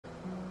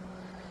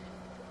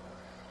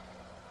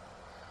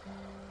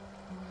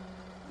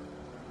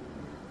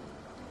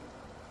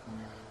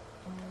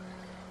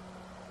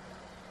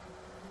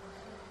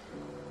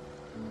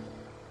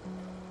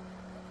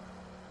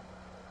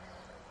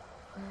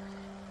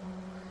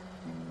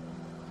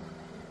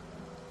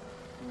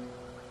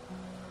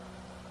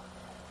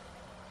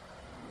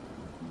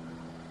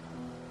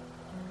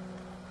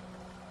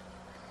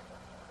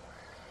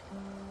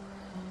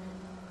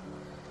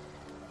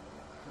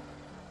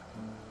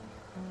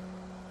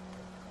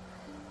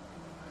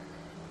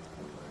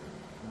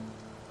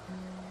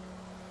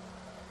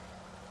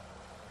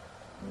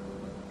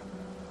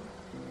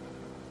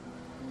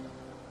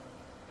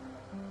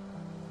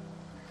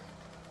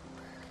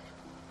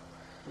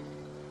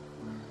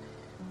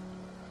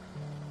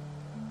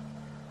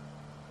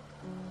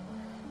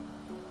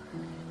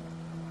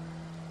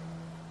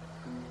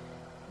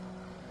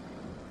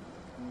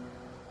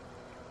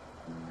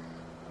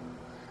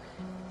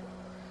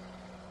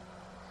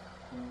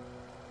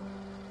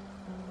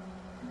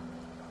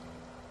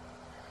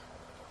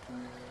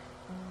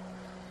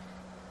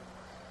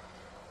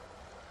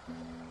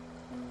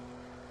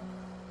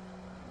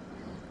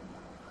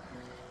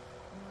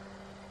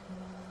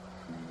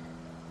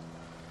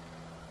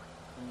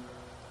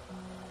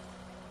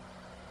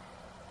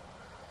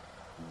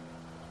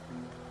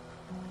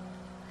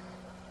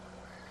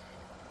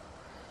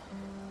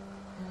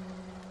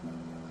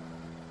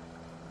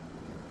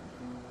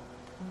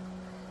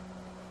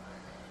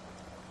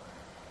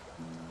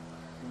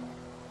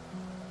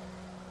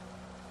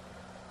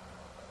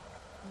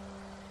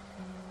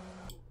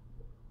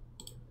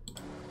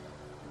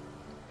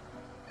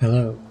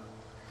Hello,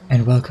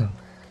 and welcome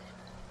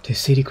to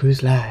City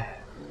Cruise Live.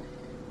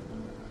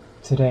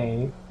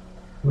 Today,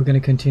 we're going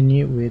to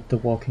continue with The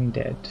Walking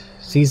Dead,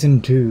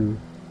 Season 2,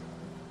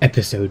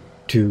 Episode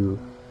 2.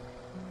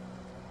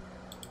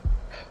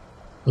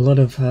 A lot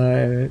of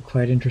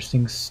quite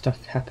interesting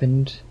stuff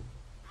happened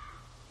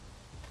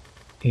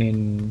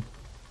in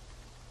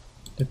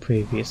the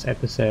previous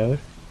episode.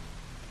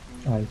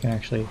 Oh, you can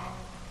actually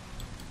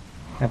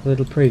have a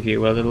little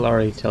preview. Well, it'll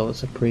already tell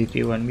us a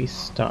preview when we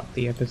start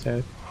the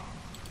episode.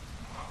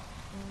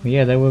 But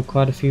yeah, there were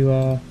quite a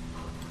few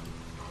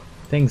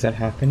things that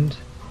happened.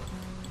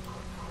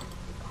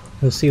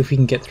 We'll see if we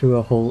can get through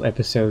a whole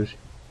episode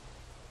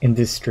in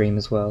this stream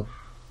as well.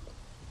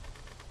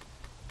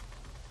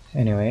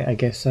 Anyway, I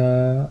guess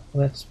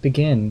let's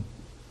begin.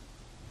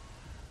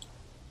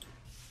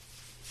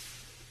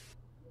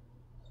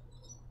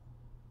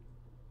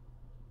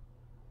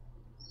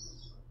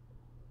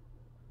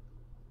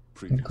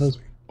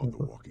 Previously on The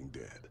Walking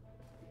Dead.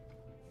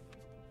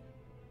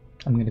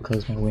 I'm gonna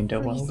close my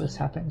window while this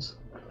happens.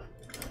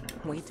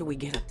 Wait till we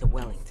get up to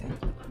Wellington,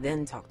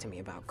 then talk to me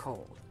about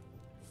Cold.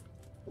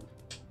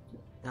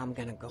 I'm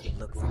gonna go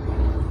look for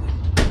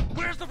her.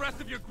 Where's the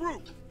rest of your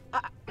group?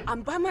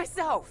 I'm by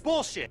myself.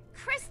 Bullshit.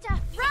 Krista,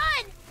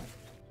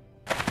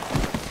 run!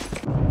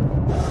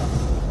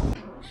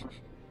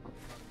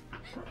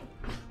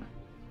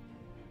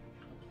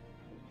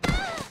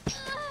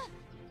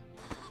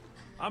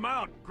 I'm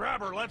out.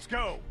 Grab her. Let's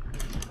go.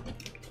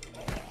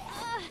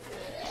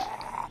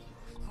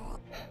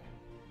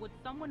 Would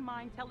someone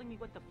mind telling me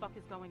what the fuck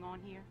is going on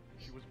here?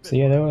 So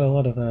yeah, there were a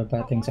lot of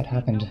bad things that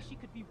happened. She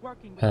could be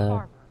working with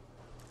Carver.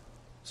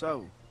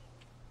 So,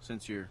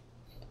 since you're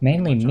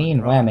Mainly much on mean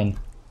your own, whamming.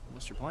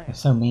 what's your plan? They're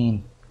so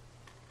mean.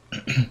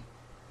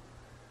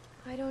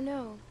 I don't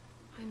know.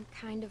 I'm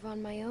kind of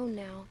on my own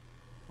now.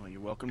 Well,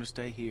 you're welcome to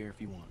stay here if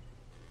you want.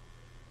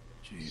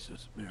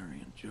 Jesus,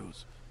 Mary, and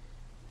Joseph.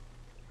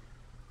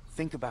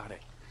 Think about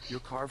it. You're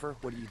Carver,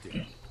 what do you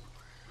do?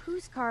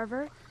 Who's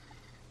Carver?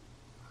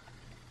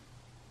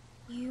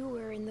 You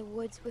were in the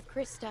woods with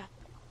Krista.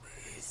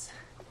 Please.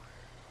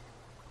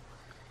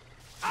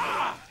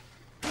 I'm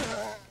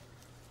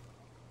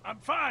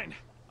fine.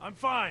 I'm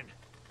fine.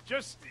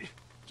 Just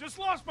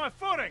lost my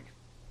footing.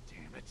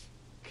 Damn it.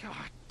 God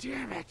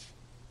damn it.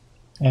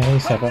 Hey, Come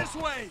Seba. this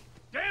way.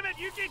 Damn it.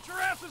 You get your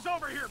asses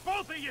over here.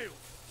 Both of you.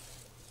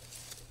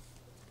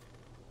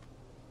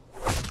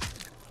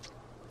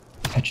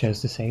 I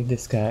chose to save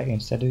this guy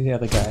instead of the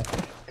other guy,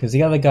 because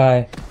the other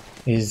guy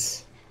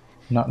is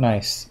not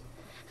nice.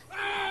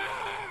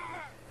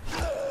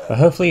 But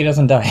hopefully he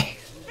doesn't die.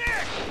 Nick,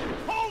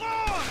 hold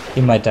on.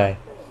 He might die.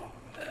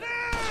 Nick.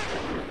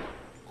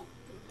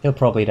 He'll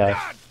probably die.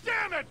 God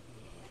damn it.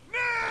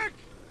 Nick.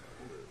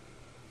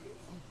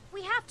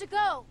 We have to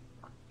go!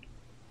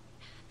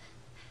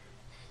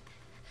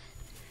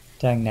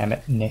 Dang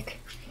nabbit, Nick.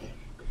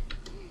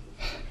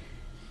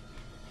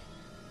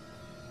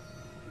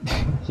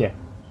 Yeah.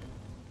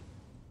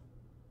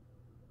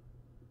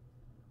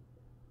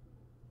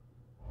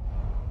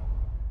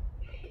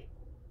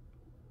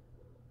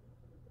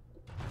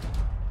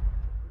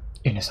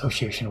 In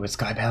association with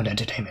Skybound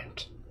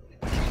Entertainment.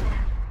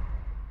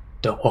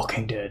 The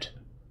Walking Dead.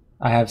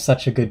 I have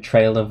such a good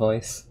trailer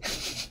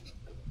voice.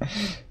 I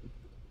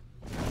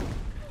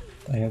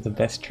have the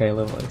best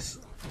trailer voice.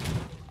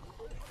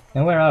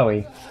 And where are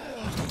we?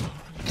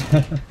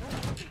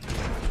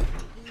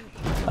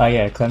 Oh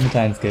yeah,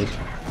 Clementine's good.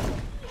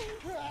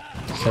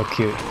 So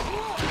cute.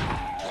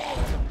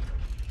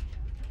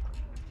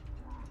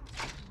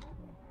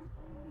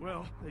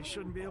 Well, they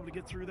shouldn't be able to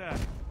get through that.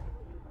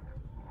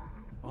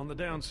 On the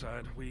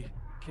downside, we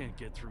can't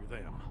get through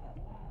them.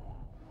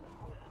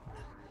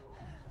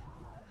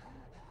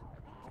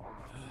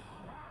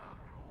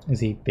 Is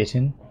he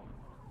bitten?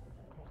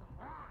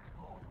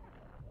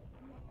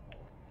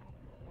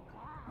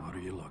 What are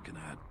you looking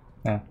at?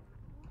 No.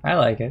 I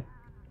like it.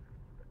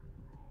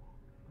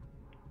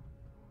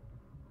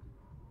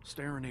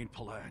 Staring ain't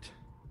polite.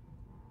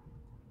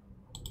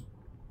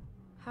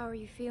 How are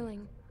you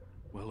feeling?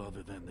 Well,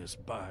 other than this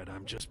bite,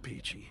 I'm just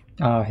peachy.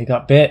 Oh, he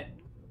got bit.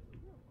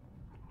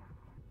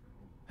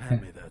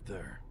 Hand me that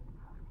there.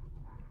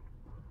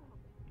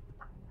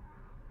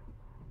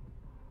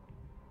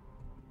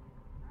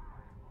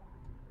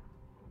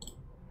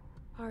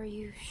 Are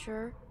you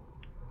sure?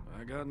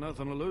 I got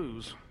nothing to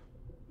lose.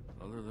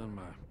 Other than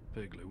my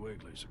Piggly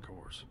Wigglies, of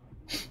course.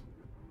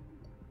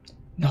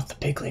 Not the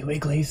Piggly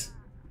Wigglies.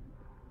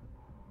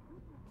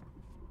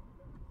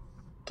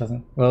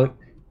 Doesn't. Well,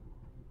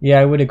 yeah,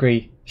 I would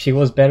agree. She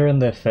was better in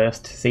the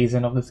first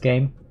season of this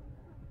game.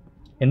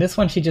 In this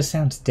one, she just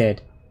sounds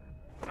dead.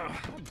 Ugh,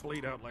 I'd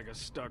bleed out like a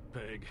stuck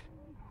pig.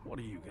 What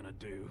are you gonna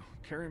do?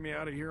 Carry me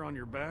out of here on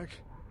your back?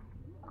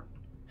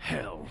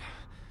 Hell.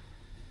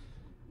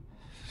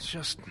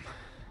 Just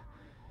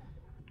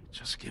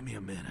give me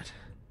a minute.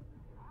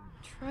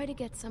 Try to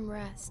get some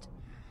rest.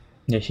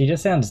 Yeah, she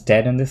just sounds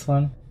dead in this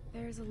one.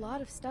 There's a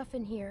lot of stuff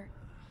in here.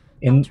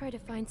 In I'll try to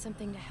find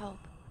something to help.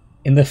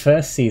 in the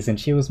first season,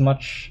 she was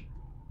much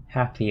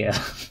happier.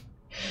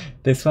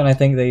 This one, I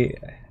think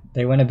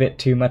they went a bit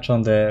too much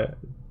on the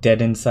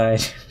dead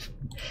inside.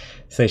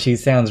 So she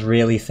sounds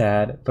really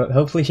sad, but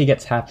hopefully she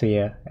gets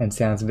happier and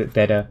sounds a bit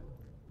better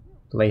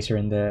later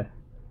in the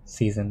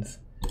seasons.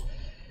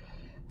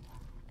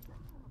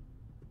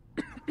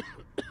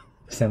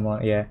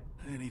 Someone, yeah.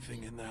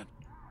 Anything in that?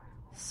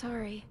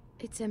 Sorry,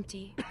 it's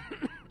empty.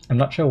 I'm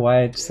not sure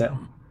why it's so.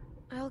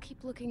 I'll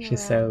keep looking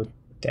She's around. so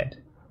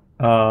dead.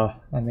 Oh,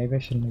 and maybe I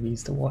shouldn't have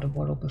used the water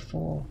bottle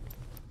before.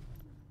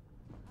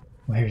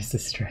 Where is the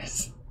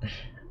stress?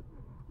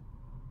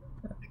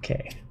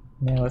 Okay,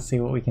 now let's see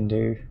what we can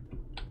do.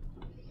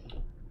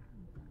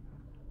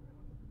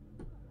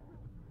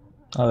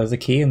 Oh, there's a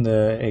key in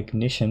the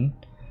ignition.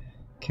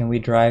 Can we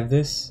drive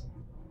this?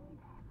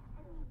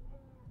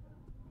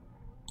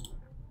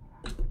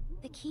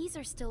 The keys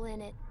are still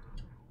in it.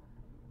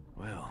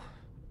 Well,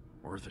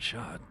 worth a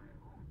shot.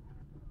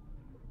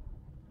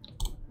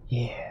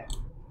 Yeah.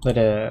 But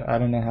I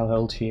don't know how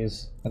old she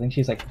is. I think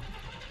she's like...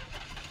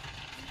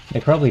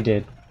 They probably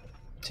did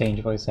change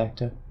voice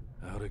actor.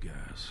 Out of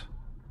gas.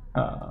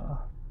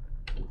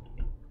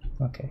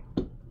 Okay.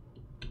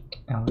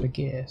 Out of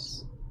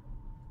gas.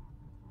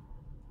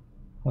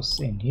 What's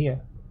in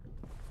here?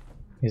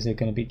 Is it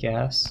gonna be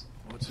gas?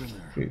 What's in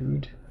there?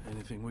 Food?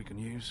 Anything we can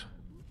use?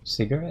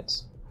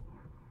 Cigarettes?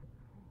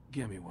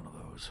 Give me one of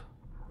those.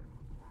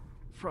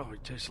 Probably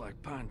tastes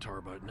like pine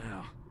tar by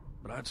now,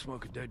 but I'd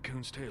smoke a dead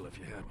coon's tail if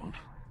you had one.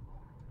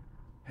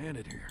 Hand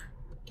it here.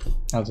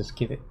 I'll just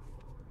give it.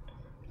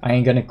 I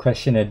ain't gonna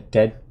question a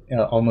dead,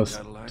 almost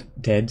Got a light?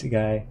 dead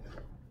guy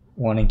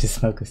wanting to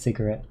smoke a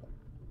cigarette.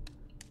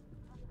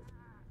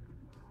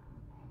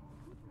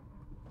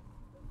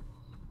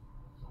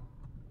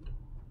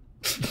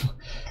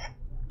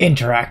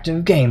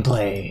 Interactive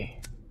gameplay.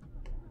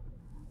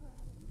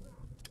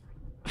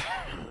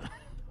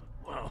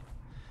 Well,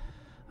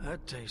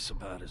 that tastes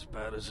about as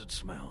bad as it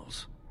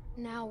smells.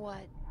 Now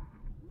what?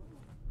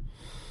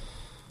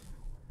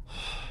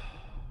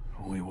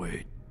 We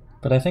wait.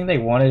 But I think they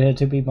wanted her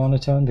to be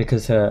monotone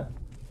because her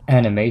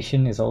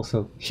animation is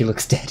also... She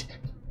looks dead.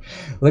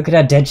 Look at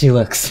how dead she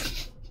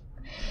looks.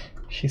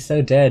 She's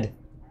so dead.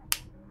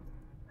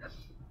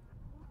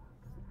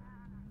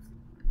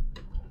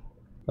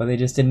 Or they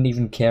just didn't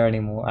even care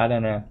anymore. I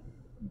don't know.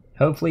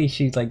 Hopefully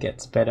she like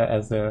gets better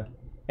as the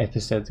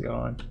episodes go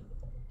on.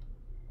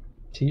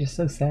 She's just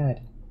so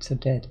sad. So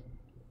dead.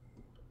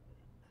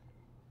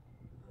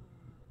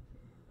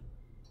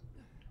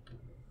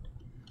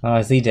 Oh,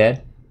 is he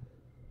dead?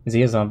 Is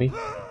he a zombie?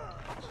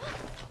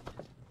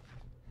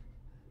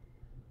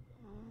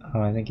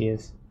 Oh, I think he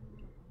is.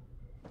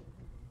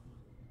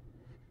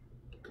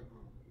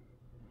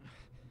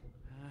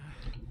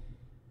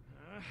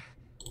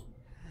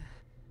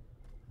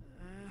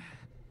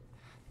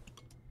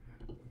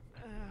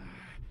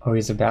 Oh,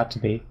 he's about to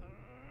be.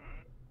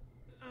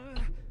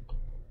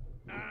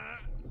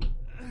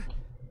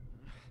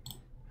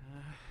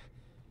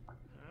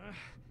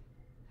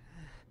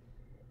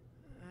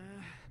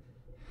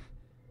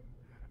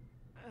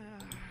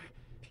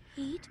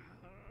 Pete?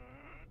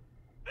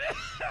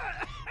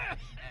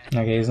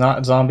 Okay, he's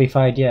not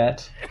zombified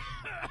yet.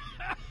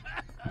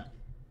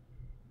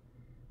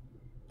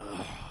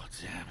 Oh,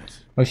 damn it.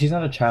 Well, she's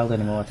not a child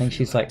anymore. I think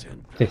she's like 10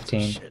 pounds of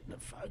 15. Shit in a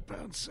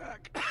 5-pound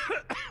sack.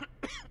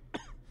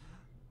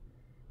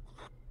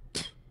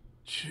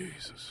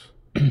 Jesus.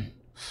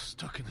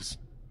 Stuck in this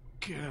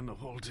can the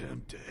whole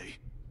damn day.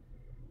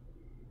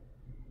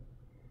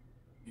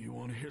 You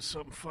want to hear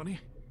something funny?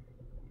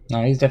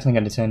 No, he's definitely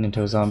going to turn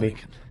into a I'm zombie.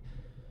 thinking,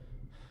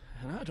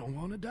 and I don't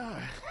want to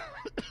die.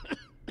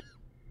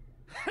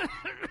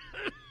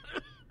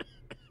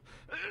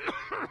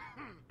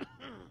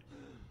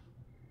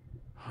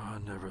 I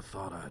never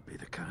thought I'd be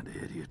the kind of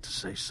idiot to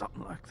say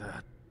something like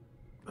that.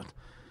 But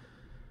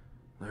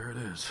there it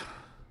is.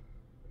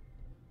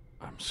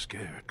 I'm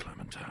scared,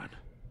 Clementine.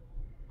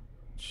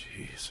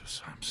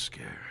 Jesus, I'm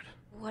scared.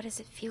 What does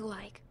it feel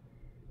like?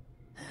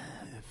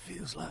 It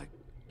feels like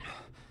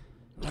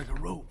a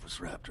rope was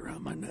wrapped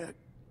around my neck.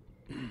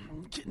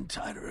 Getting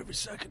tighter every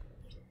second.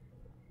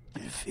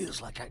 It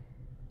feels like I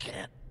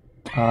can't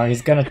Oh,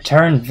 he's going to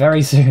turn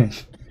very soon.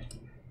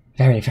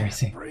 Very, very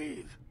soon.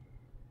 breathe.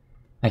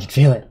 I can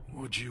feel it.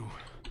 Would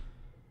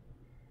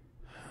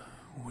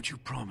you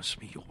promise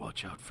me you'll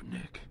watch out for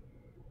Nick?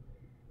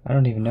 I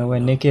don't even know where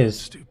Love Nick that is.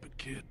 Stupid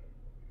kid.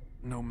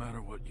 No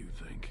matter what you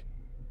think,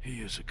 he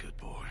is a good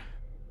boy.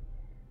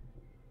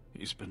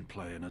 He's been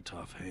playing a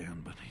tough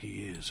hand, but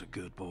he is a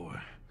good boy.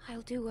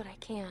 I'll do what I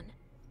can.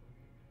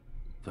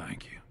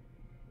 Thank you.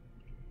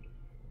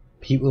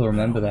 Pete will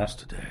remember Almost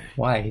that. today.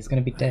 Why? He's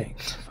going to be They dead. ain't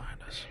gonna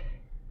find us.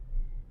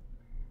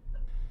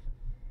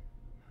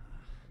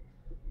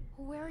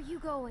 Where are you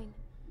going?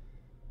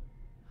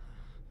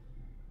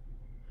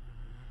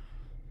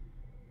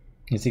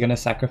 Is he going to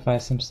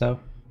sacrifice himself?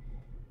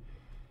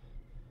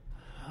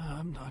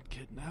 I'm not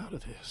getting out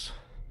of this.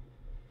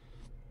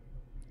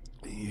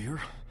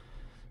 You're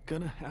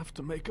gonna have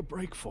to make a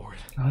break for it.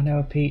 Oh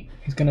no, Pete.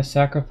 He's going to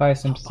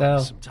sacrifice I'll buy you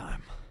himself. some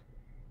time.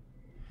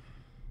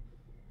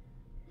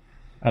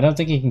 I don't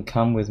think he can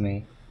come with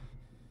me.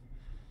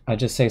 I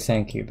just say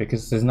thank you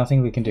because there's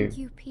nothing we can do. Thank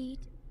you, Pete.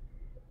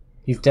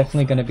 He's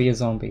definitely going to be a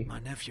zombie. My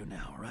nephew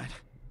now, right?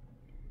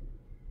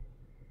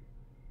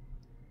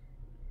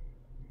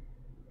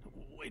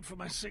 Wait for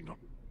my signal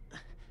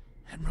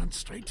and run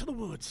straight to the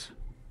woods.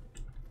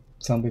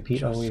 Zombie Pete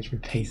Just always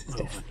repays his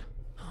keep death. moving.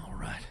 All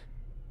right.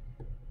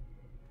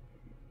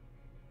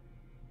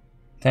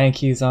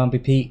 Thank you, Zombie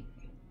Pete.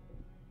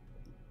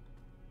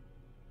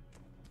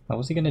 What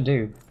was he going to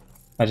do?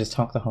 I just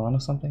honk the horn or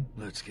something?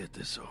 Let's get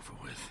this over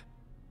with.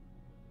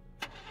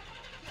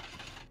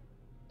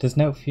 There's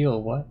no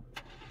fuel, what?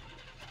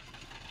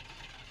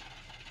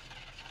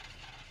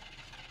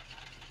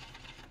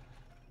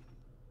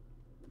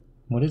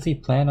 What does he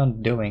plan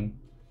on doing?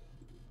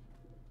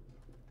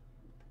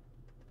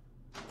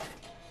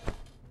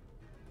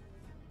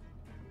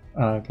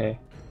 Oh, okay.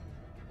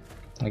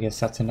 I guess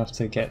that's enough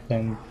to get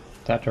them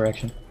that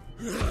direction.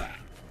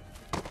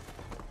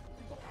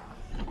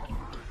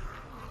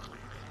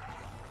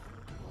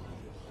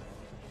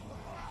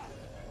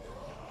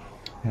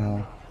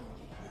 Oh.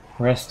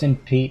 Rest in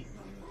Pete.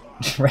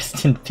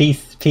 Rest in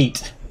peace,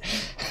 Pete.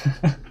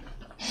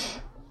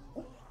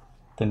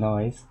 The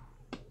noise.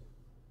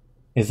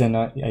 Is there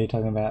not? Are you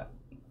talking about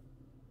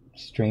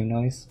stream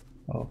noise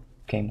or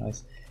game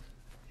noise?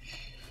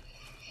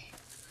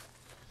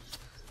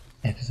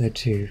 Episode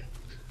 2: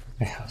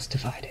 The House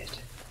Divided.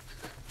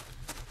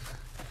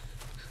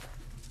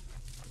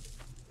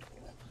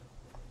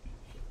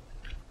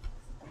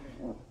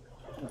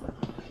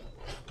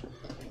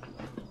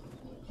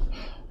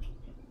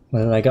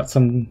 Well, I got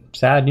some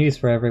sad news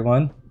for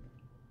everyone.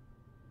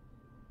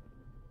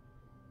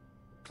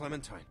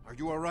 Clementine, are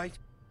you alright?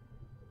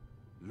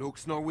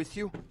 Luke's not with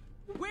you?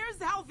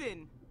 Where's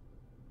Alvin?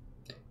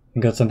 I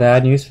got some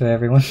bad news for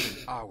everyone.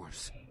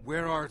 Ours.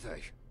 Where are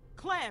they?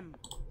 Clem.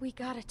 We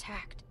got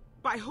attacked.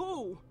 By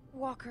who?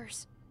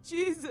 Walkers.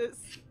 Jesus.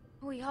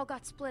 We all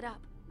got split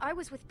up. I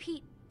was with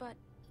Pete, but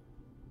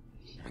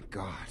My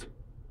God.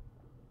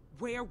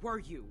 Where were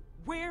you?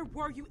 Where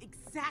were you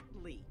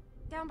exactly?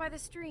 down by the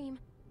stream.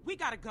 We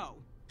gotta go.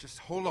 Just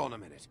hold on a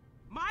minute.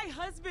 My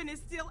husband is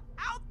still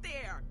out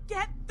there.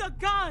 Get the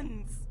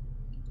guns.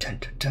 Dun,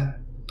 dun,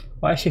 dun.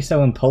 Why is she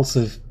so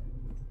impulsive?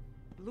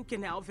 Luke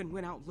and Alvin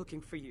went out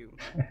looking for you.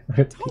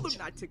 Rip Told Pete.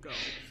 them not to go.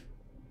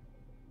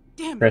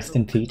 Damn it, Rest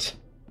in Luke. Pete.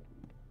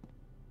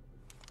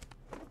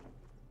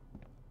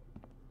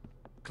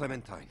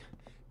 Clementine,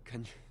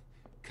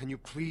 can you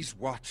please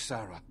watch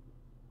Sarah?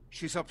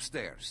 She's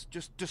upstairs.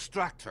 Just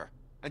distract her.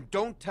 And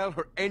don't tell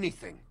her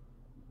anything.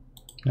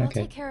 I'll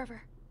Okay. take care of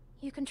her.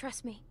 You can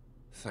trust me.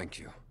 Thank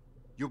you.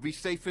 You'll be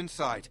safe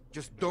inside.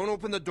 Just don't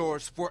open the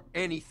doors for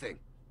anything.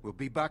 We'll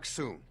be back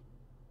soon.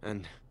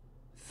 And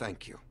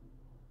thank you.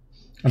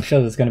 I'm sure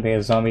there's gonna be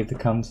a zombie that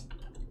comes.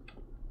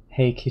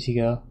 Hey, kitty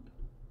girl.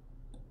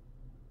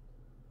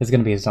 There's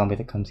gonna be a zombie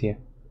that comes here.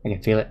 I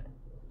can feel it.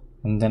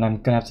 And then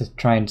I'm gonna have to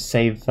try and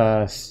save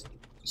Sarah.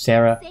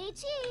 Say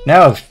cheese.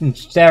 No,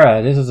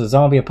 Sarah, this is a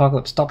zombie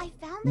apocalypse. Stop I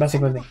found this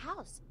messing under with the me.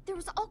 house. There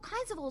was all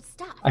kinds of old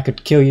stuff. I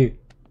could kill you.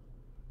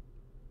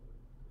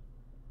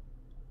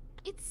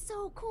 It's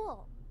so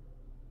cool.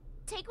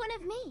 Take one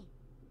of me.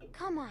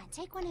 Come on,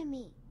 take one of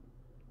me.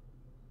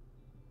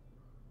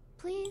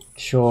 Please?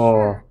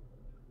 Sure.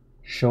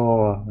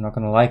 Sure. I'm not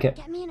gonna like it.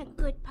 Get me in a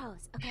good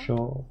pose, okay?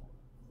 Sure.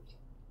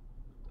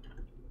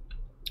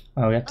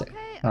 Oh, we have to.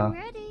 Okay, Oh. I'm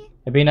ready.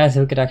 It'd be nice if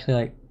we could actually,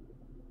 like,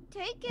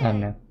 Take it. I don't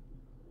know.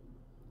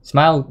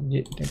 Smile.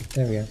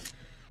 There we go.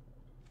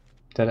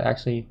 Did it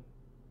actually?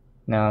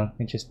 No,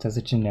 it just does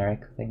a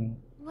generic thing.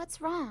 What's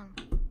wrong?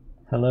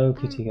 Hello,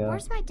 kitty girl.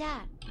 Where's my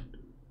dad?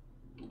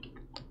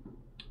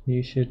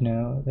 You should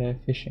know they're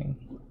fishing.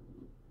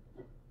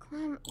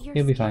 Clem, you're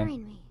He'll be fine.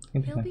 scaring me.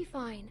 He'll be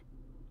fine.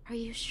 Are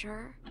you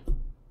sure?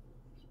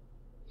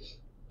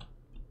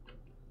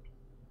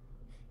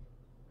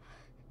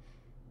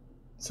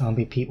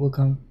 Zombie Pete will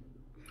come.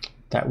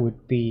 That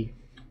would be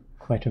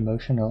quite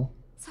emotional.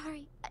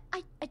 Sorry,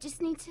 I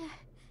just need to...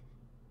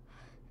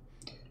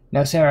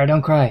 No, Sarah,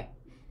 don't cry.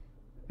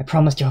 I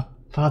promised your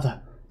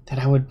father that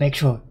I would make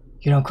sure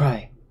you don't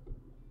cry.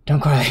 Don't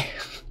cry.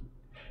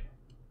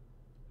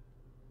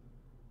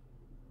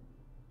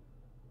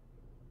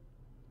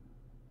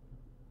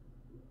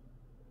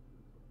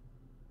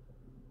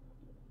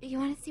 You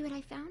want to see what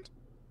I found?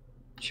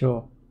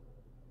 Sure.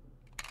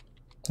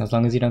 As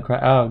long as you don't cry.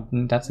 Oh,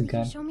 that's a Will you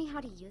gun. show me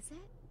how to use it?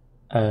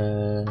 I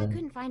Uh,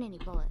 couldn't find any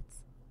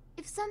bullets.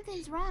 If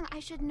something's wrong, I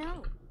should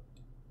know.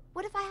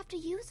 What if I have to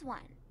use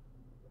one?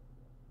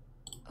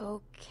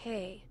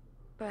 Okay,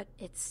 but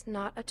it's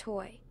not a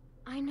toy.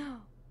 I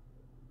know.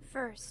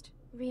 First,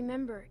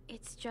 remember,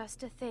 it's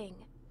just a thing.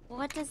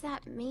 What does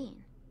that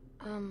mean?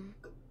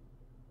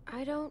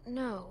 I don't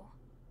know.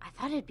 I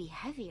thought it'd be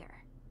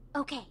heavier.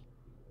 Okay.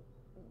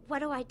 What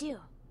do I do?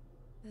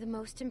 The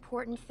most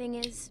important thing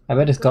is... I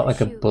bet it's go got like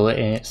to a shoot. bullet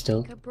in it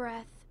still. Take a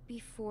breath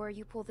before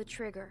you pull the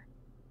trigger.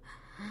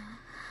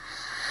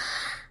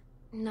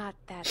 Not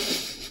that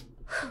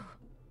big.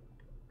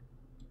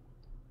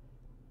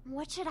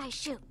 What should I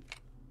shoot?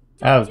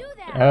 Oh, do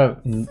that. Oh,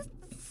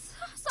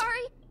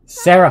 Sorry.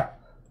 Sarah!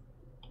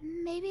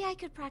 Maybe I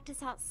could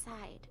practice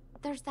outside.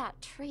 There's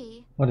that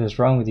tree. What is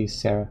wrong with you,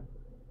 Sarah?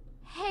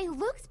 Hey,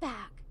 Luke's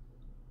back.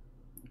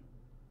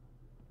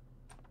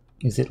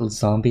 Is it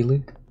zombie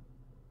Luke?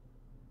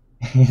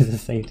 Is it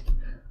saved?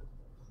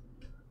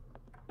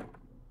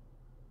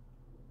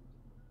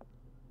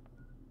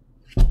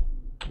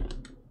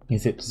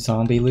 Is it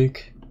zombie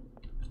Luke?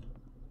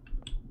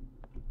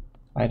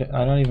 I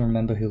don't even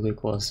remember who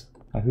Luke was.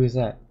 Who is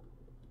that?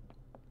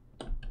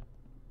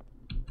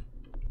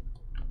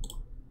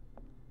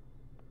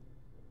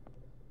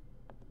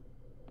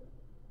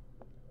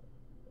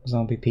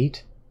 Zombie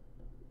Pete?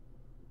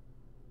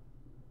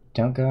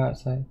 Don't go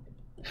outside.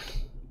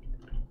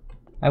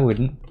 I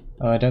wouldn't.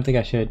 Oh, I don't think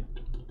I should.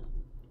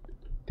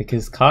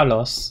 Because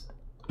Carlos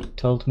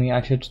told me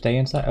I should stay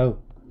inside. Oh,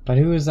 but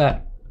who is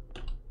that?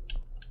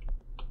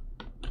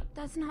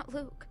 That's not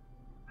Luke.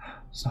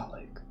 It's not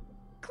Luke.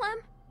 Clem,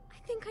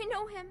 I think I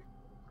know him.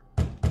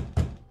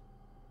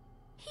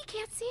 He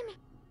can't see me.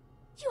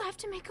 You have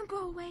to make him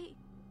go away.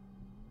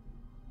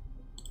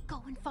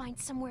 Go and find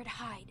somewhere to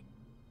hide.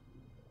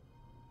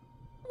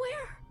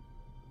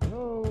 Where?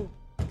 No.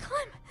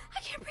 Clem,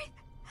 I can't breathe.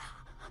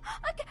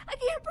 I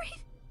can't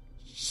breathe.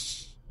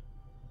 Shh.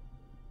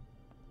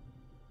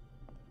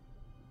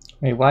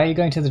 Wait, why are you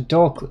going to the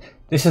door?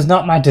 This is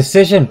not my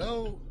decision.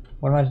 Hello.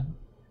 What am I?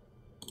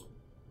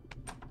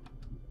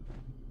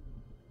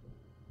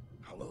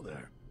 Hello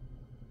there.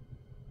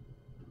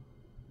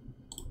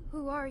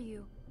 Who are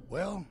you?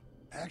 Well,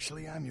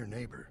 actually, I'm your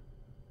neighbor.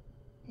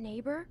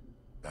 Neighbor?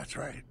 That's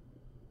right.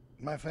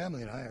 My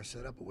family and I are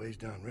set up a ways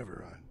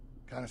downriver. I'm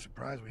kind of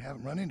surprised we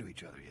haven't run into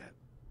each other yet.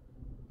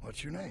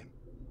 What's your name?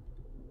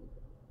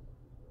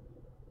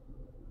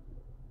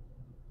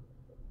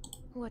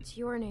 What's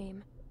your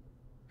name?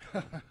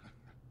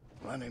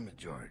 My name is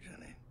George,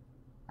 honey.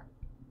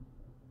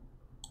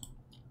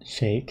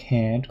 Shake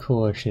hand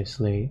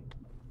cautiously.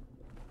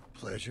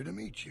 Pleasure to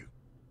meet you.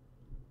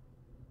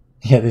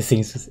 Yeah, this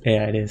seems.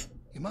 Yeah, it is.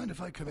 You mind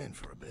if I come in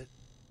for a bit?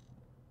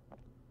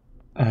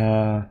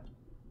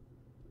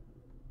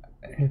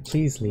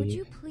 Please leave. Would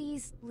you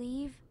please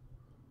leave?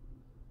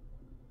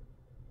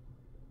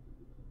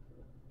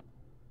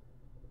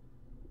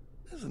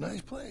 This is a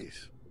nice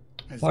place.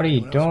 Is What there are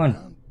you anyone else doing?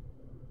 around?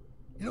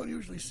 You don't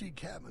usually see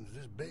cabins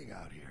this big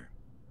out here.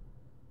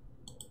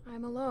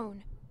 I'm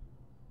alone.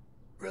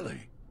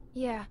 Really?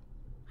 Yeah,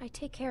 I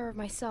take care of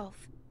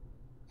myself.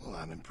 Well,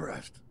 I'm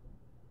impressed.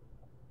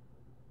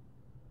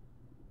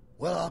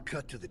 Well, I'll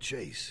cut to the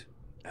chase.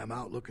 I'm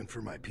out looking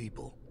for my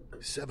people.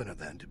 7 of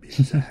them, to be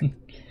exact.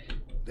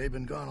 They've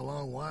been gone a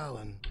long while,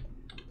 and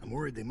I'm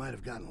worried they might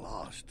have gotten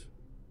lost.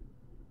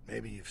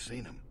 Maybe you've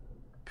seen them.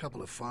 A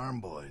couple of farm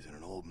boys and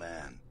an old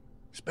man.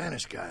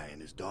 Spanish guy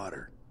and his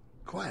daughter.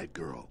 Quiet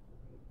girl.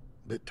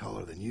 Bit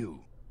taller than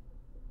you.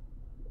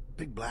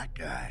 Big black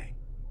guy.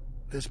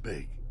 This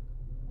big.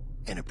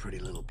 And a pretty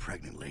little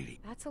pregnant lady.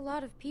 That's a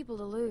lot of people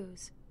to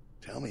lose.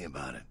 Tell me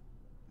about it.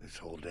 This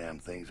whole damn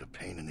thing's a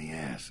pain in the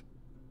ass.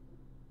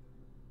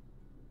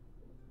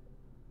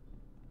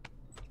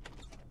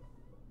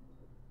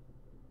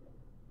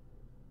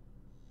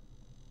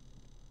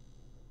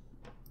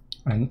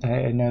 I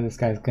know this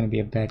guy's gonna be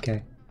a bad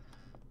guy.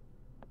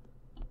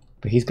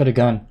 But he's got a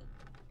gun.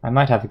 I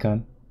might have a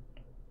gun.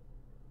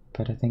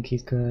 But I think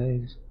he's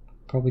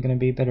probably gonna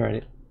be better at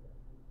it.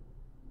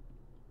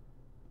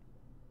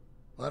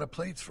 A lot of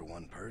plates for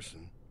one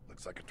person.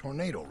 Looks like a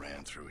tornado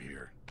ran through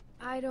here.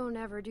 I don't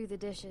ever do the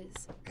dishes.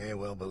 Yeah,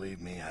 well,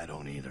 believe me, I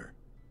don't either.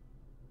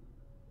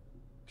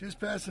 Just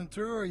passing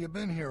through, or you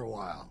been here a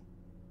while?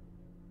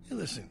 Hey,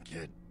 listen,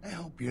 kid. I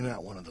hope you're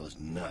not one of those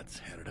nuts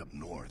headed up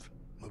north,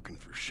 looking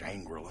for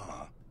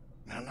Shangri-La.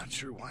 I'm not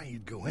sure why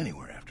you'd go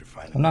anywhere after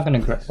finding. I'm not gonna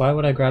grab. Why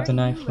would I grab the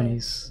Where do knife you when live?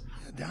 he's?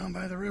 Down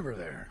by the river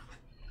there.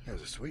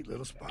 There's a sweet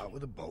little spot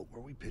with a boat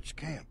where we pitched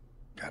camp.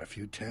 Got a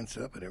few tents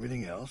up and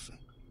everything else. And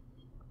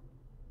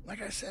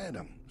like I said,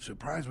 I'm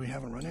surprised we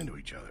haven't run into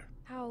each other.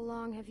 How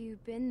long have you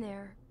been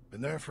there?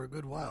 Been there for a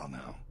good while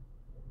now.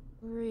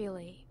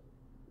 Really?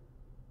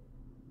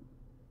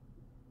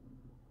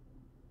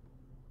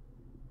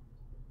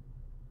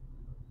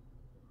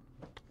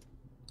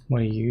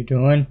 What are you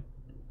doing?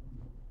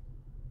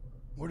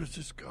 Where does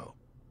this go?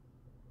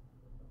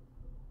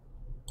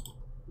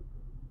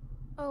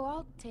 Oh,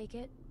 I'll take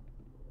it.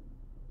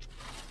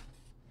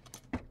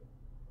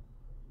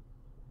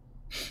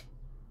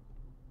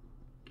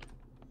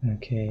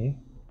 Okay.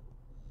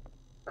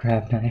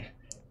 Grab knife.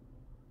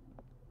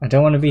 I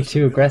don't want to be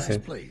too aggressive.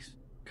 Nice place.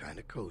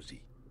 Kinda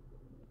cozy.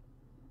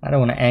 I don't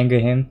want to anger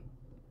him.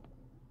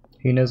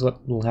 Who knows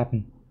what will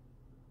happen?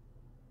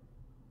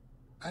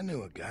 I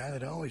knew a guy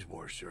that always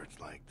wore shirts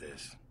like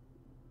this.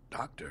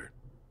 Doctor.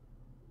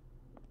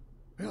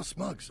 Real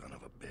smug son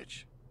of a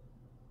bitch.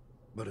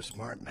 But a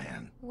smart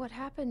man. What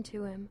happened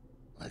to him?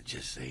 Let's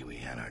just say we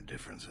had our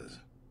differences.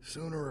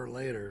 Sooner or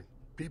later,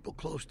 people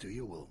close to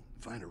you will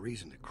find a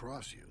reason to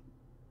cross you.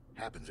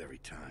 Happens every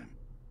time.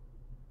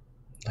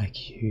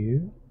 Like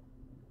you?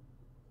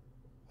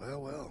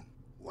 Well,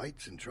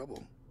 White's in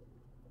trouble.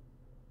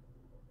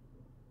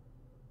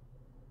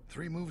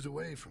 3 moves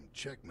away from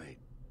checkmate.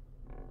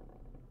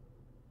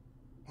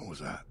 What was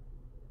that?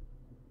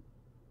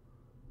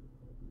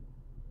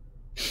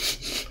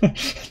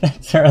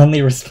 That's our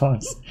only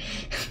response.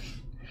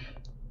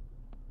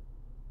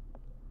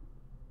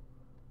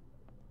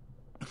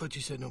 I thought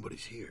you said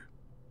nobody's here.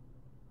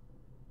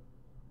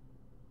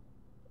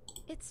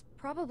 It's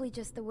probably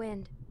just the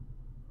wind.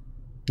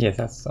 Yes,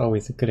 that's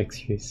always a good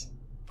excuse.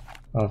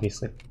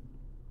 Obviously.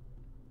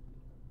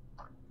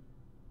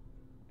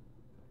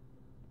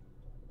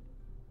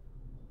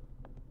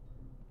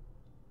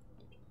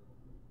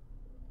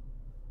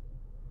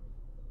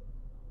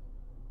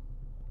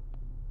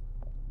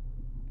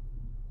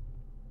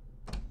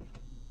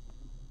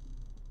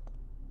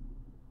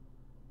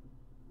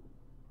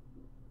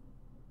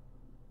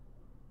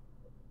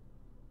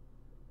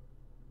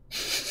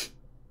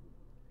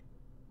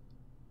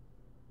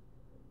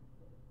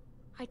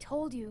 I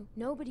told you,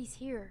 nobody's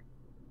here.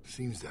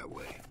 Seems that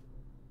way.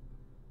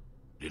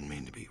 Didn't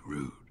mean to be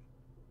rude.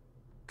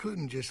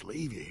 Couldn't just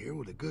leave you here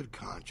with a good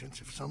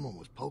conscience if someone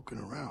was poking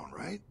around,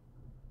 right?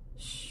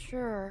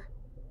 Sure.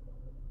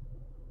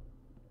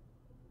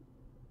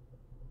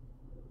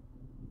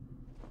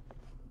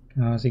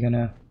 How's he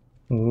gonna...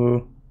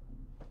 Ooh.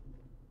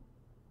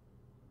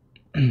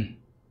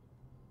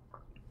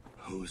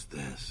 Who's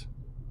this?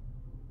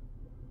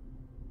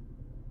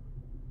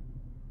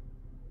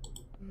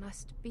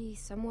 Must be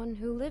someone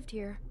who lived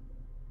here.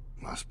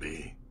 Must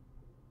be.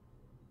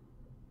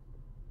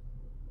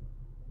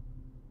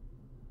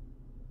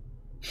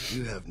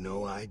 You have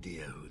no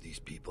idea who these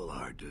people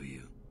are, do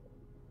you?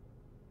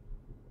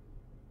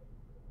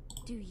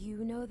 Do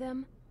you know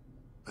them?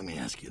 Let me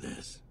ask you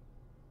this.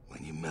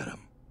 When you met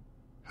them,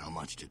 how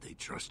much did they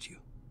trust you?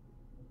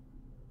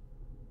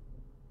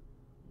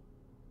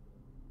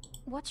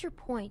 What's your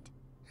point?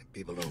 If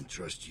people don't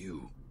trust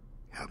you,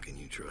 how can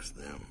you trust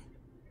them?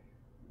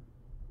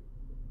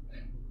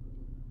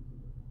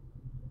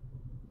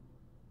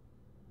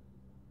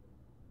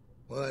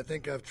 Well, I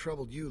think I've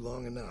troubled you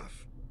long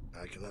enough.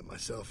 I can let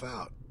myself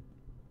out.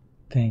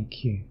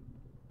 Thank you.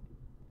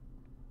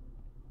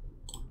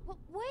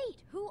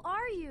 Wait, who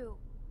are you?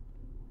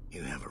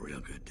 You have a real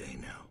good day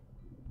now.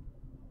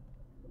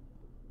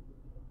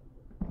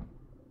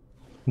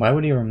 Why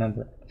would he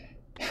remember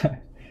it?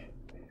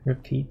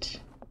 Repeat.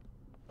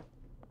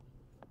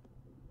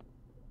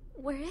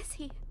 Where is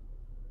he?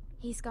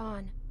 He's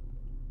gone.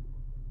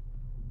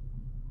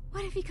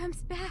 What if he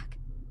comes back?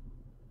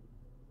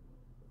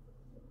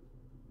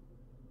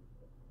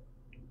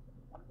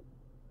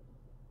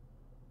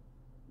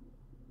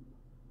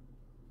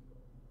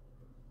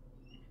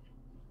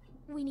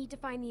 We need to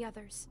find the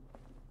others.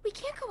 We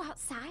can't go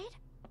outside.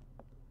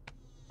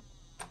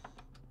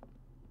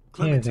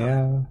 Here they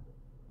are.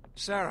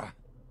 Sarah.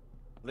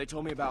 They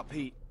told me about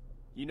Pete.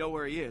 You know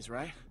where he is,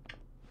 right?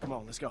 Come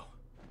on, let's go.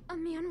 A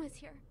man was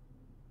here.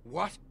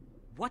 What?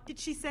 What did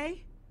she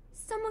say?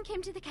 Someone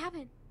came to the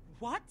cabin.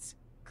 What?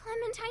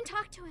 Clementine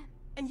talked to him.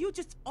 And you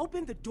just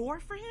opened the door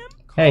for him?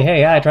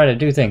 Hey, I try to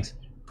do things.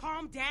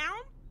 Calm down?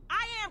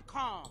 I am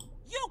calm.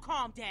 You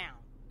calm down.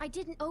 I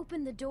didn't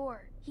open the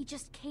door. He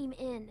just came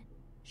in.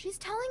 She's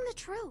telling the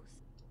truth.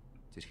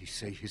 Did he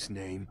say his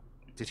name?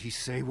 Did he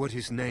say what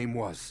his name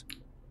was?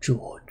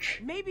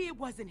 George. Maybe it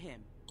wasn't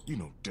him. You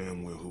know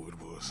damn well who it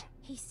was.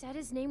 He said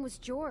his name was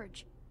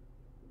George.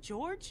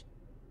 George?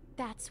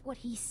 That's what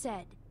he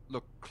said.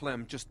 Look,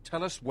 Clem, just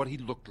tell us what he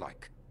looked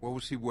like. What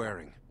was he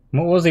wearing?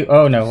 What was he?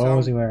 Oh no, Did he what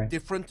was he sound wearing?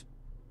 Different?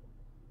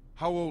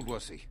 How old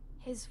was he?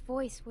 His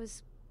voice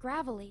was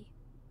gravelly.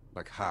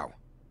 Like how?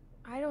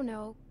 I don't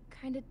know,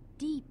 kind of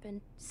deep and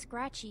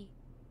scratchy.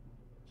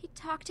 He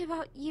talked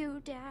about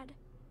you, Dad.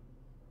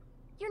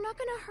 You're not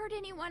gonna hurt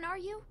anyone, are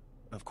you?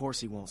 Of course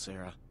he won't,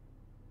 Sarah.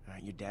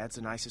 Your dad's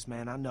the nicest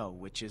man I know,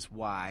 which is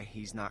why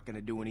he's not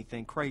gonna do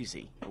anything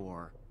crazy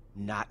or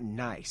not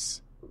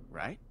nice,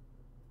 right?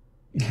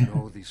 You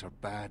know these are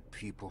bad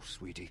people,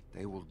 sweetie.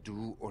 They will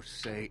do or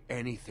say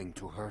anything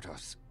to hurt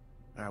us.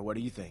 Alright, what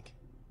do you think?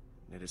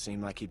 Did it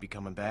seem like he'd be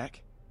coming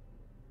back?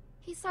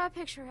 He saw a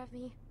picture of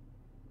me.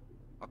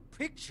 A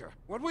picture?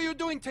 What were you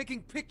doing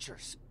taking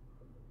pictures?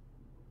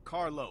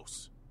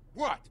 Carlos,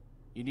 What?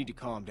 you need to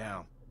calm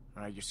down.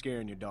 Alright, you're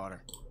scaring your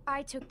daughter.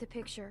 I took the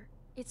picture.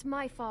 It's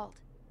my fault.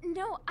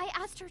 No, I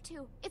asked her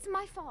to. It's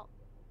my fault.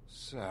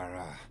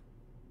 Sarah.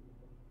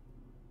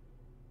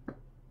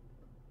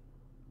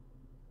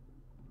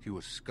 He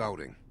was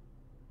scouting.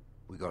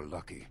 We got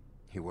lucky.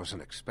 He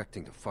wasn't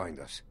expecting to find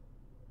us.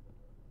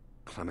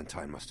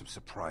 Clementine must have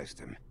surprised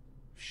him.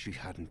 She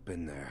hadn't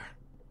been there.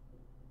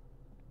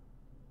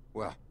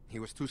 Well, he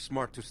was too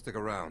smart to stick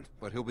around,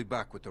 but he'll be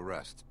back with the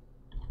rest.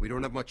 We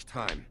don't have much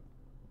time.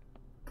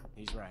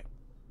 He's right.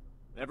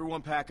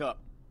 Everyone pack up.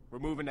 We're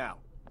moving out.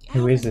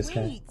 Who is this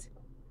guy? Wait.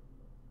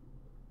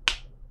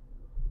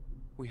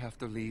 We have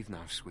to leave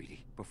now,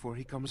 sweetie, before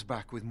he comes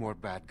back with more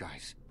bad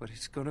guys. But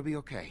it's gonna be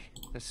okay.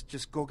 Let's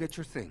just go get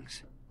your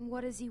things.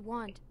 What does he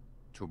want?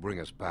 To bring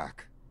us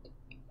back.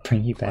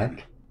 Bring you Clem,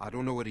 back. I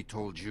don't know what he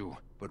told you,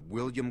 but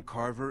William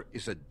Carver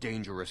is a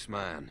dangerous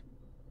man.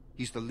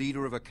 He's the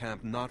leader of a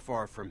camp not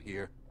far from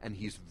here, and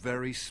he's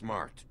very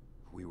smart.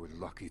 We were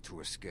lucky to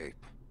escape.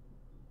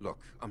 Look,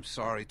 I'm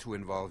sorry to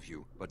involve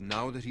you, but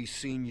now that he's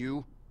seen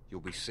you,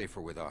 you'll be safer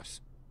with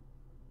us.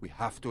 We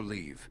have to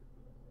leave.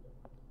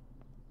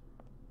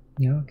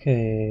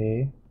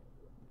 Okay.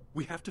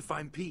 We have to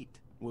find Pete.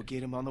 We'll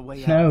get him on the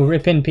way out. No,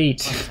 rip in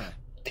Pete.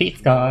 Pete's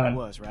You know what it gone.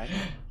 was, right?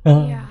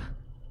 Yeah.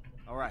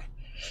 All right.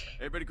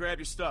 Everybody grab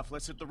your stuff.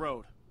 Let's hit the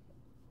road.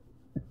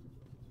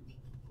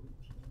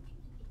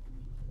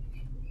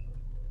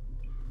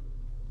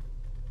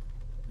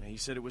 Now, you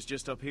said it was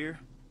just up here?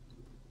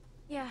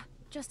 Yeah,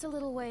 just a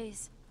little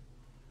ways.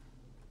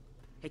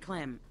 Hey,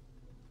 Clem.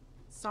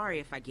 Sorry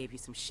if I gave you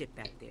some shit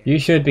back there. You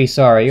should be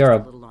sorry. You're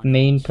Just a little on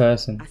mean edge.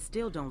 person. I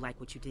still don't like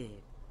what you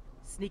did.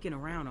 Sneaking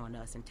around on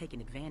us and taking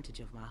advantage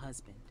of my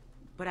husband.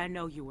 But I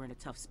know you were in a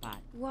tough spot.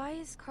 Why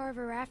is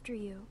Carver after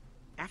you?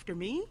 After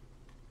me?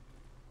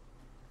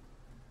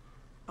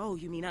 Oh,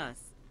 you mean us?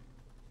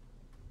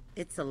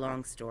 It's a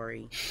long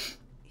story.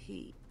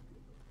 He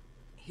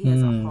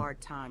has a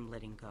hard time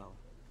letting go.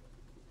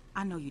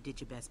 I know you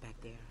did your best back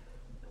there.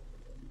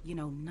 You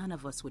know, none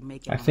of us would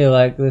make it. I feel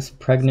like this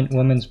pregnant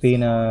woman's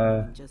been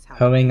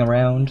hoeing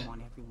around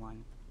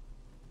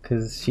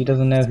because she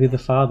doesn't know who the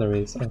father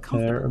is of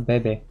her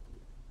baby.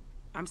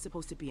 I'm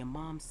supposed to be a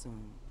mom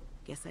soon.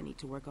 Guess I need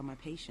to work on my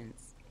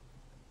patience.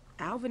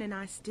 Alvin and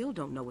I still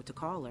don't know what to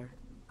call her.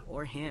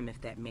 Or him if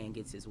that man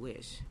gets his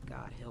wish.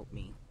 God help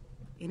me.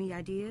 Any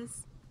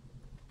ideas?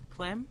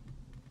 Clem?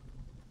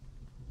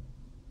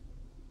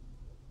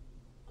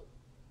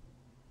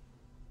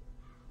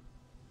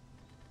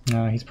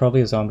 No, he's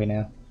probably a zombie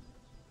now.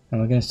 And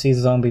we're gonna see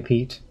Zombie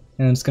Pete.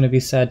 And it's gonna be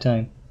a sad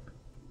time.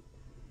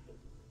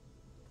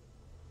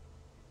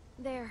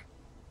 There.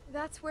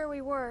 That's where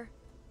we were.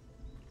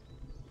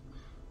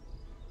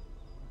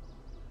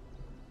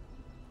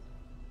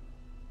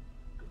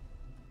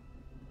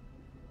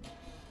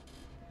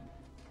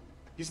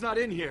 He's not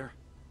in here.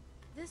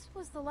 This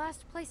was the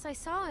last place I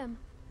saw him.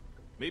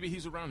 Maybe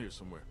he's around here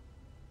somewhere.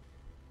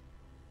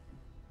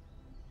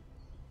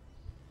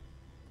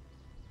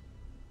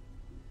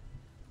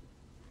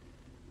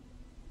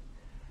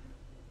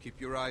 Keep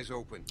your eyes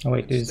open. Oh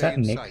wait, and is stay that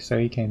in Nick? sight. So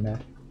he came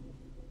back.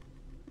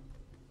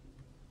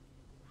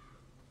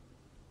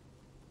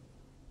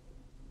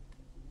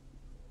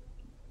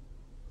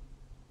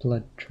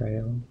 Blood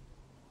trail.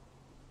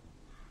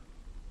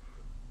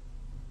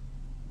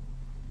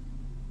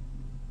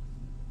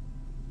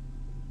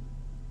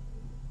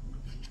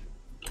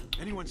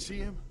 Anyone see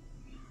him?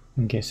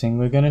 I'm guessing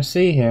we're gonna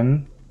see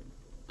him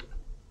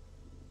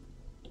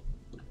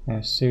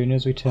as soon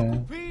as we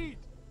turn Pete!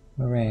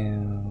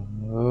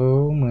 around.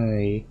 Oh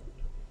my.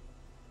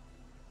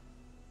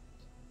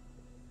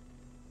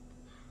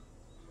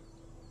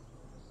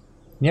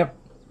 Yep.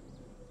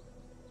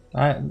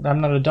 I'm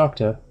not a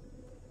doctor,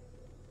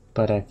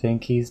 but I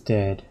think he's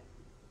dead.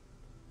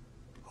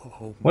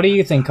 Oh, What do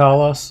you think,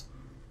 Carlos?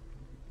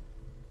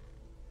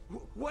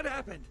 what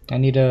happened? I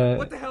need a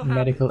What the hell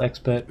medical happened?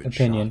 expert Been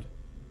opinion.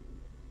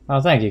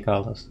 Oh, thank you,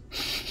 Carlos.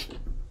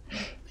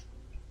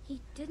 He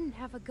didn't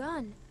have a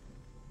gun.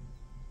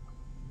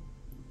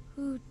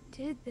 Who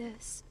did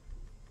this?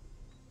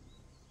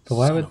 But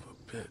why Son would... of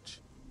a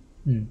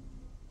bitch.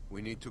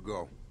 We need to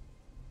go.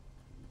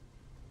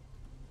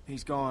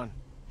 He's gone.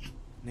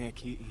 Nick,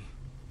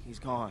 he's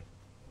gone.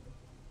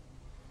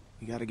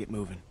 We gotta get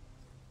moving.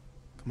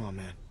 Come on,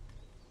 man.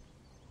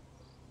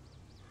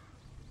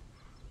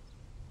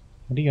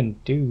 What are you gonna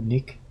do,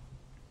 Nick?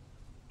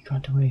 You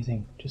can't do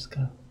anything. Just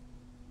go.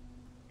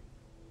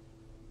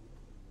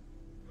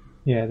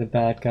 Yeah, the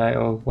bad guy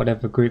or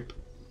whatever group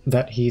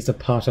that he's a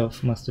part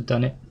of must have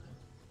done it.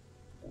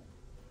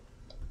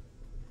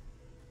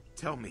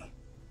 Tell me.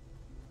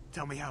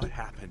 Tell me how it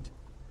happened.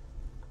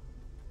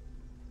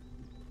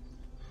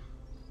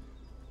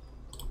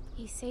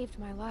 He saved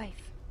my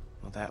life.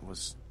 Well, that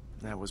was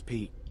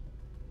Pete.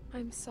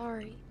 I'm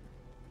sorry.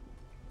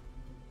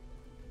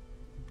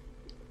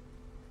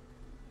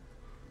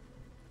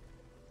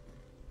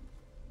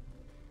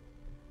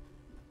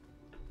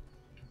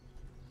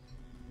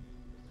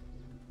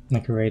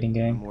 Like a raiding I'm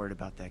game. worried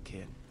about that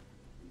kid.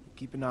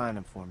 Keep an eye on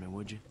him for me,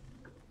 would you?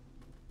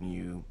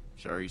 You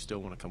sure you still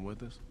want to come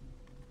with us?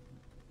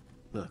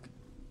 Look,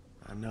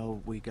 I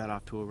know we got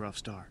off to a rough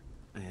start,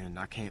 and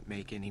I can't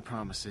make any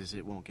promises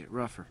it won't get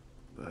rougher,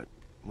 but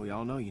we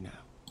all know you now,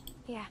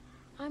 Yeah,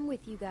 I'm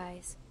with you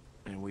guys.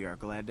 and we are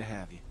glad to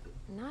have you.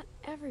 Not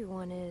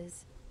everyone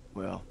is.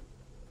 Well,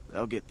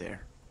 they'll get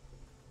there.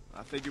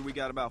 I figure we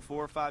got about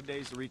 4 or 5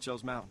 days to reach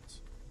those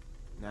mountains.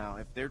 Now,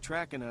 if they're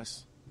tracking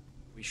us,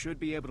 we should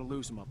be able to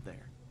lose them up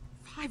there.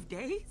 5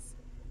 days?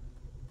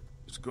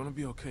 It's gonna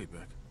be okay,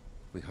 Beck.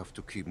 We have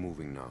to keep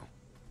moving now.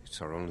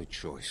 It's our only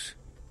choice.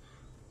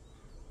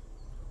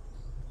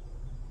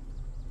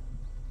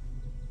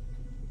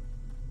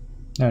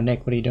 No,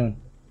 Nick, what are you doing?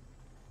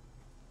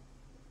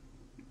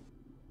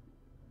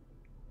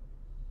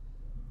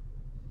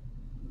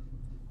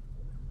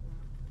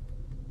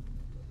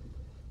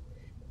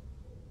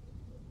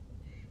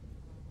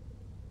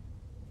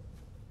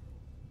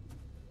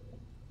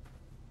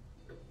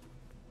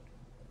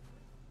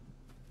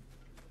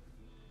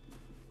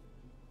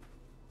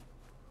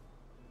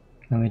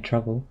 I'm in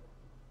trouble.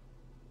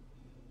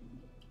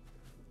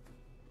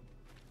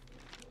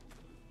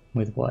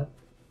 With what?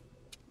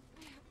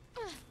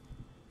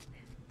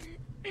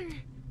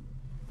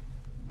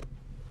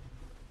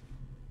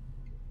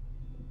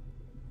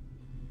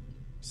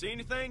 See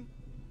anything?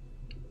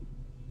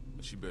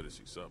 She better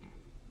see something.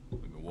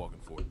 We've been walking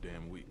for a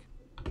damn week.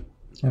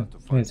 Oh,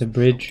 there's a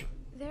bridge.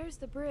 There's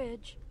the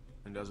bridge.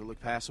 And does it look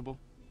passable?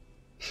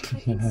 I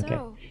think Okay.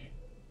 so.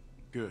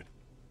 Good.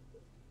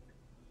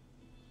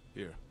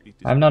 Here, eat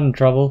this. I'm not in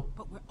trouble.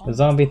 But we're The almost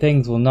zombie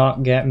things will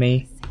not get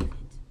me.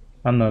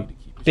 I'm a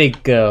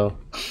big girl.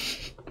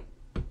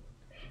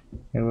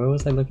 Hey, where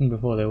was I looking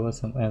before? There was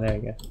some. Oh, there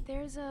we go.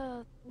 There's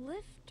a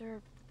lift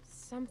or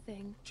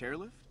something.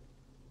 Chairlift?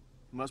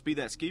 Must be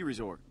that ski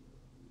resort.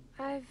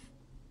 I've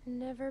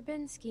never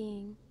been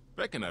skiing.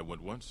 Beck and I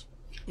went once.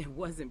 It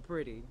wasn't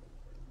pretty.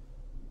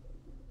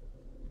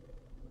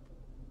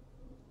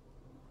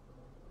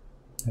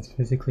 That's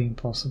physically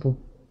impossible.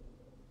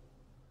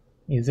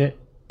 Is it?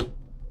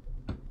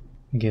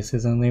 I guess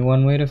there's only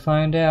one way to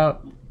find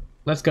out.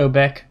 Let's go,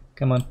 Beck.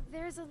 Come on.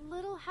 There's a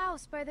little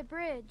house by the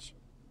bridge.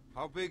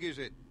 How big is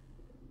it?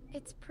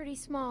 It's pretty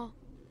small.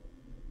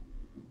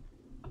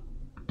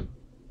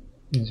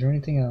 Is there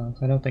anything else?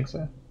 I don't think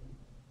so.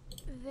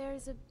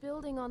 There's a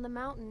building on the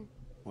mountain.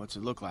 What's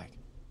it look like?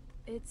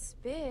 It's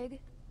big.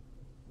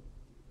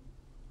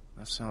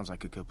 That sounds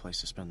like a good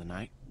place to spend the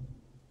night.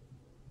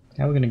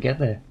 How are we gonna get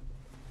there?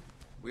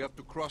 We have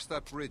to cross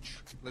that bridge.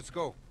 Let's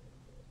go.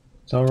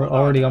 It's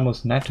already now.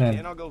 almost nighttime.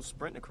 And I'll go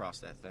sprinting across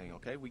that thing,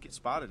 okay? We get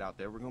spotted out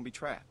there, we're gonna be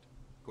trapped.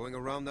 Going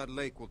around that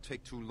lake will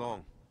take too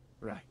long.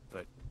 Right,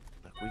 but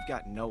look, we've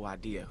got no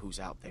idea who's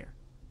out there.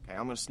 Okay,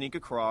 I'm gonna sneak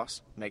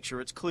across, make sure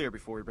it's clear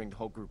before we bring the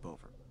whole group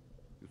over.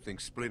 You think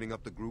splitting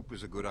up the group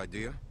is a good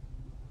idea?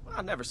 Well,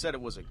 I never said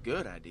it was a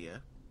good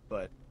idea,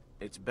 but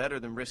it's better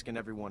than risking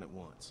everyone at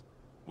once.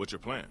 What's your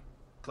plan?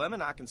 Clem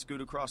and I can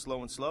scoot across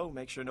low and slow,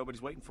 make sure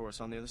nobody's waiting for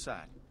us on the other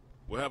side.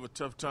 We'll have a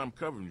tough time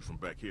covering you from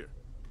back here.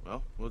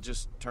 Well, we'll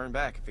just turn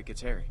back if it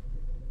gets hairy.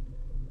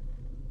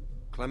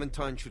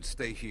 Clementine should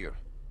stay here.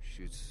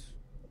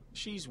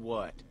 She's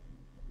what?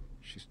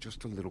 She's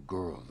just a little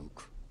girl,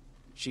 Luke.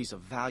 She's a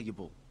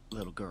valuable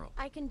little girl.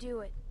 I can do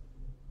it.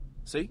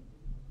 See?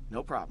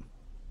 No problem.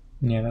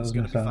 Yeah, that It's was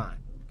gonna my be phone. fine.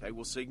 Okay,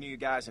 we'll signal you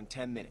guys in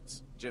 10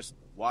 minutes. Just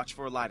watch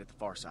for a light at the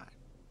far side.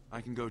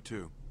 I can go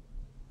too.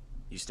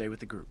 You stay with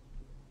the group.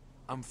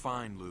 I'm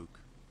fine, Luke.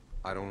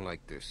 I don't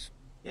like this.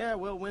 Yeah,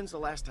 well, when's the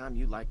last time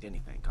you liked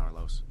anything,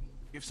 Carlos?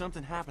 If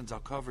something happens, I'll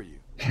cover you.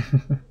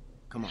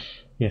 Come on.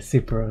 Yeah,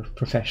 super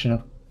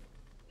professional.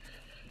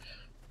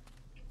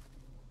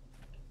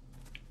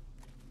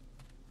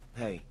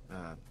 Hey,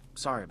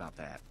 sorry about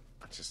that.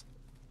 I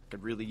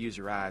could really use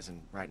your eyes,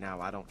 and right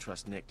now I don't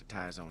trust Nick to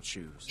tie his own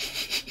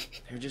shoes.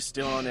 They're just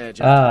still on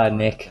edge. Ah, after the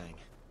Nick. thing.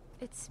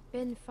 It's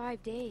been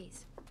 5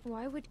 days.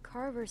 Why would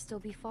Carver still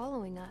be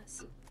following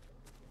us?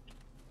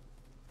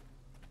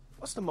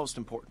 What's the most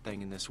important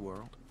thing in this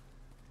world?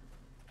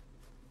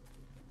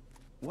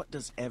 What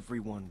does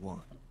everyone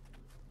want?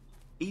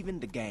 Even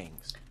the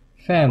gangs. What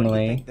do you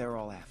Family. think they're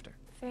all after?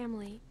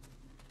 Family.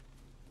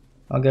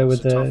 I'll go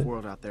with It's a tough the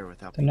world out there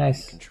without the people you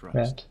nice can trust.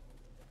 route.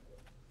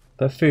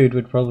 But food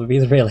would probably be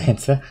the real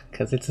answer,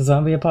 because it's a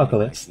zombie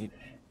apocalypse. Anyway,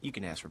 you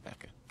can ask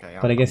Rebecca. Okay,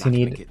 But I guess you I'm not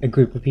gonna need get a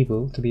group of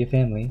people to be a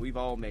family We've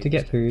all made to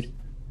get mistakes. food.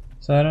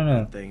 So I don't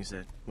know. Things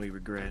that we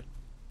regret.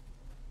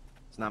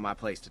 It's not my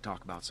place to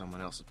talk about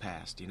someone else's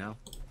past, you know?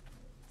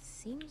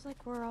 Seems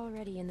like we're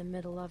already in the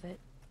middle of it.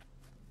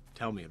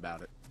 Tell me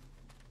about it.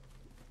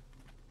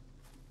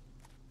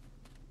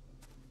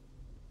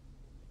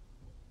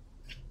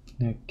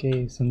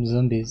 Okay, some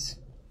zombies.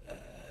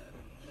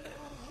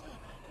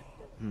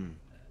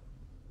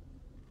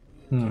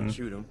 Can't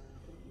shoot them.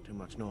 Too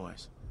much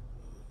noise.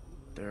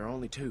 There are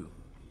only two.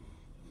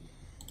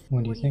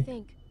 What do you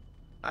think?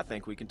 I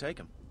think we can take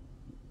them.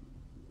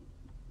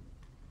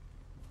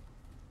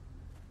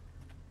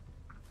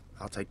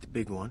 I'll take the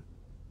big one.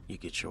 You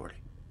get Shorty.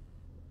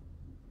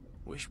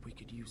 Wish we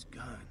could use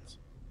guns.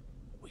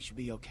 We should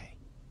be okay.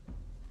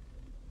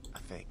 I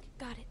think.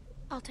 Got it.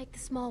 I'll take the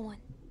small one.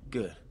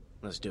 Good.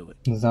 Let's do it.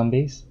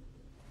 Zombies?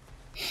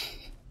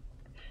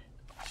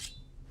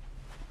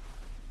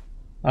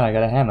 Oh, I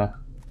got a hammer.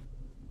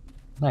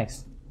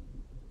 Nice.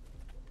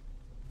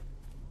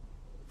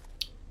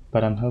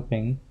 But I'm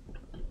hoping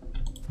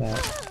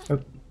that...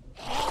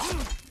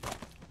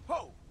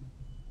 Oh.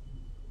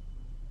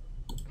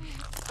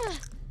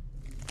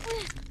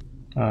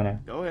 Oh no.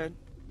 Go ahead.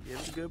 Give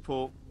it a good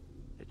pull.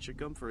 It should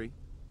come free.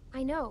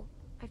 I know.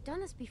 I've done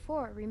this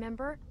before,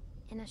 remember?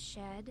 In a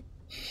shed.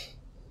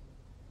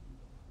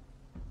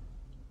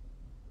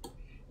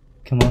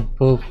 Come on,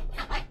 pull.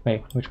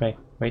 Wait, which way?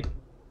 Wait.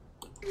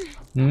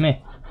 Meh.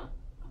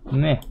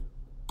 Meh.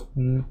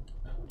 Mm.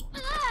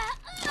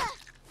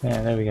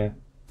 Yeah, there we go.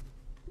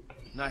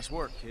 Nice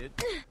work, kid.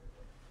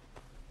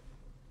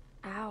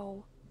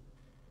 Ow.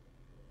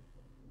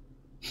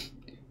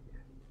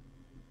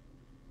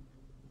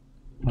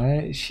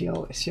 Why she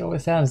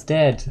always sounds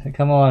dead.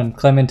 Come on,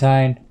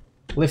 Clementine.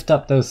 Lift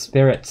up those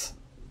spirits.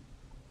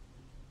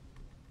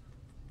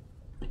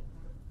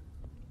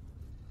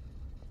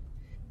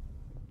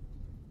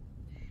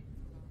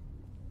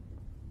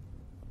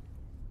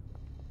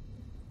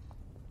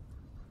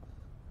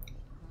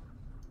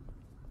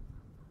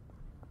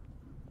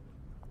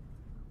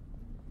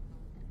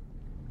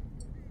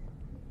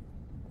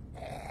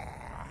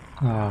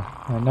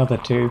 Ah, another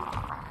 2.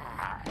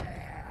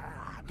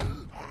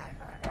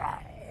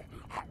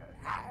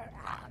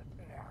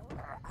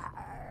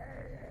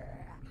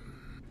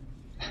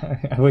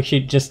 I wish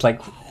he'd just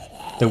like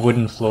the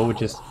wooden floor would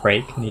just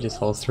break and he just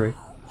falls through.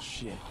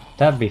 Shit.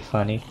 That'd be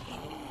funny.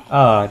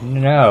 Oh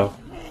no.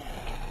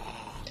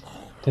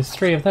 There's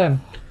 3 of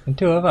them and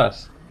 2 of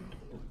us.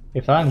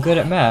 If I'm good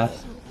at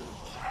math,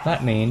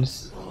 that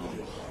means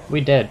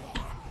we dead.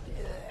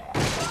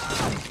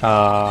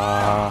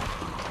 Clem!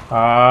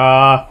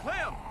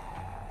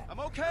 I'm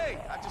okay.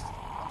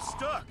 I'm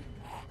stuck.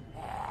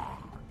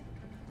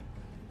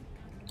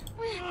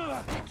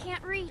 I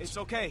can't reach. It's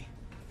okay.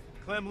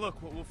 Clem,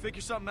 look, we'll figure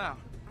something out.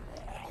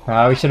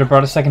 We should have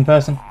brought a second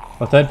person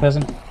or third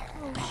person.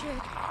 Oh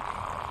shit.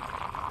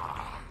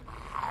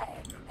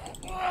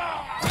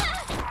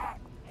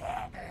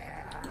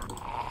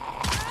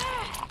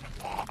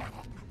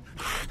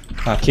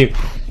 Oh, Q.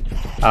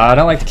 I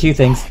don't like the Q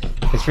things.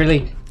 It's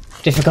really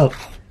difficult.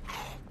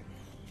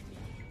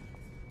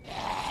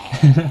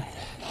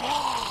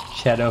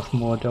 Shadow of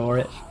Mordor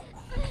it.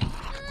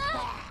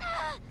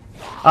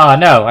 Oh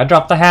no, I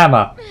dropped the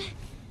hammer.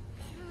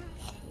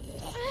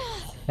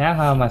 Now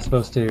how am I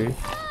supposed to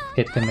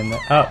hit them in the...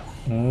 Oh.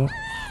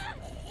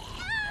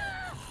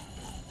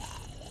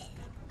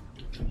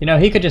 You know,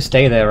 he could just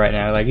stay there right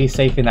now. Like, he's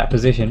safe in that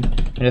position.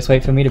 And just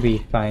wait for me to be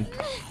fine.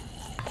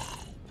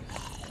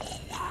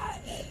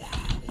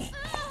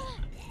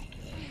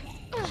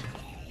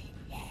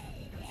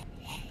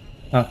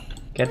 Oh,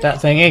 get that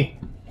thingy.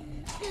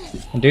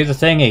 And do the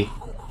thingy.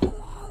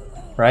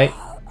 Right?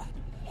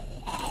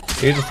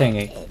 Do the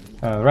thingy.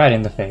 Oh, right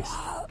in the face.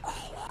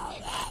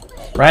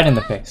 Right in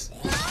the face.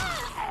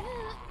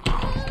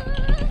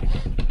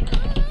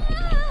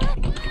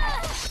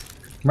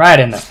 Right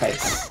in the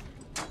face.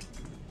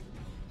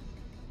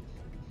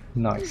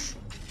 Nice.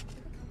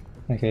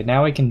 Okay,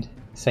 now we can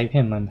save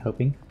him, I'm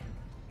hoping.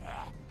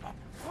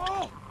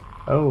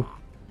 Oh.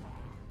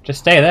 Just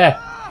stay there.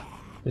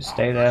 Just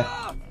stay there.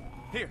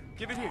 Here,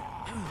 give it here.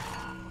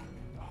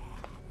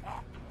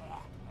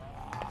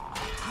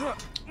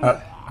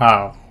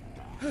 Oh.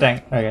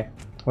 Dang. Okay.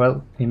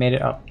 Well, he made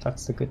it up.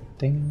 That's a good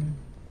thing.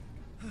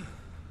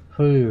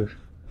 Whew.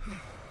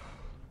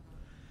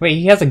 Wait,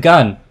 he has a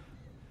gun.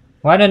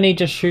 Why didn't he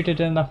just shoot it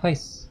in the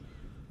face?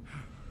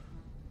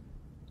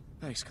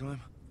 Thanks, Clem.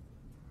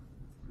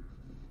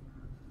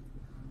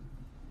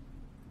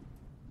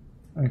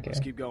 Okay. Let's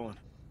keep going.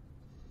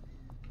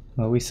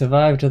 Well, we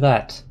survived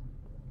that.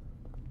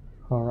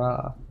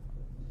 Hurrah.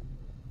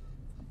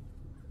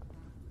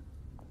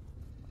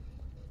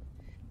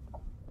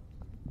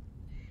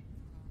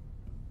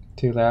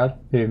 Too loud?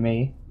 Who,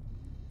 me?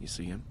 You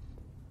see him?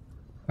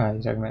 Oh,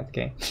 you're talking about the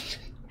game.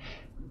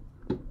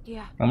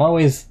 Yeah. I'm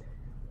always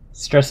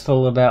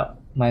stressful about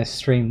my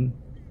stream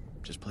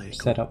Just play it cool.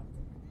 setup.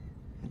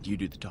 You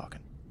do the talking.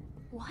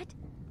 What?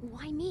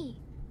 Why me?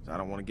 I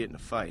don't want to get in a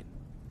fight.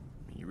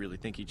 You really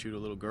think he'd shoot a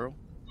little girl?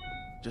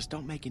 Just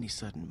don't make any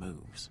sudden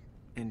moves.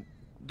 And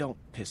don't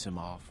piss him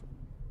off.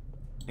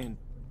 And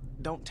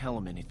don't tell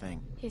him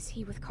anything. Is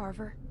he with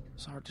Carver?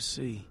 It's hard to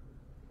see.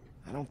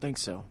 I don't think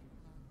so.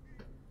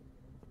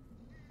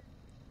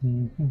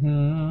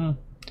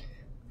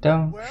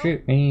 Don't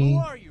shoot me. Who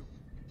are you?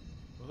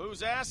 Well,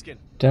 who's asking?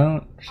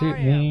 Don't shoot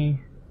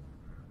me.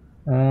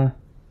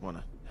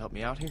 Wanna help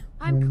me out here?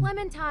 I'm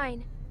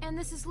Clementine, and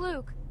this is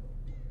Luke.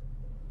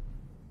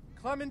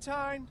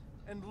 Clementine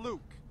and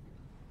Luke.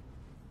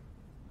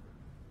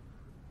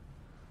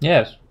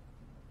 Yes.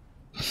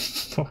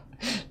 This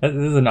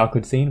is an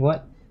awkward scene.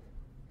 What?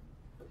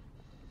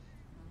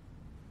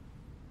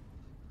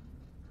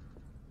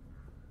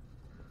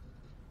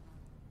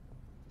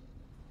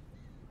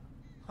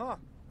 Huh.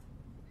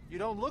 You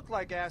don't look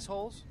like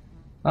assholes.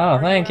 Oh,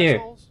 Are thank you.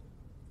 assholes?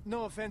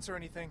 No offense or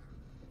anything,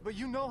 but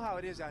you know how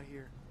it is out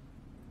here.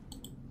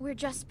 We're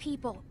just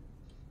people.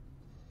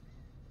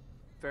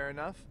 Fair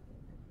enough.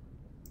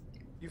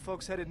 You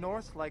folks headed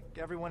north like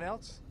everyone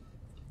else?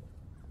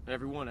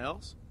 Everyone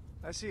else?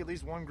 I see at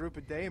least one group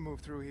a day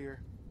move through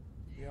here.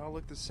 They all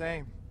look the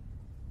same.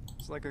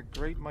 It's like a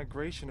great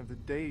migration of the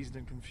dazed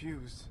and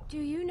confused. Do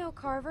you know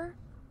Carver?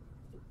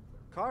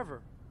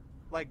 Carver?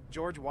 Like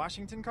George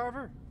Washington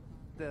Carver?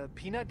 The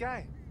peanut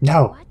guy?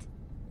 No. What?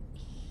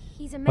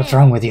 He's a man. What's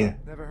wrong with you?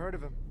 Never heard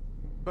of him.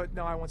 But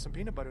no, I want some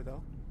peanut butter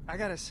though. I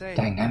gotta say,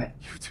 Dang it.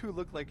 you two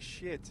look like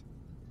shit.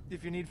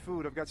 If you need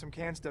food, I've got some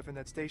canned stuff in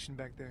that station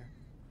back there.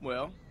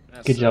 Well,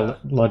 that's Good job,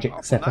 logic,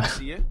 awful Seppa. nice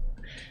of you.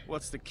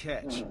 What's the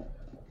catch?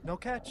 No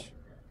catch.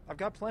 I've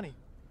got plenty.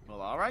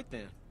 Well, all right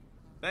then.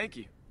 Thank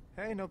you.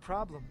 Hey, no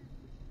problem.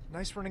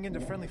 Nice running into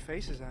friendly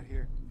faces out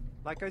here.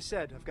 Like I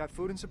said, I've got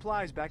food and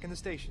supplies back in the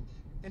station.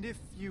 And if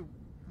you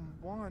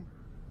want...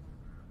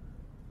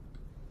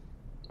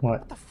 What?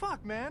 What the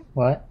fuck, man?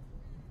 What?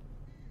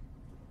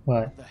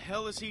 What? What the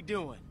hell is he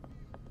doing?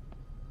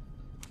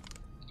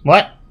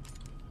 What?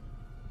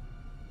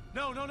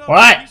 No.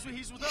 What?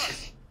 He's with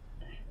us.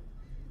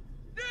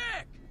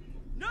 Nick!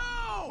 No!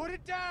 Put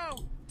it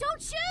down!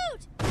 Don't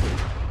shoot!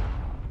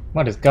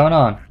 What is going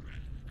on?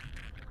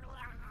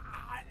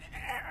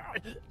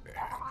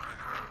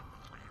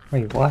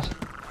 Wait, what?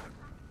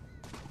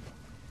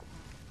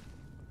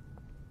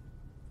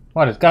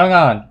 What is going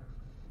on?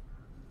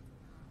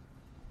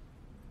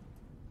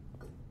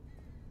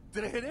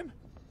 Did I hit him?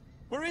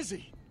 Where is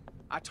he?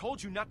 I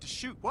told you not to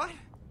shoot. What?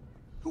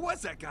 Who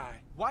was that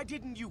guy? Why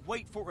didn't you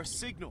wait for a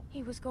signal?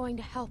 He was going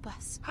to help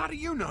us. How do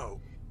you know?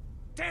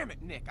 Damn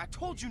it, Nick. I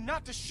told you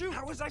not to shoot.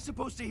 How was I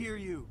supposed to hear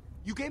you?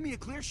 You gave me a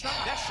clear shot?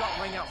 That shot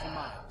rang out for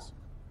miles.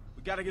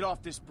 We gotta get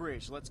off this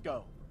bridge. Let's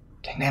go.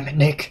 Damn it,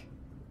 Nick.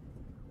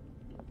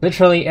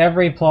 Literally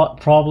every plot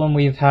problem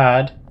we've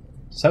had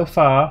so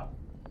far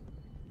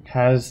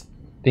has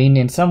been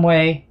in some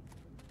way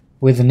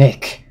with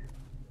Nick.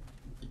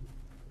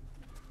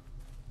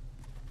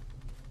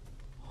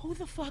 Who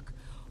the fuck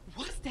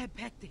was that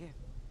back there?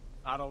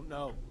 I don't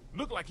know.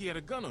 Looked like he had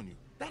a gun on you.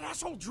 That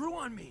asshole drew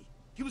on me.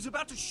 He was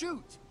about to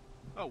shoot.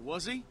 Oh,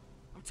 was he?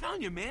 I'm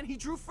telling you, man, he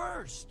drew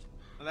first.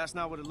 Well, that's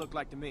not what it looked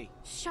like to me.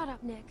 Shut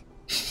up, Nick.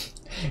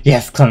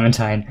 Yes,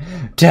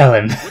 Clementine. Tell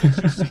him. What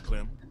did you see,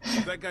 Clem?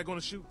 Is that guy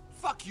gonna shoot?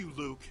 Fuck you,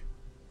 Luke.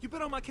 You've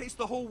been on my case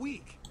the whole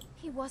week.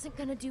 He wasn't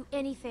gonna do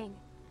anything.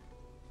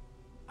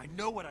 I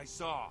know what I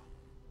saw.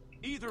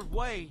 Either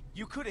way,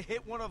 you could have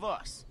hit one of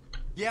us.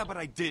 Yeah, but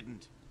I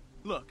didn't.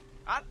 Look,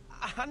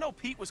 I know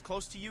Pete was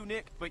close to you,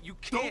 Nick, but you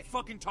Don't can't...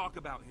 fucking talk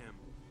about him.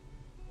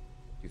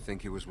 You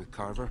think he was with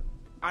Carver?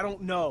 I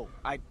don't know.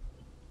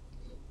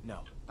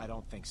 No, I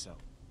don't think so.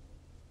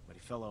 But he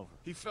fell over.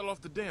 He fell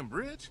off the damn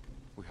bridge?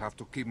 We have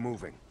to keep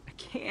moving. I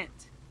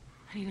can't.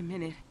 I need a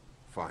minute.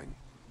 Fine.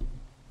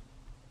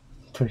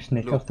 Push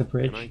Nick Look, off the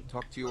bridge. can I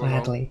talk to you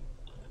Gladly.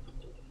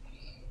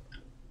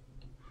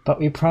 But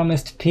we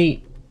promised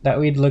Pete that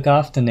we'd look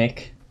after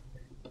Nick,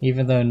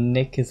 even though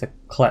Nick is a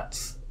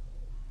klutz.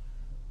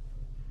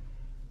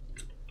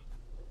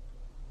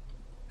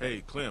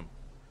 Hey, Clem,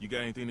 you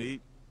got anything to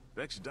eat?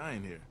 Beck's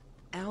dying here.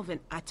 Alvin,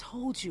 I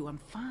told you I'm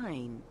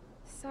fine.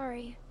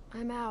 Sorry,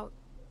 I'm out.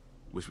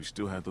 Wish we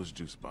still had those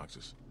juice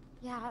boxes.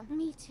 Yeah,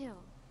 me too.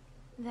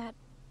 That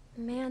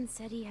man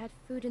said he had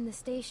food in the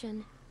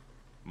station.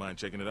 Mind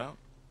checking it out?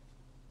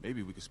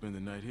 Maybe we could spend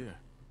the night here.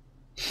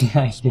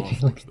 Yeah, Small you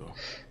force, though.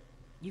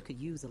 You could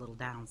use a little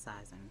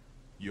downsizing.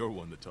 You're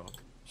one to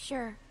talk.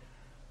 Sure.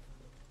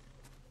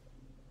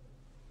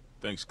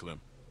 Thanks,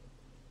 Clem.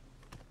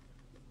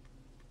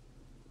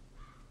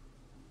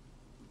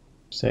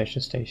 Search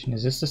the station.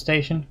 Is this the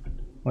station?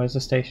 Where's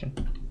the station?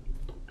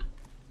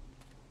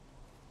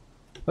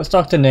 Let's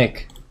talk to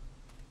Nick.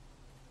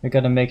 We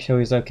gotta make sure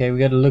he's okay. We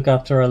gotta look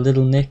after our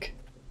little Nick.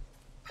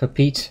 For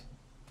Pete.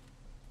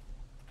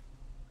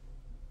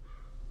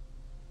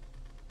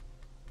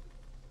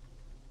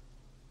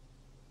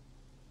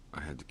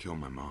 I had to kill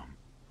my mom.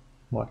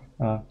 What?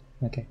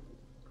 Okay.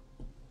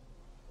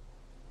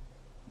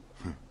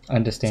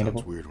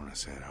 Understandable. Sounds weird when I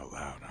say it out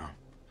loud, huh?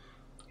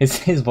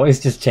 His voice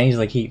just changed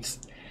like heaps.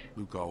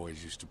 Luke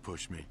always used to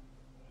push me.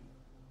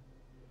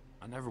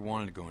 I never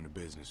wanted to go into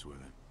business with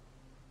him.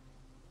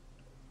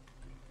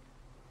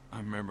 I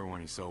remember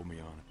when he sold me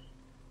on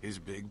it. His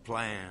big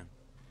plan.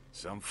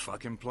 Some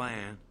fucking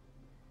plan.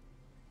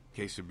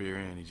 Case of beer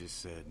in, he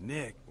just said,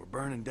 "Nick, we're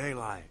burning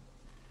daylight."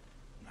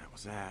 And that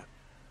was that.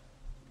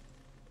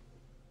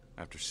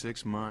 After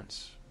 6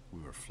 months,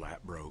 we were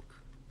flat broke.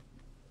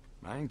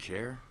 I didn't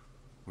care.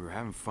 We were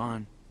having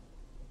fun.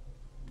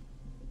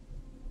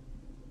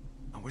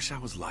 I wish I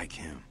was like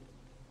him.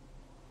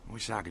 I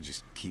wish I could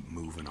just keep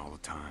moving all the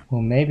time.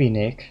 Well, maybe,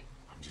 Nick.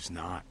 I'm just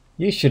not.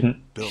 You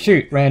shouldn't Built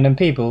shoot like that. random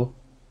people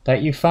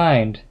that you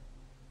find.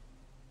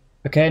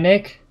 Okay,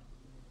 Nick?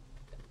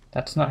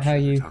 That's not how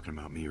You're you talking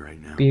about me right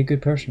now. be a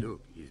good person.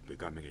 Luke, he's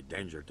becoming a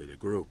danger to the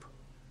group.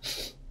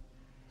 So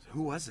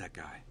who was that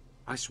guy?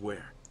 I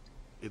swear,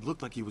 it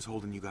looked like he was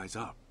holding you guys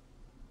up.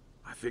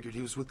 I figured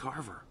he was with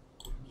Carver.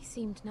 He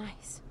seemed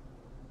nice.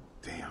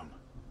 Damn.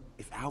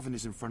 If Alvin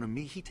is in front of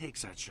me, he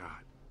takes that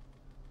shot.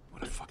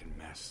 What a fucking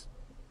mess.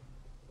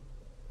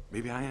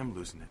 Maybe I am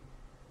losing it.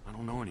 I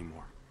don't know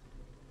anymore.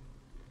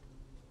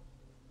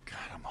 God,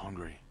 I'm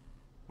hungry.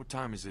 What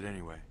time is it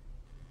anyway?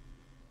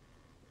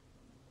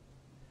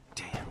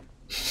 Damn.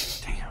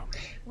 Damn.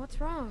 What's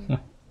wrong?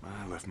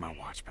 I left my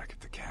watch back at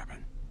the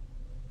cabin.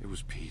 It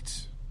was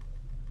Pete's.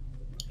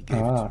 He gave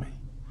it Ah. to me.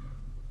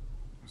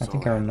 I That's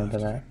think all I had remember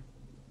left of that. him.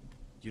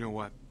 You know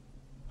what?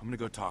 I'm gonna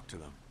go talk to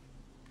them.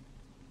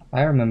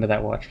 I remember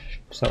that watch.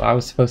 So I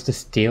was supposed to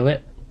steal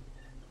it?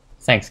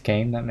 Thanks,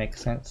 game. That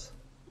makes sense.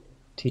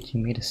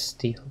 Teaching me to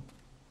steal.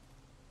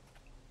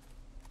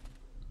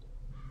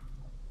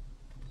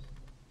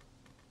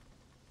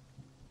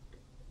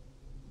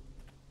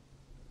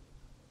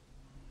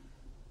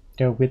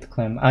 Go with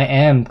Clem. I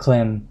am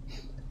Clem.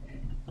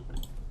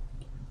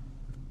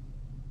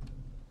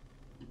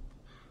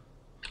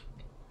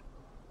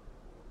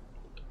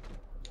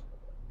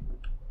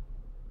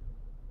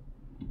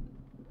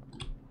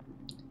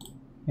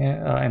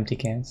 Yeah, empty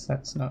cans.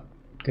 That's not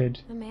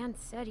good. The man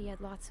said he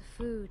had lots of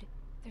food.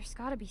 There's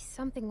gotta be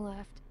something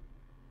left.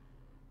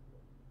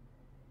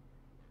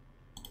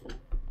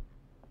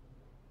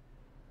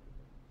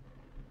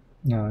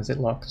 No, is it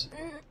locked?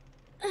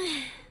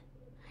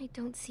 I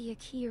don't see a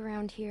key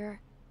around here.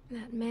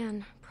 That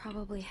man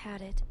probably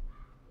had it.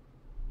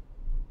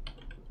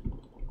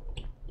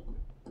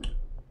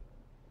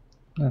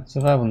 Oh,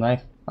 survival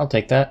knife. I'll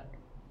take that.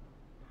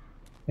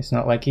 It's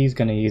not like he's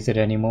gonna use it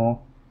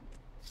anymore.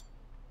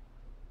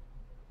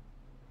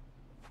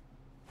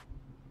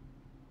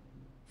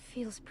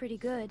 Feels pretty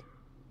good.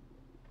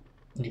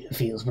 It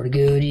feels pretty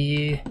good,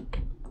 yeah.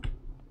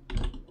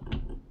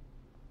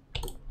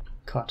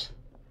 Caught.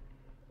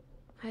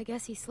 I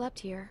guess he slept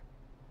here.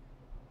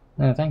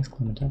 Oh, thanks,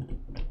 Clementine.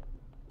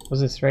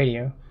 What's this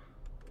radio?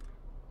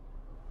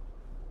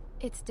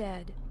 It's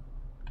dead.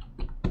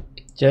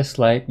 Just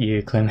like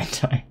you,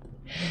 Clementine.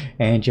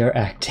 And your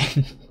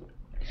acting.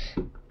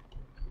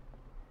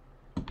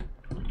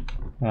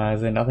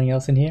 Is there nothing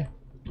else in here?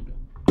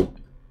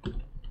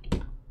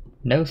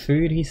 No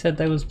food? He said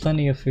there was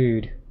plenty of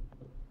food.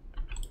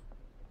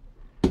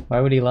 Why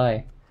would he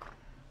lie?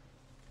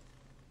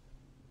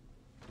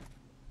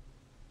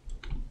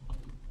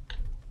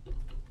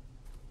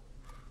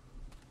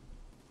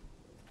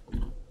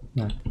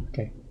 No,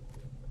 okay.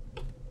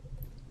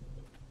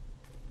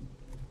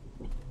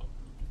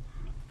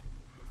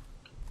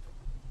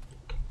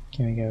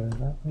 Can we go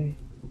that way?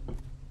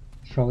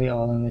 Probably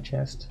all in the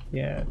chest.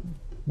 Yeah,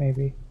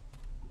 maybe.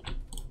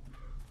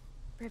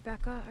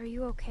 Rebecca, are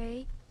you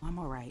okay? I'm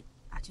alright.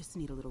 I just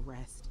need a little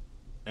rest.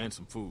 And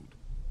some food.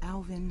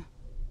 Alvin.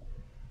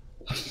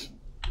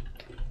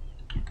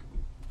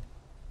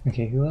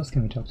 Okay, who else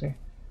can we talk to?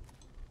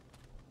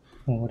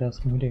 Or what else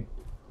can we do?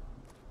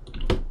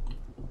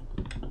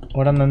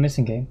 What am I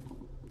missing, game?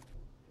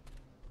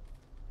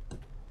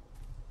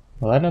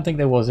 Well, I don't think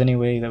there was any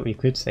way that we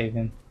could save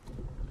him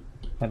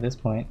at this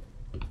point.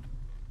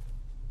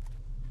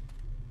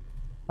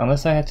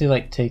 Unless I had to,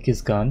 like, take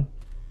his gun.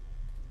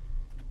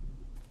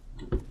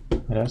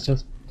 I don't still...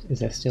 Is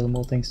there still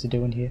more things to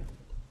do in here?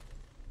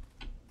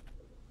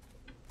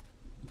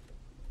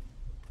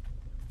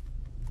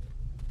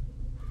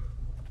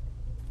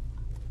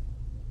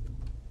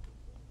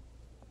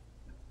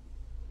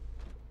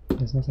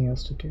 There's nothing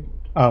else to do.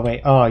 Oh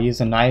wait, oh,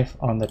 use a knife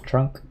on the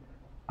trunk.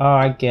 Oh,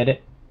 I get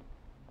it.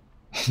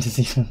 Does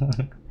he...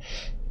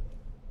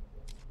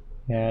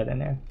 Yeah, I don't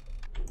know.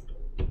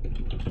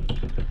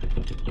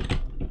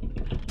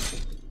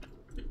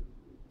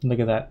 Look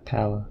at that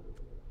power.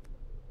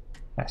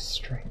 That's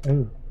straight.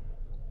 Ooh.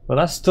 Well,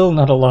 that's still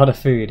not a lot of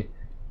food.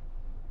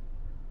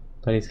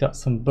 But he's got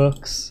some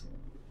books.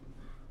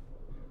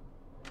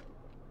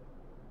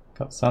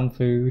 Got some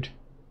food.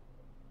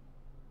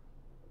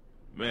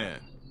 Man,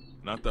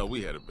 I thought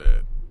we had it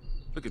bad.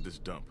 Look at this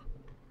dump.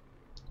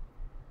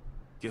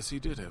 Guess he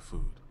did have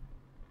food.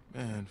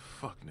 Man,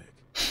 fuck Nick.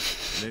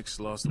 Nick's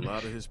lost a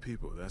lot of his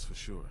people, that's for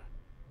sure.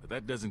 But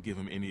that doesn't give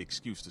him any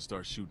excuse to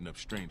start shooting up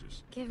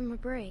strangers. Give him a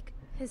break.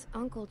 His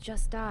uncle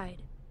just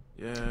died.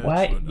 Yeah.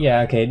 Why?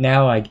 Yeah, okay,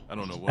 now I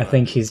don't know I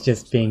think he's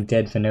just being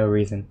dead for no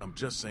reason. I'm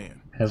just saying.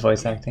 Her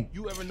voice acting.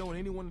 You ever known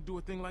anyone to do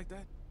a thing like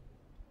that?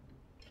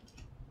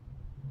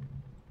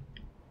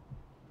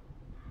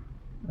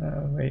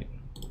 Wait.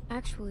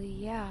 Actually,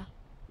 yeah.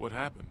 What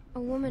happened?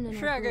 A woman in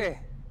a group.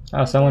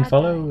 Oh, someone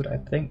followed, I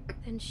think.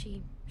 Then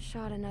she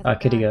shot another Ah,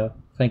 Kitty guy. Girl.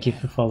 Thank you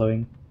for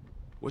following.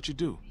 What'd you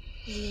do?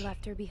 We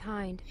left her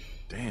behind.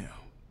 Damn.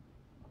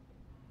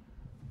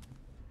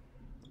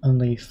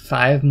 Only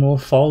 5 more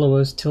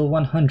followers till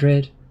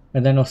 100,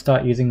 and then I'll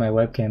start using my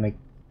webcam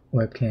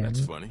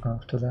That's funny.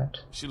 after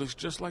that. She looks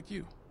just like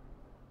you.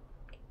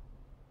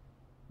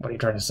 What are you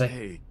trying to say?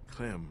 Hey,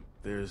 Clem,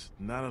 there's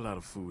not a lot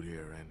of food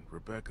here, and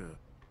Rebecca,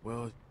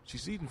 well,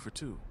 she's eating for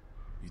 2.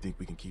 You think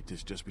we can keep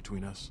this just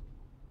between us?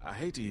 I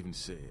hate to even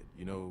say it,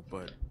 you know,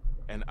 but...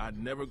 And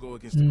I'd never go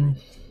against the group,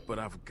 but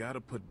I've got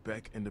to put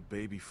Beck and the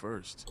baby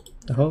first.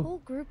 The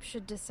whole group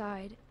should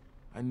decide.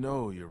 I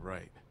know, you're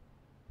right.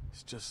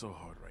 It's just so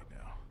hard right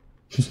now.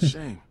 It's a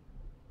shame.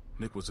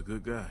 Nick was a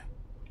good guy.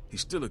 He's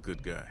still a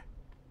good guy.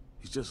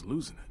 He's just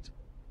losing it.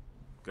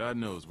 God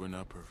knows we're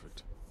not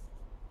perfect.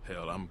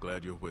 Hell, I'm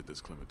glad you're with us,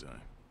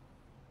 Clementine.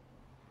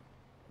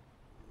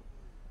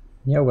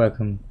 You're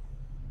welcome.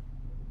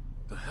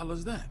 The hell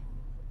is that?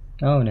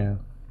 Oh no.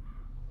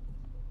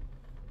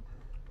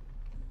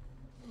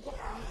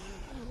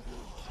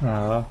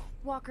 Aw.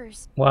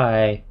 Walkers.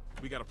 Why?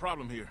 We got a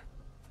problem here.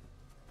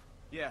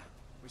 Yeah,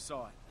 we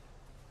saw it.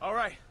 All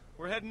right,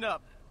 we're heading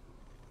up.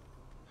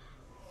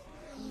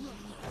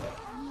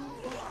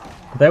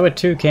 There were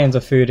 2 cans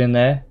of food in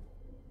there.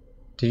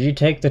 Did you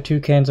take the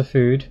 2 cans of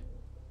food?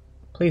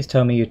 Please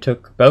tell me you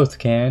took both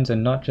cans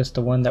and not just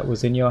the one that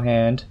was in your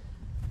hand.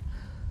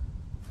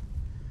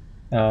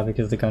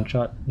 Because the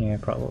gunshot? Yeah,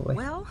 probably.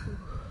 Well,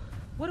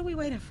 what are we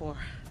waiting for?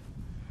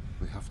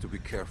 We have to be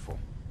careful.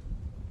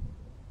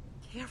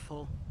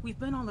 Careful? We've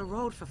been on the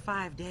road for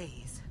 5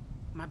 days.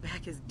 My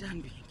back is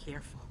done being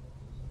careful.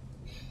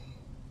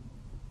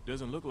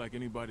 Doesn't look like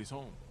anybody's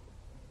home.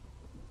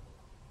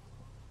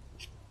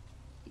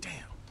 Damn.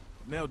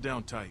 Nailed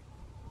down tight.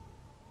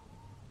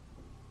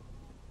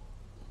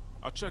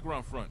 I'll check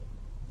around front.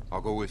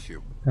 I'll go with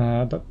you.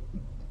 But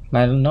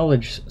my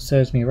knowledge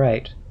serves me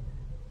right.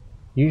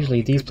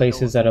 Usually these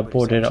places that are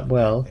boarded up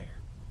well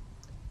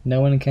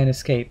no one can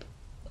escape,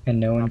 and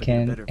no one Probably get a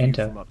can better view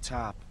enter. from up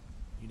top.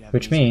 You'd have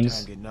Which an easier means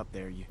time getting up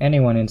there.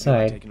 anyone You mind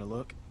inside taking a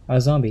look? are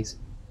zombies.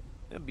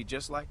 It'd be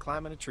just like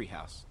climbing a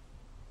treehouse.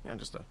 Yeah,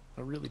 just a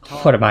really tall.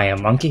 What am I, a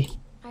monkey?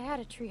 I had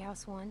a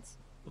treehouse once.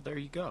 Well, there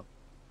you go.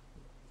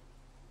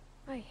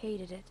 I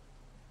hated it.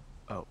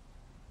 Oh.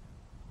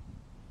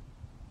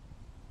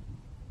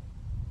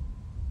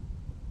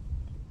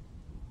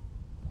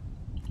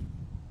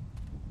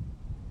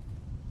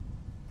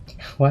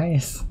 Why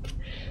is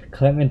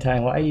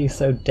Clementine? Why are you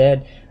so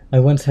dead? I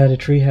once had a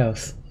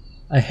treehouse.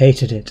 I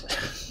hated it.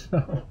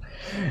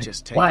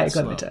 Just take Why, it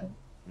slow, Clementine?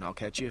 and I'll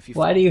catch you if you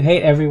Why fall. do you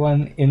hate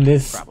everyone in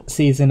this Probably.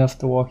 season of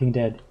The Walking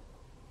Dead?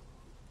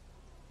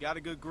 Got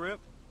a good grip?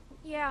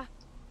 Yeah.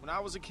 When I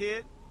was a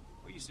kid,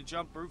 we used to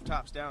jump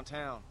rooftops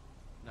downtown.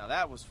 Now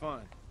that was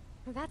fun.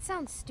 Well, that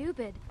sounds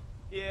stupid.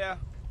 Yeah.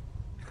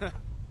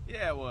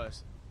 Yeah, it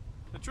was.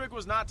 The trick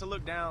was not to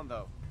look down,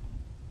 though.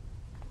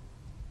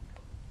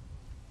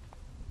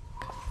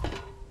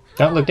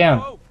 Don't look down.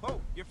 Whoa,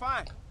 whoa, you're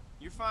fine.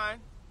 You're fine.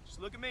 Just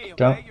look at me, okay?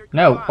 Don't. You're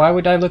No, fine. why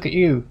would I look at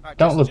you? All right,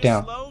 Don't just, look just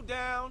down. Slow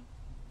down.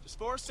 Just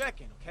for a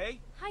second, okay?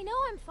 I know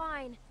I'm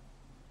fine.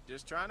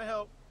 Just trying to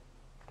help.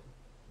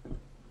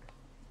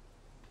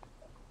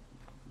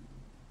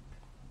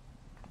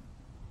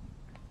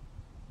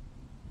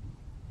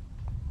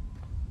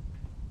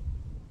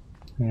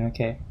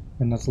 Okay,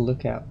 another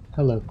lookout.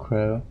 Hello,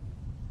 Crow.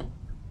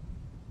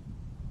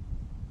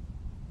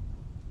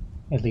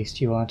 At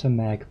least you aren't a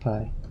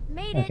magpie.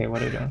 Made Okay, it.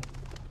 what are you doing?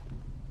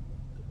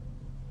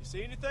 You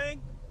see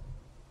anything?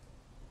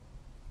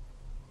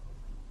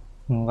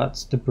 Well,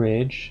 that's the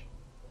bridge.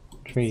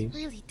 Trees. It's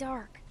really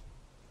dark.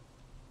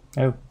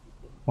 Oh,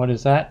 what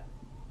is that?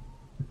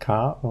 A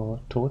car or a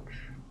torch?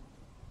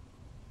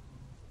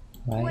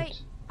 Light.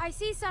 Wait, I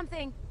see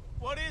something.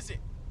 What is it?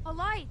 A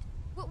light.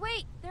 But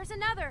wait, there's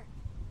another.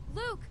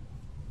 Luke.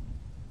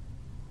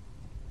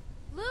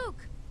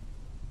 Luke.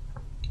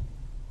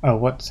 Oh,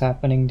 what's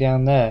happening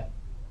down there?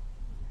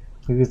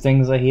 Maybe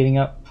things are heating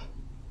up.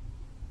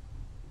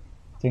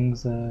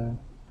 Things are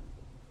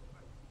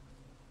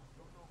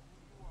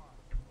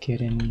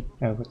getting.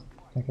 Oh,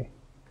 okay.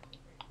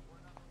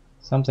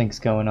 Something's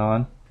going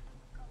on.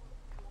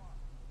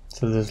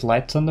 So there's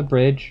lights on the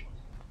bridge,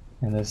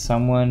 and there's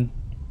someone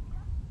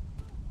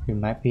who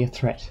might be a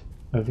threat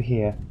over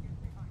here.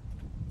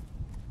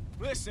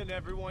 Listen,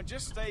 everyone,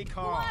 just stay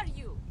calm. Who are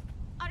you?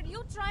 Are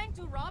you trying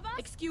to rob us?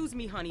 Excuse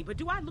me, honey, but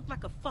do I look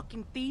like a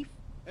fucking thief?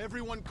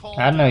 Everyone calm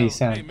I don't know, down. you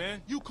sound Hey,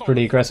 man, you calm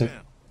pretty the fuck aggressive.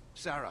 down.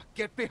 Sarah,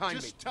 get behind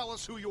me. Just tell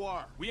us who you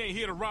are. We ain't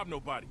here to rob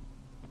nobody.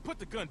 Put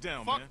the gun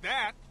down, Fuck man.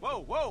 that. Whoa,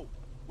 whoa,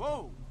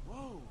 whoa,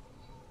 whoa.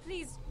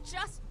 Please,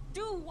 just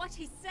do what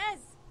he says.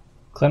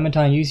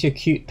 Clementine, use your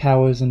cute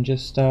powers and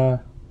just,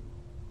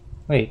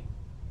 wait.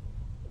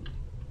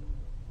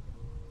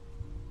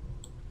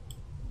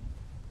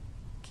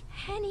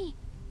 Kenny.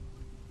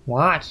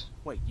 What?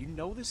 Wait, you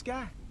know this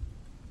guy?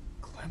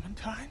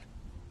 Clementine?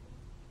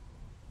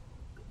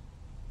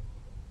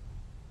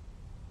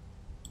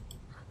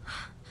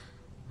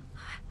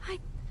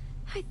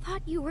 I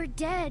thought you were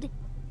dead.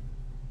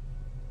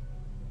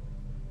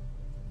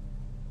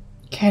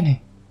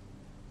 Kenny.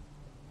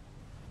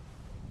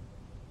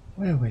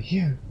 Where were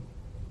you?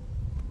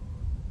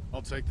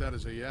 I'll take that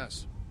as a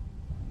yes.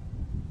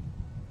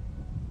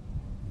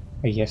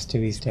 A yes to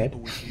he's dead.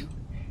 With you?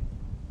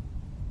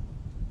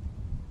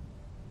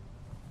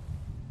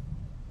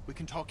 We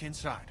can talk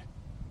inside.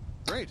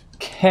 Great.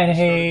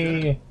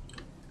 Kenny!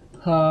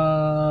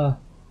 Our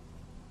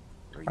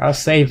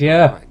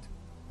savior.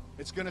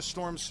 It's gonna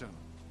storm soon.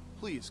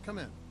 Please, come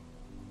in.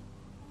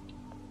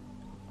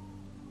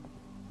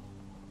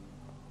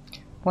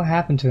 What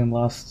happened to him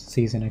last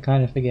season? I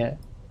kind of forget.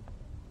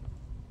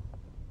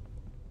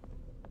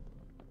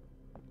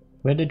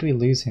 Where did we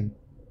lose him?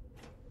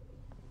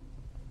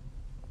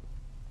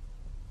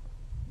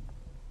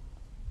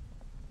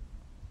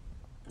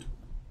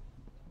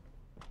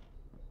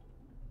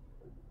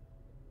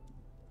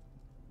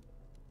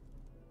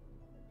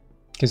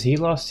 Because he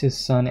lost his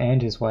son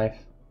and his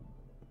wife.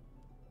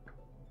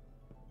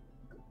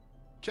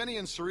 Kenny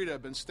and Sarita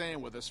have been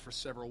staying with us for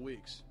several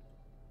weeks.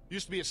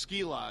 Used to be a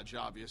ski lodge,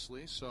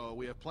 obviously, so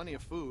we have plenty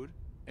of food.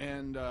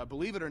 And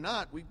believe it or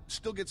not, we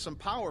still get some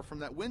power from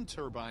that wind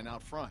turbine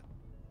out front.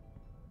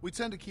 We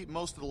tend to keep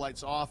most of the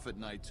lights off at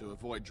night to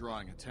avoid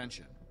drawing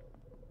attention.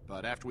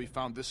 But after we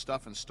found this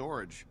stuff in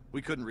storage,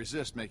 we couldn't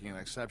resist making an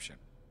exception.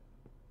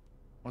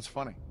 What's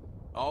funny?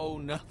 Oh,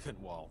 nothing,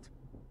 Walt.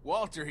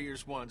 Walter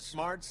here's one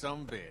smart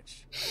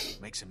sumbitch.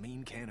 Makes a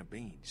mean can of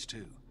beans,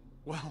 too.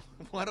 Well,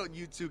 why don't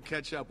you two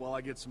catch up while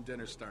I get some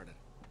dinner started?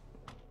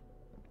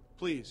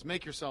 Please,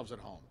 make yourselves at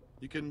home.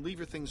 You can leave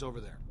your things over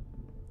there.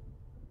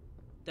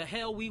 The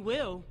hell we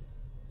will.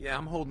 Yeah,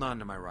 I'm holding on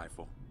to my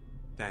rifle.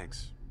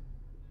 Thanks.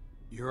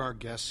 You're our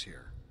guests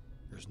here.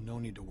 There's no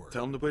need to worry.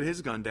 Tell him to put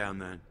his gun down,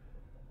 then.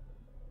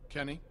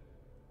 Kenny?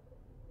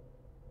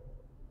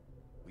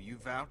 Will you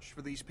vouch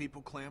for these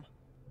people, Clem?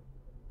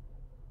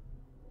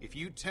 If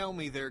you tell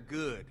me they're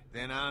good,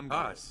 then I'm good.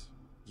 Us.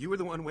 You were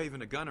the one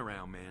waving a gun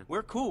around, man.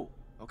 We're cool.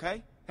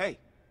 okay? Hey,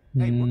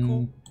 we're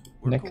cool.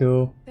 They're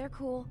cool. They're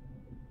cool.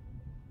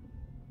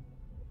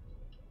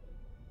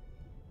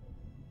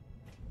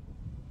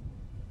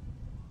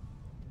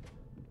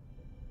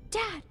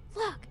 Dad,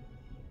 look!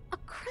 A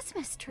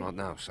Christmas tree. Not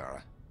now,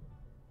 Sarah.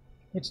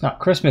 It's not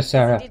Christmas,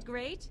 Sarah. Isn't it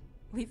great?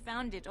 We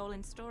found it all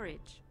in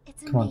storage.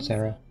 It's Come on,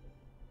 Sarah.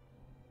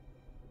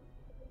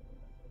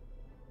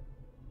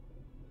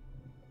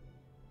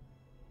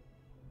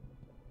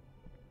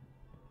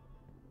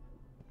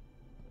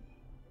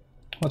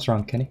 What's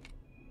wrong, Kenny?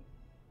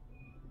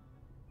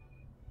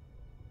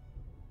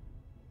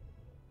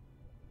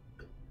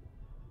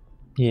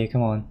 Yeah,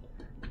 come on.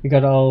 We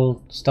gotta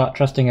all start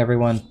trusting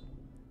everyone.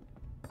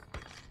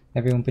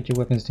 Everyone put your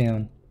weapons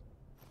down.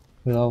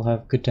 We'll all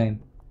have a good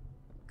time.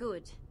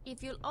 Good.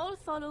 If you'll all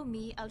follow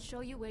me, I'll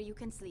show you where you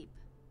can sleep.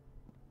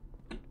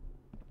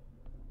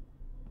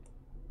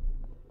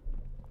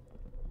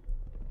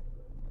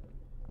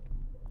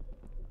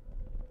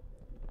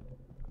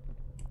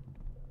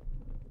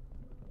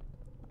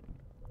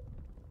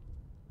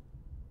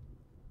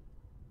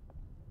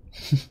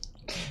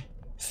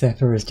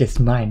 Zephyr is just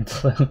mind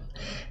blown.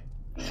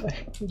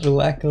 The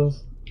lack of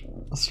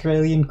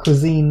Australian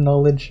cuisine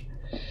knowledge.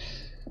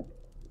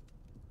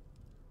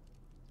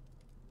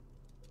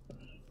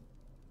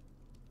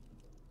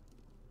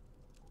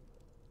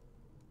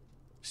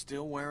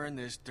 Still wearing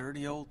this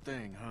dirty old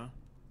thing, huh?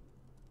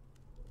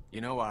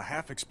 You know, I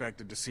half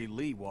expected to see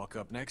Lee walk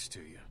up next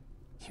to you.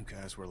 You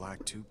guys were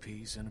like two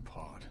peas in a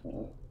pod.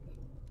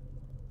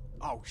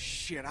 Oh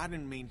shit, I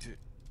didn't mean to...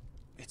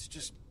 It's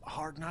just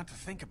hard not to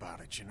think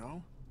about it, you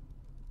know?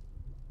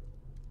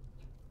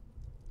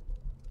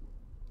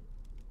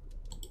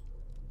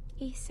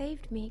 He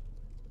saved me.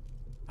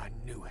 I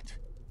knew it.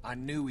 I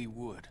knew he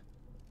would.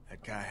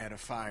 That guy had a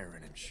fire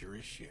in him, sure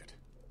as shit.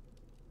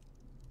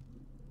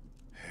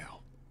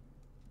 Hell.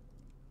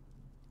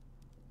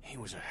 He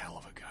was a hell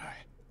of a guy.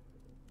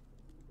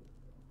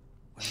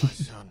 When my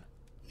son,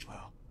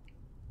 well,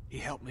 he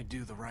helped me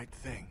do the right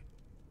thing.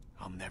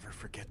 I'll never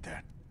forget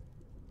that.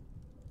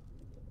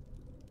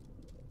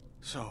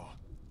 So,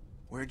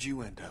 where'd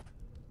you end up?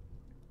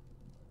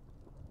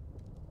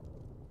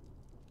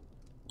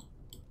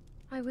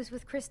 I was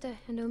with Krista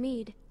and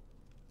Omid.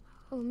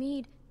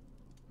 Omid,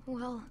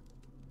 well...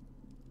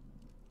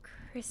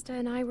 Krista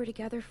and I were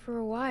together for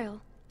a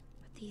while,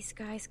 but these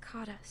guys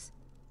caught us.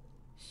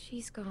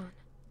 She's gone.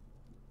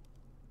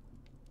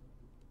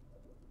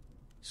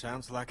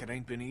 Sounds like it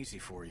ain't been easy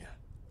for you.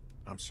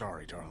 I'm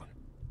sorry, darling.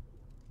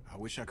 I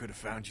wish I could have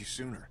found you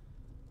sooner.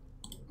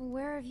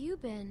 Where have you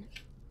been?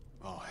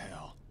 Oh,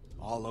 hell.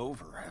 All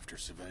over after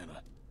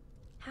Savannah.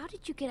 How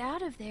did you get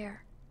out of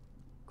there?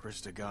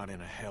 Krista got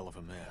in a hell of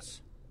a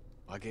mess.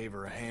 I gave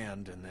her a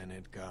hand, and then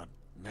it got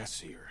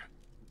messier.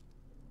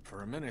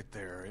 For a minute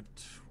there,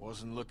 it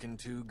wasn't looking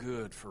too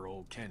good for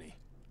old Kenny.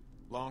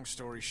 Long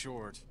story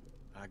short,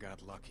 I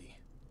got lucky.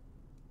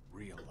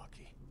 Real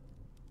lucky.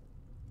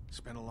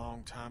 Spent a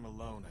long time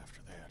alone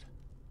after that.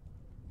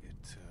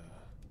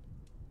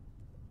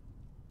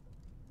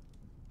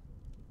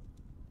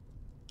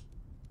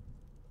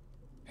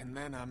 And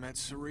then I met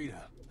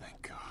Sarita,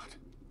 thank God.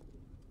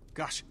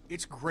 Gosh,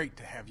 it's great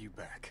to have you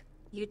back.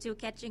 You two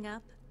catching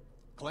up?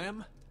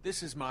 Clem,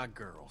 this is my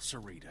girl,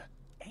 Sarita.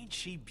 Ain't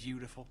she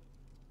beautiful?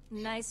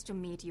 Nice to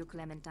meet you,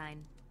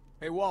 Clementine.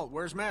 Hey, Walt,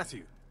 where's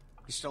Matthew?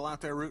 He's still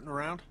out there rooting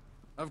around?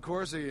 Of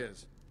course he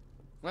is.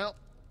 Well,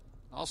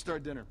 I'll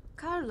start dinner.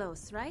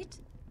 Carlos, right?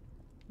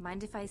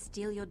 Mind if I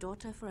steal your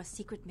daughter for a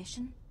secret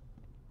mission?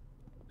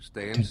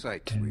 Stay in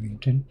sight, sweetie.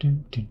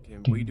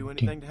 Can we do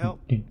anything to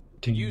help?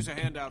 Could use a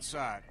hand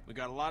outside. We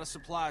got a lot of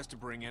supplies to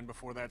bring in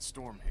before that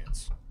storm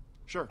hits.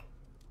 Sure.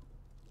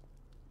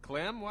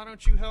 Clem, why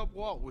don't you help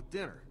Walt with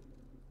dinner?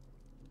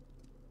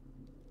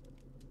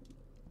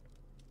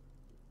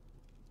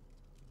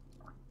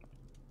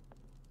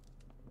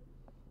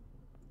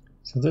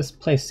 So this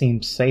place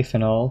seems safe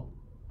and all.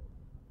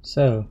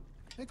 So,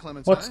 Hey,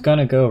 Clementine. what's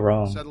gonna go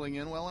wrong? Settling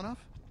in well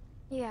enough?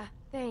 Yeah,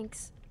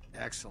 thanks.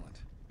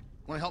 Excellent.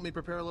 Want to help me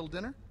prepare a little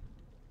dinner?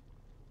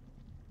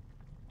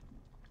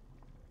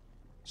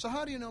 So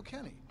how do you know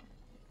Kenny?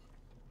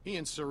 He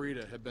and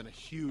Sarita have been a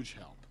huge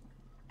help.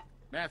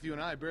 Matthew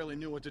and I barely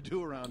knew what to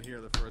do around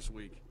here the first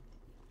week.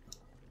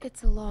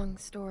 It's a long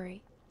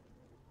story.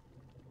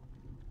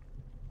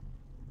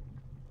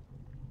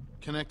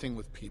 Connecting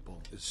with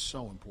people is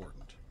so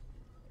important.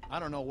 I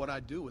don't know what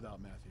I'd do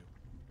without Matthew.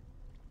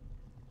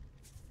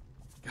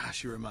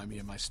 Gosh, you remind me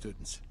of my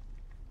students.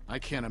 I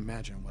can't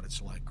imagine what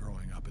it's like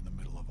growing up in the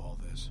middle of all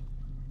this.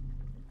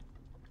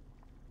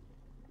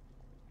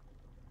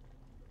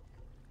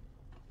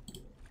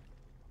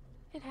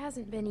 It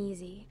hasn't been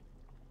easy.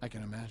 I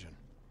can imagine.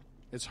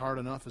 It's hard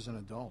enough as an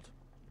adult.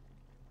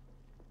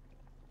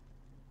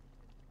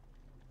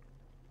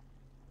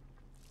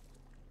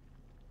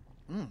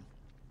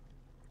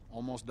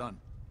 Almost done.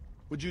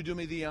 Would you do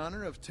me the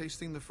honor of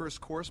tasting the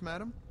first course,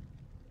 madam?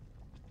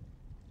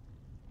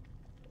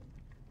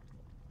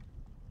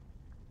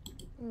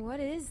 What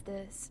is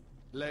this?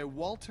 Le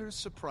Walter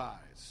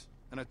Surprise.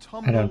 and a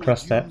tumbler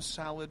trust that. legume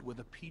salad with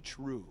a peach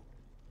roux.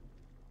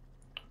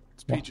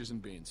 It's peaches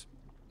and beans.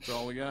 That's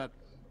all we got.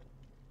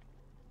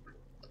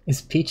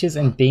 Is peaches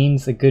and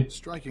beans a good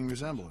Striking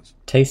resemblance.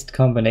 taste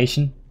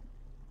combination?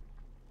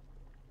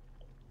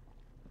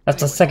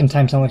 That's the second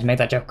time someone's made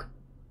that joke.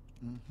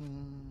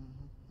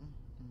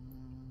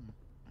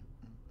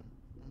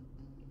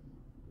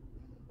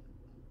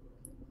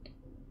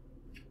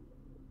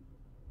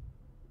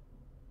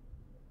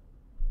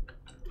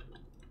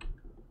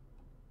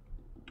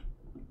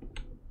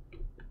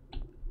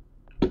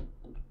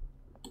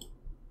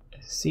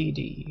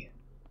 CD.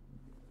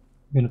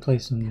 I'm gonna play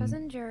some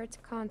Cousin Jared's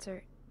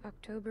concert,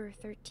 October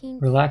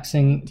 13th.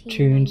 relaxing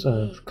tunes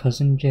of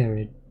Cousin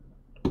Jared.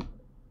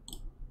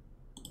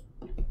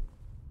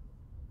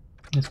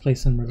 Let's play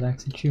some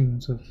relaxing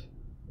tunes of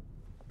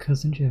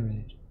Cousin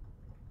Jared.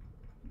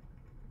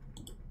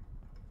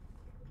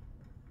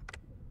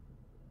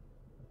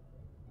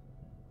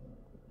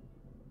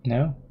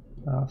 No?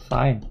 Oh,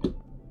 fine.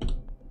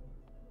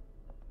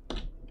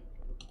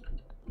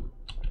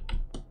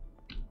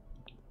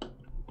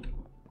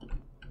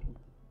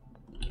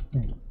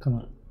 Hey, come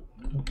on.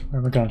 Where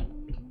am I going?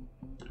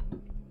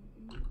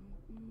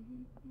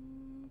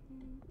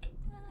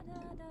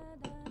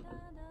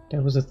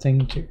 There was a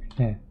thing too.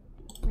 Yeah.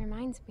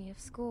 Reminds me of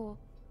school.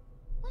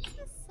 What's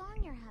this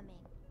song you're humming?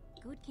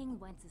 Good King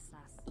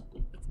Wenceslas.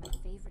 It's my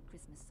favorite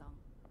Christmas song.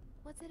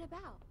 What's it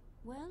about?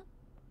 Well,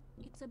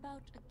 it's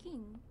about a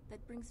king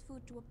that brings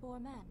food to a poor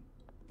man.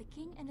 The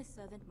king and his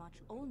servant march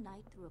all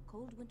night through a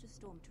cold winter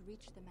storm to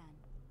reach the man.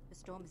 The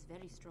storm is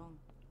very strong.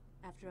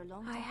 After a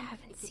long time, I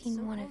haven't it gets seen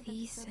so one cold of that the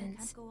these servant since.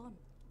 can't go on.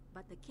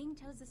 But the king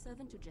tells the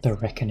servant to just The follow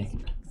his Reckoning.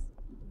 tracks.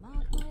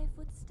 Mark my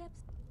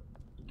footsteps.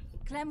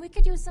 Clem, we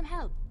could use some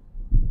help.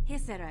 Here,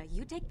 Sarah,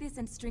 you take this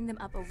and string them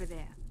up over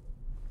there.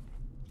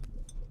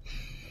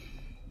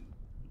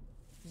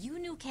 You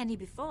knew Kenny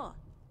before.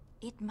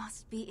 It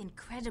must be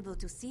incredible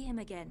to see him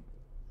again.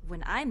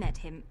 When I met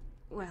him,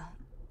 well,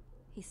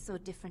 he's so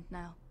different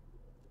now.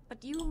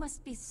 But you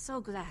must be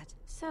so glad.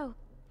 So,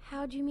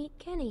 how'd you meet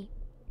Kenny?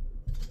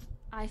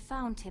 I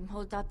found him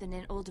holed up in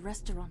an old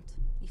restaurant,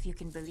 if you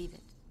can believe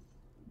it.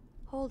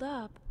 Hold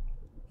up.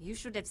 You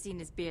should have seen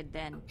his beard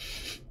then.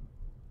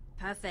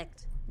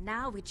 Perfect.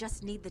 Now we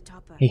just need the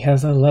topper. He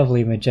has a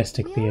lovely,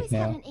 majestic We beard always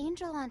had now. an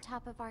angel on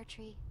top of our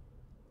tree.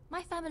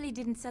 My family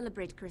didn't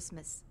celebrate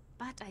Christmas,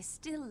 but I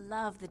still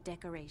love the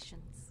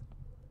decorations.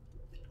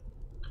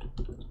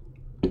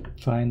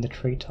 Find the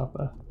tree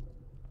topper.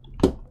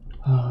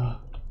 I'll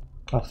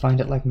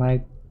find it like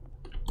my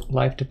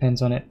life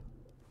depends on it.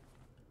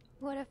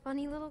 What a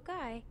funny little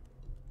guy.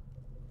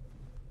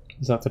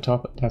 Is that the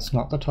topper? That's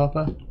not the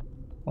topper?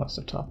 What's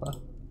the topper?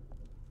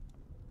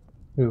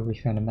 Ooh, we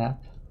found a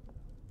map.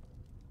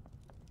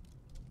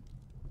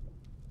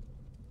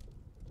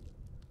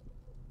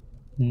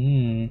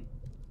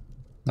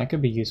 That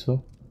could be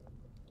useful.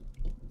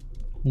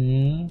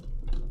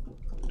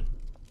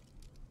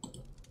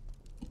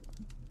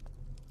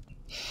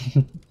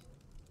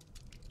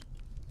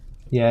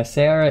 Yeah,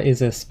 Sarah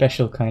is a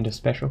special kind of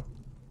special.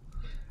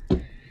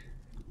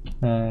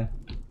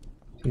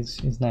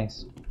 She's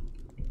nice.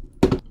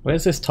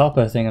 Where's this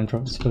topper thing I'm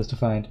supposed to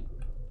find?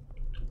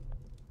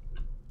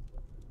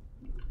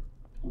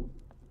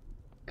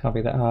 Can't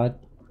be that hard.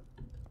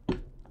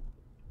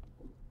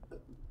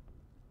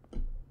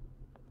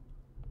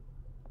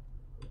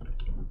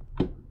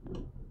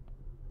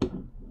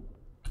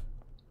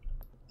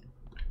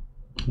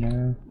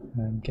 No,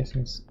 I'm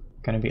guessing it's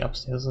gonna be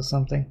upstairs or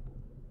something.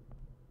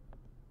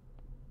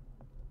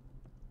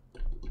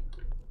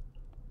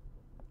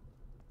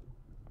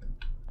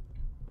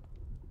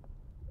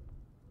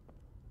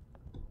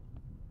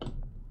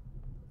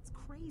 It's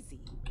crazy.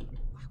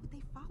 Why would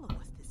they follow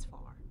us this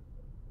far?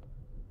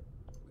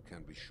 We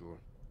can't be sure.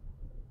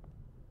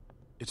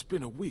 It's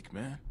been a week,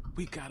 man.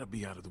 We gotta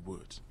be out of the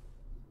woods.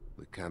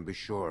 We can't be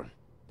sure.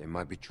 They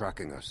might be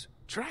tracking us.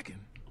 Tracking?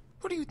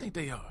 Who do you think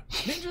they are?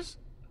 Ninjas?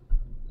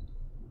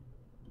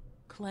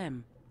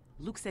 Clem,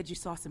 Luke said you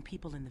saw some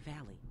people in the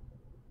valley.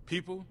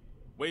 People?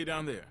 Way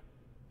down there.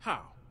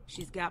 How?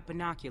 She's got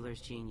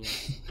binoculars,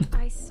 genius.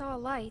 I saw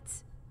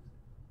lights.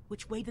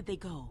 Which way did they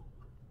go?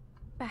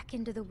 Back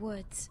into the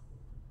woods.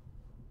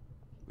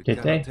 We Did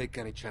cannot they? take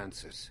any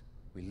chances.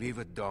 We leave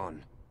at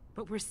dawn.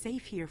 But we're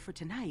safe here for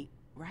tonight,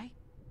 right?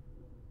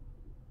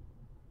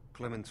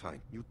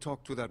 Clementine, you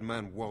talked to that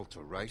man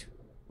Walter, right?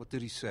 What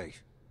did he say?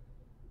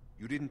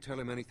 You didn't tell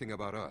him anything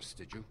about us,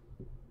 did you?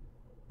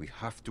 We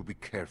have to be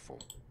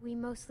careful. We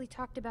mostly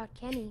talked about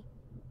Kenny.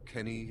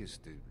 Kenny is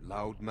the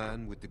loud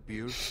man with the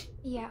beard?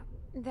 Yeah,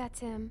 that's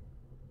him.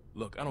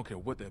 Look, I don't care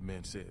what that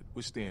man said.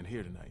 We're staying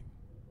here tonight.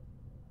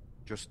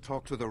 Just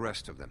talk to the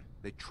rest of them.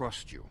 They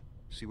trust you.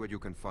 See what you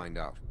can find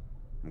out.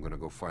 I'm gonna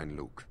go find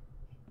Luke.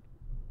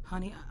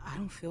 Honey, I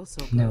don't feel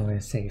so good. No, we're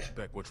safe.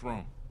 Beck, what's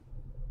wrong?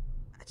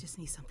 I just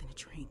need something to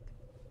drink.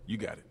 You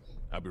got it.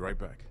 I'll be right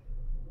back.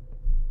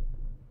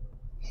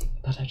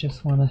 But I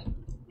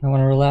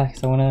wanna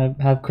relax. I wanna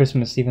have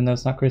Christmas even though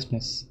it's not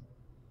Christmas.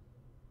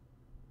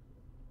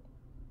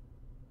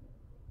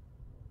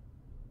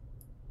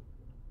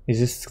 Is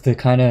this the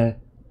kind of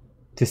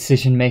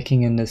decision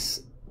making in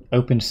this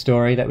open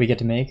story that we get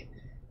to make?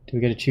 Do we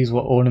get to choose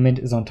what ornament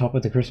is on top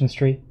of the Christmas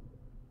tree?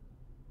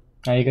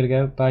 Now you gotta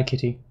go. Bye,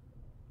 kitty.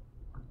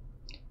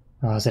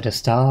 Oh, is it a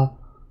star?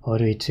 Or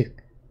do we take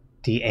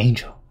the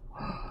angel?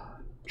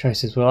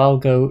 Choices. Well, I'll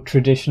go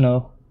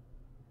traditional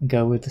and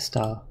go with the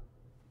star.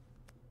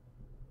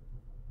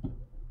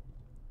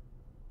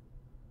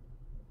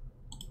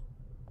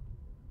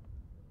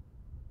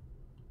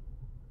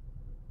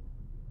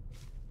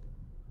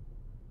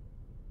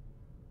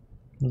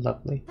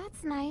 Lovely.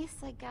 That's nice,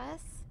 I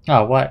guess.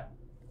 Oh, what?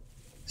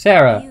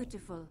 Sarah!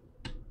 Beautiful.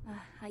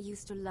 I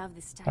used to love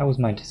this time. That was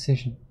my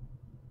decision.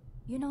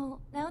 You know,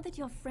 now that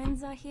your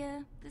friends are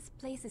here, this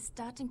place is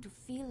starting to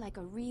feel like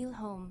a real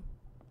home.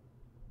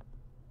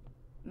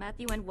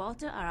 Matthew and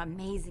Walter are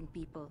amazing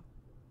people.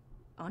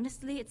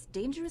 Honestly, it's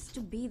dangerous to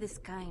be this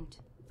kind,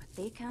 but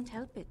they can't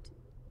help it.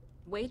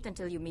 Wait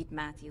until you meet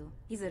Matthew.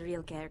 He's a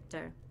real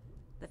character.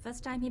 The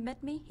first time he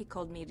met me, he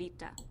called me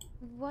Rita.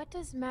 What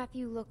does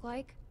Matthew look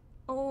like?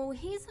 Oh,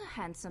 he's a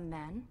handsome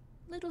man.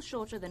 Little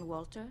shorter than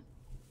Walter.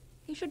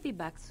 He should be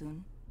back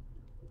soon.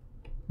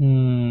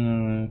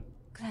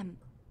 Clem,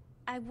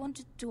 I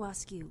wanted to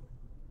ask you,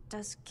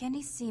 does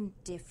Kenny seem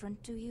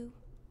different to you?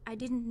 I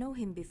didn't know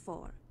him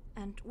before,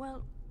 and,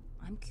 well,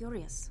 I'm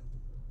curious.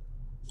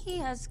 He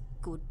has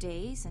good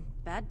days and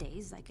bad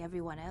days like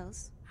everyone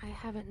else. I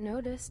haven't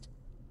noticed.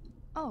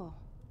 Oh,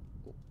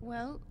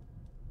 well,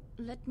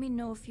 let me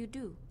know if you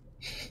do.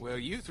 Well,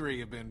 you three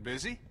have been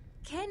busy.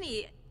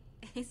 Kenny,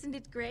 isn't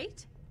it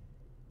great?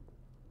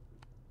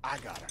 I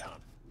got it,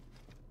 hon.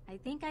 I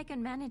think I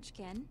can manage,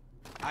 Ken.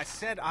 I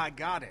said I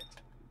got it.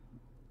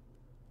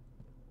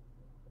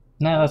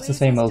 No, that's the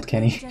same old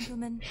Kenny.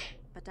 Gentleman,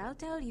 but I'll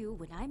tell you,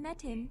 when I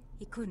met him,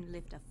 he couldn't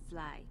lift a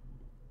fly.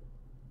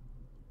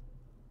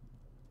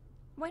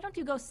 Why don't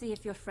you go see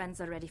if your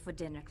friends are ready for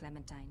dinner,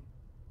 Clementine?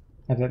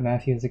 I bet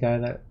Matthew's the guy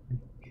that...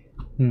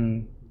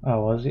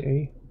 Oh, was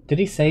he? Did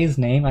he say his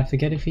name? I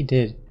forget if he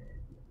did.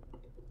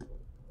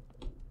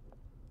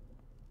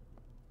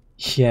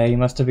 Yeah, he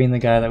must have been the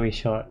guy that we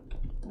shot.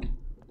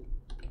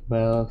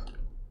 Well...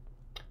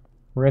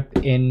 Rip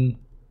in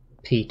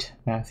Pete,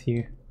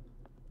 Matthew.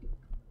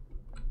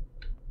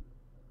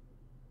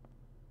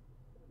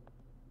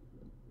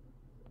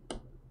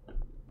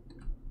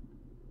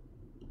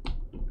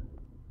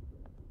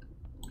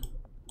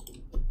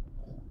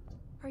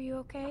 Are you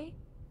okay?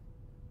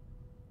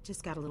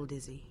 Just got a little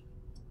dizzy.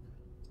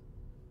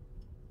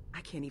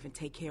 I can't even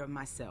take care of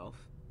myself.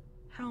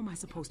 How am I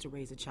supposed to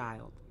raise a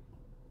child?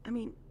 I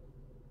mean,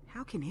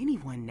 how can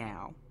anyone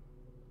now?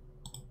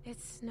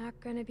 It's not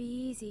gonna be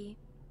easy.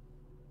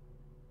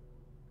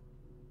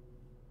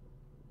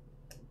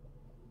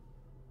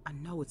 I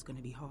know it's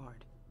gonna be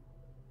hard.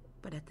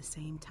 But at the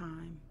same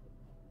time,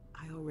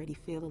 I already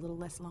feel a little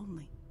less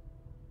lonely.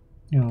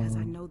 Because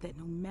I know that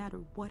no matter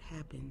what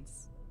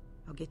happens,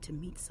 I'll get to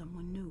meet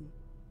someone new.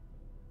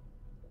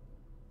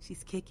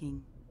 She's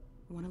kicking.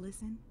 Wanna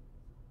listen?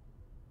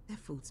 That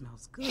food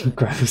smells good.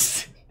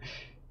 Gross.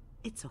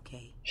 It's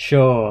okay.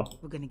 Sure.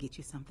 We're gonna get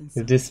you something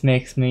soon. If this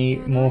makes me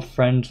more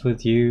friends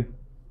with you,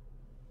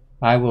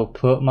 I will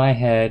put my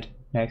head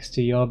next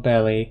to your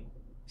belly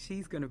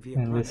She's gonna be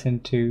and listen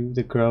to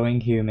the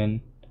growing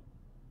human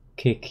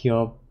kick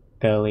your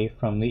belly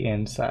from the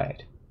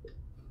inside.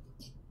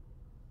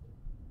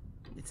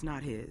 It's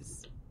not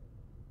his.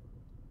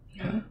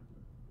 How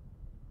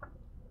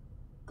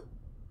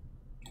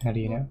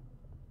do you know?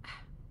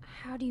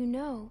 How do you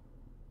know?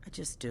 I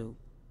just do.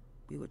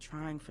 We were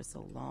trying for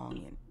so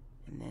long,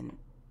 and then...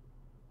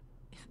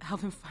 If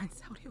Alvin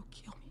finds out, he'll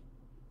kill me.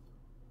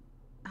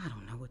 I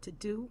don't know what to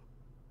do.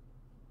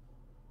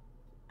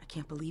 I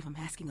can't believe I'm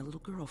asking a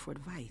little girl for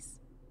advice.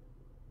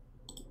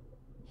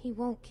 He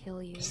won't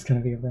kill you. It's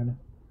gonna be a runner.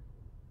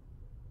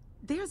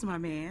 There's my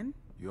man.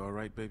 You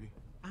alright, baby?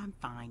 I'm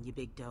fine, you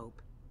big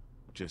dope.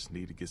 Just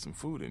need to get some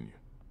food in you.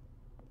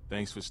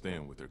 Thanks for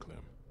staying with her,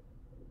 Clem.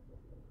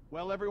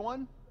 Well,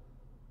 everyone,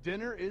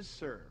 dinner is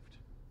served.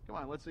 Come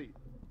on, let's eat.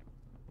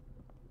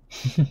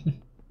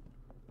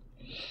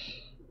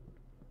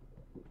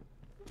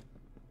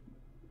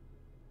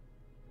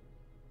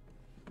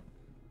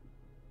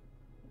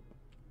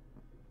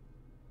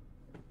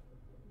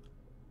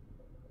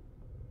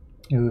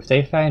 Ooh, if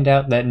they find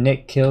out that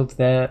Nick killed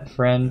their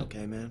friend,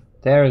 okay, man?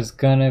 there is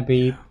gonna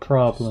be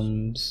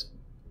problems.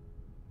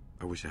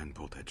 I wish I hadn't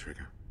pulled that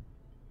trigger.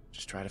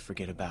 Just try to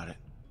forget about it.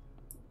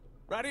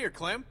 Right here,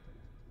 Clem.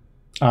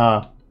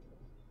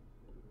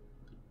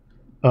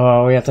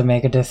 Oh, we have to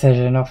make a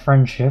decision of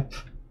friendship.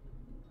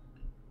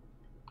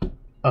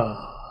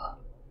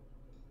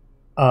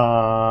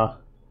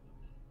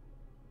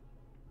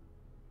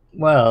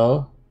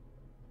 Well,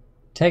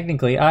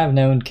 technically I've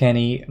known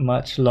Kenny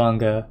much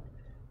longer,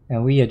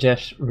 and we are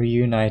just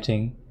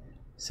reuniting,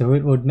 so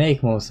it would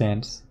make more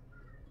sense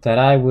that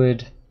I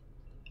would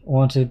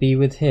want to be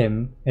with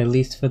him, at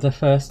least for the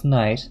first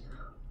night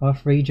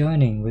of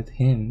rejoining with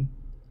him.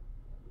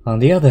 On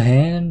the other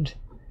hand,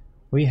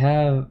 we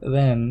have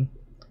them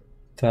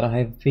that I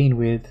have been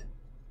with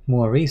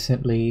more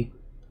recently,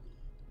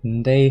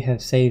 they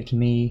have saved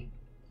me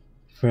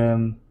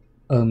from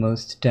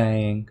almost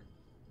dying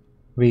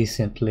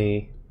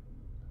recently.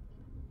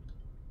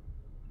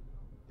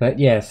 But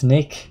yes,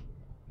 Nick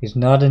is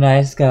not a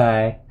nice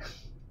guy.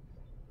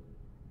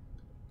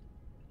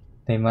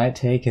 They might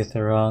take it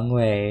the wrong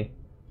way.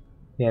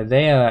 Yeah,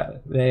 they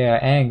are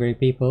angry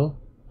people.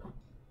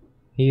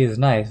 He is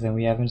nice and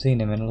we haven't seen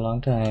him in a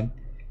long time.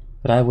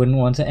 But I wouldn't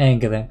want to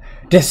anger them.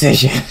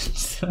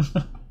 Decisions!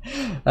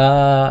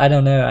 I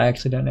don't know, I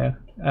actually don't know.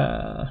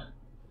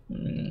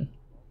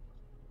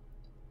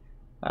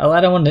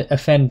 I don't want to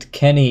offend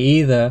Kenny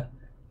either.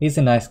 He's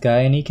a nice guy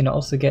and he can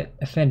also get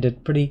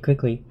offended pretty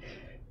quickly.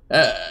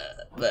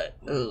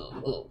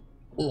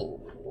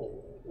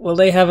 Well,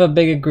 they have a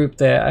bigger group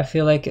there. I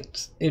feel like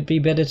it'd be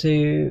better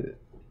to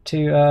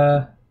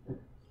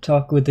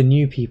talk with the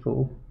new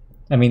people.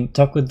 I mean,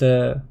 talk with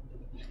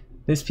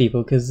this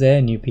people, because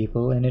they're new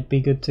people, and it'd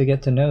be good to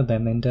get to know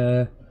them and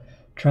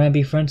try and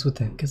be friends with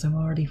them, because I'm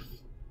already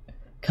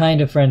kind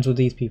of friends with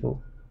these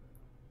people.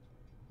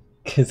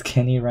 Because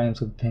Kenny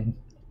rhymes with Ben.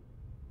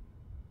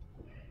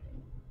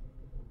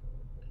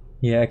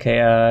 Yeah, okay,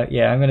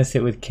 yeah, I'm gonna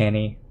sit with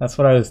Kenny. That's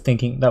what I was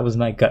thinking. That was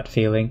my gut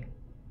feeling.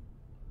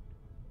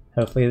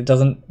 Hopefully it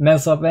doesn't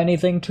mess up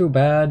anything too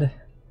bad.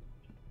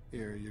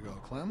 Here you go,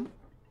 Clem.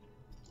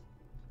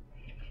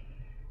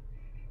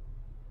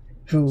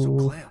 Ooh,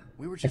 So, Clem,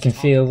 we were I just can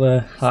feel the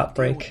talking.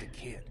 heartbreak. What's the deal with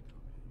the kid?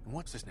 And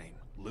what's his name?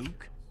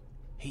 Luke?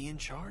 He in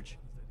charge?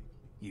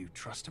 You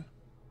trust him?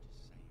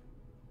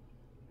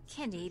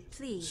 Kenny,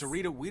 please.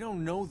 Sarita, we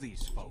don't know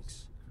these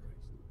folks.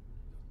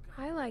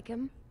 I like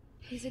him.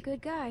 He's a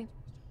good guy.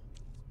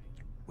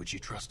 Would you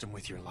trust him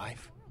with your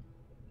life?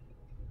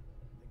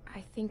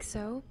 I think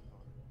so.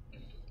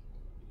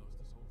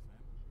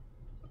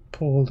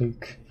 Poor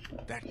Luke.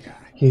 That guy.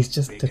 He's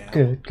just Big a Al,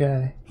 good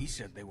guy. He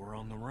said they were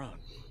on the run.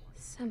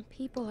 Some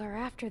people are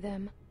after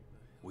them.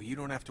 Well, you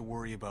don't have to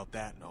worry about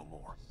that no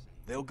more.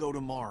 They'll go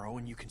tomorrow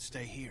and you can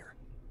stay here.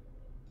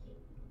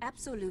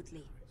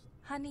 Absolutely.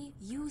 Honey,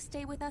 you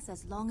stay with us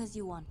as long as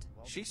you want.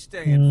 She's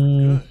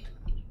staying for good.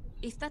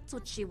 If that's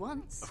what she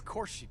wants. Of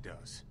course she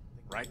does.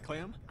 Right,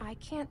 Clem? I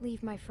can't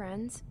leave my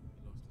friends.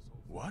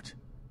 What?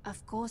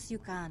 Of course you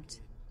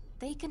can't.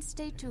 They can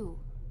stay too.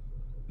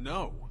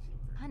 No.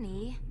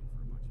 Honey.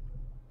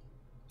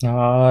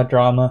 Ah,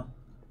 drama.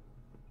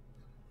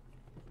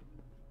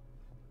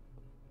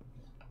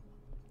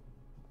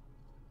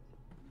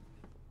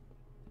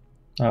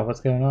 Oh,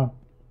 what's going on?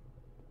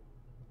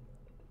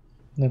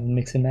 Little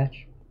mix and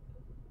match.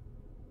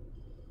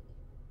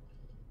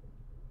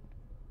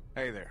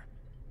 Hey there.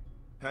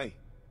 Hey.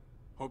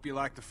 Hope you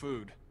like the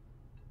food.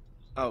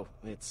 Oh,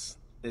 it's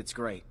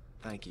great.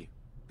 Thank you.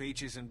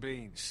 Peaches and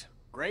beans.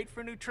 Great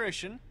for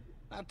nutrition.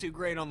 Not too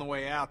great on the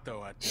way out,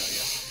 though, I tell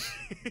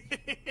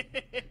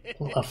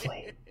you.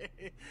 Lovely.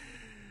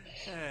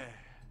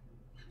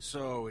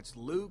 So, it's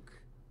Luke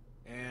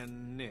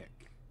and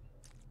Nick.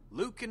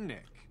 Luke and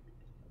Nick.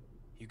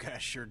 You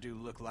guys sure do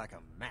look like a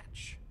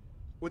match.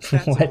 What's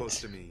that What?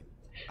 supposed to mean?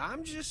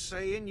 I'm just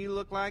saying you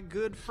look like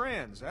good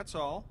friends, that's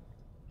all.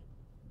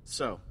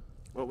 So,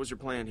 what was your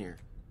plan here?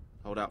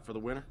 Hold out for the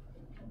winter?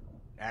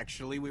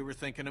 Actually, we were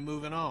thinking of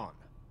moving on.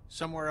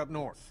 Somewhere up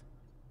north.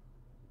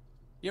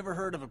 You ever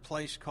heard of a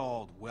place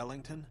called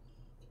Wellington?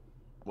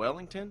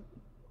 Wellington?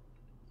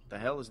 The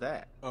hell is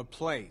that? A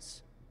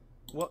place.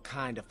 What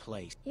kind of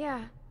place?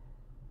 Yeah.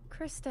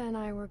 Krista and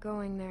I were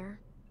going there.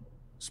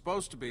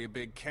 Supposed to be a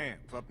big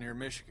camp up near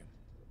Michigan.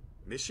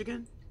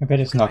 Michigan? I bet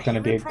it's not Got going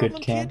to be a hearing good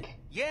problem, camp. kid?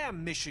 Yeah,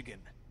 Michigan.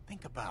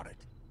 Think about it.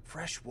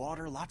 Fresh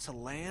water, lots of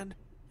land.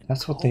 and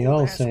That's what they all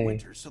cold-ass say.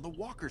 winters, so the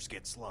walkers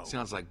get slow.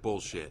 Sounds like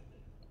bullshit.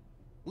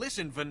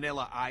 Listen,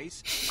 Vanilla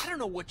Ice, I don't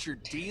know what your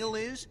deal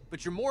is,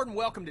 but you're more than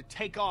welcome to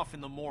take off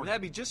in the morning.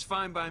 That'd be just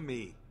fine by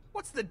me.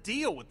 What's the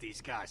deal with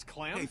these guys,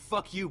 Clem? Hey,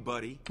 fuck you,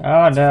 buddy.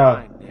 Oh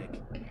no. Fine,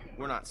 Nick.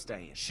 We're not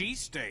staying.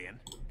 She's staying.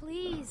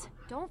 Please,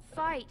 don't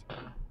fight.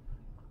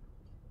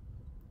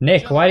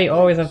 Nick, why do you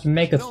always have to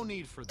make a No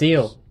need for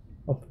deal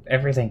of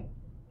everything?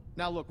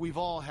 Now look, we've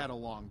all had a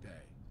long day.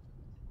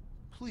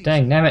 Please.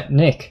 Dang, damn it,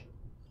 Nick.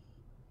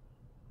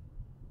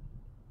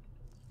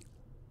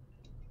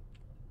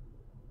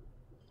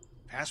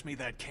 Pass me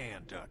that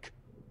can, Duck.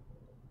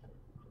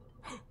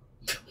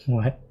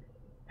 What?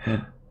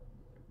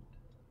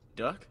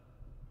 Duck?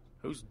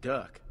 Who's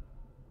Duck?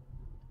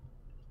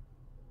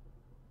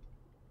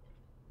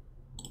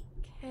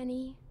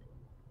 Kenny.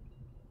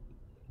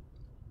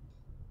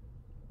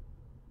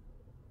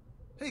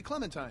 Hey,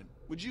 Clementine,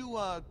 would you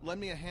lend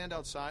me a hand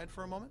outside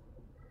for a moment?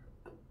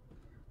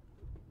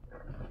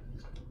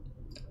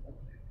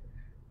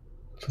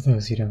 For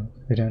those who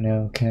don't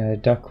know,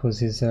 Duck was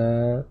his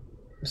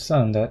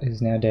son that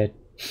is now dead.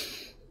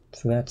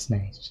 So that's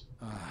nice.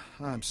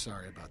 I'm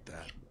sorry about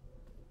that.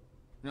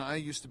 You know, I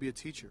used to be a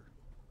teacher,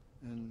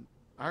 and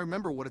I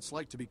remember what it's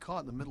like to be caught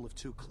in the middle of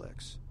two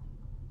cliques.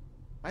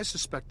 I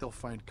suspect they'll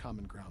find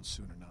common ground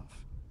soon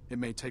enough. It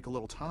may take a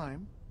little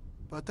time,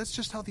 but that's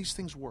just how these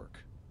things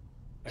work.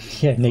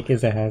 Yeah, Nick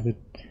is a hazard.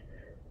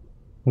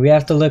 We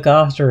have to look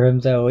after him,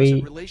 though. Listen,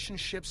 We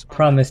relationships are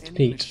promised like any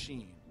Pete.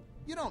 machine.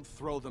 You don't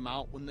throw them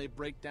out when they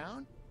break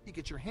down. You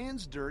get your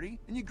hands dirty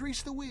and you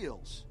grease the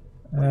wheels.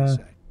 What do you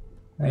say?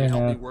 I Will you don't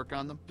help me know. work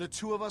on them? The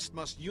two of us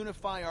must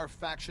unify our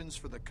factions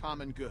for the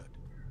common good.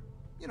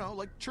 You know,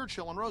 like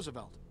Churchill and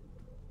Roosevelt.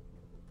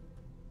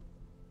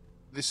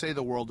 They say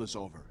the world is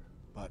over,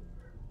 but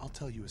I'll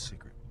tell you a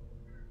secret.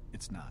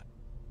 It's not.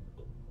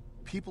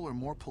 People are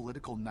more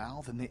political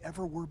now than they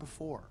ever were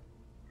before.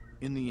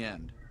 In the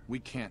end, we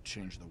can't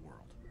change the world.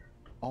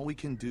 All we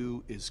can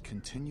do is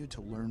continue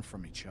to learn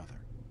from each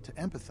other, to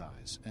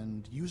empathize,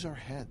 and use our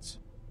heads.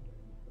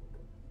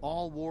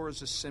 All war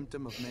is a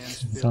symptom of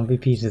man's failure. Zombie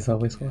Pete is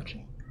always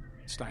watching.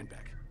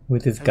 Steinbeck.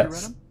 With his Have you read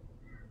guts him?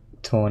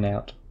 torn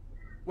out.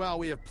 Well,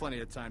 we have plenty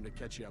of time to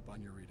catch you up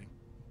on your reading.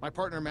 My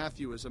partner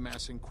Matthew is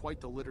amassing quite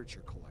the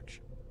literature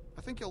collection.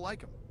 I think you'll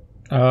like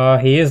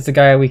him. He is the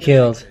guy we In any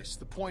killed. case,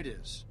 the point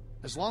is,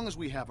 as long as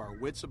we have our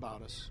wits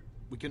about us,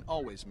 we can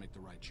always make the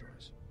right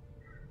choice.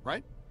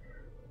 Right?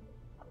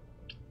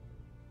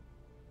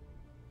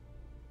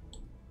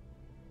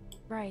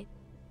 Right.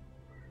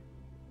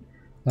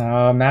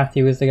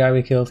 Matthew is the guy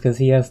we killed because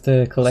he has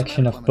the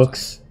collection of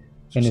books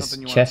in his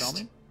something you wanna tell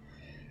chest.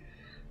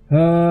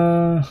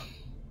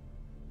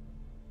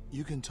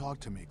 You can talk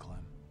to me,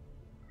 Clem.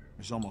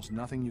 There's almost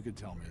nothing you could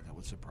tell me that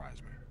would surprise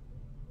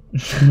me.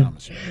 I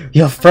promise you.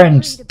 Your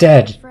friend's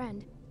dead.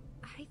 Friend.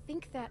 I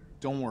think that...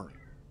 Don't worry.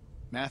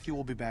 Matthew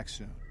will be back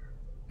soon.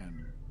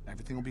 And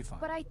everything will be fine.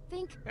 But I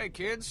think... Hey,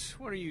 kids,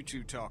 what are you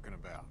two talking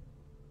about?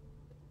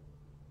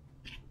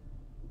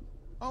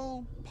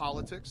 Oh,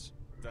 politics.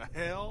 The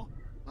hell?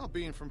 Well,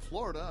 being from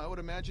Florida, I would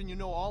imagine you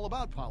know all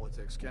about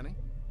politics, Kenny.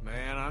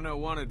 Man, I know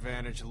one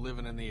advantage of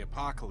living in the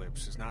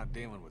apocalypse is not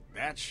dealing with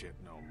that shit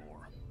no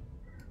more.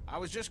 I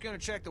was just gonna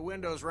check the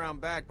windows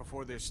round back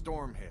before this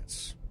storm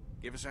hits.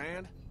 Give us a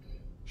hand?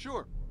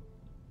 Sure.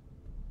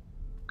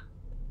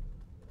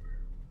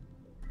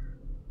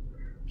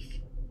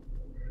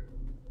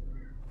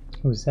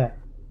 Who's that?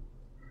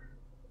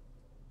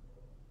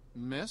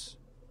 Miss?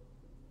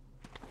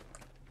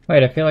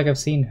 Wait, I feel like I've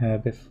seen her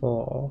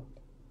before.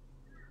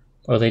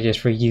 Or they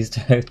just reused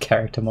her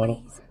character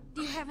model.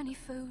 Do you have any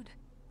food?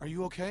 Are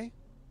you okay?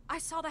 I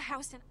saw the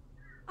house and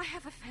I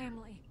have a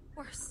family.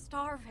 We're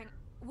starving.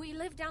 We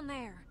live down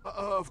there.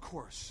 Of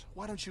course.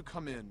 Why don't you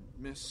come in,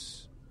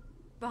 Miss...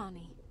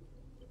 Bonnie.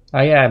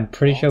 Oh yeah, I'm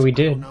pretty sure we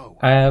did.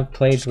 I have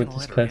played with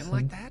this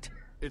person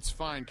It's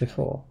fine, Kenny.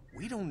 before.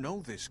 We don't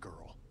know this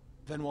girl.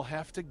 Then we'll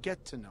have to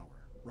get to know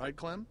her. Right,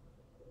 Clem?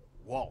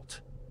 Walt.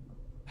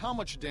 How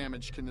much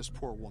damage can this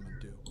poor woman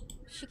do?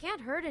 She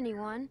can't hurt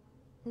anyone.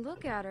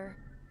 Look at her.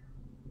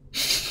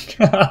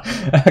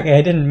 Okay,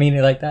 I didn't mean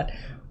it like that.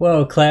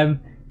 Whoa, Clem,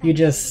 you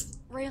just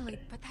Really,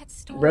 but that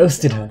storm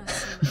roasted is her. on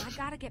us soon. I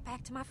gotta get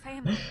back to my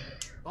family.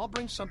 I'll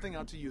bring something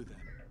out to you then.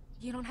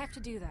 You don't have to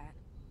do that.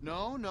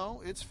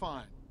 No, it's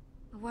fine.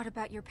 What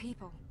about your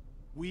people?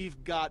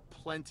 We've got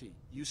plenty.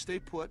 You stay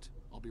put.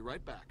 I'll be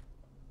right back.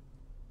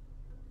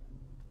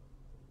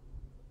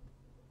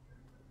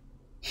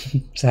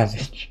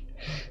 Savage.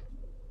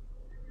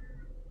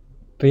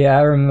 But yeah,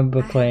 I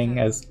remember playing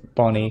as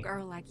Bonnie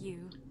Girl like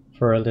you.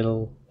 for a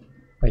little,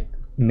 like,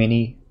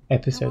 mini How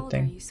episode old are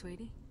thing. you,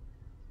 sweetie?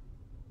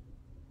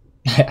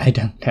 I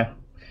don't know.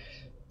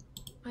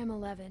 I'm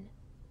 11.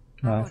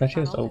 No, I thought she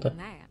was Older older. than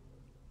that.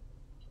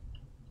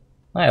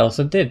 I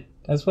also did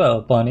as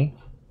well, Bonnie.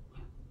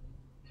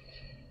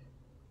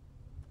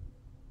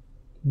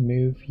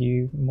 Move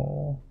you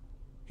more.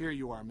 Here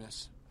you are,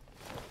 miss.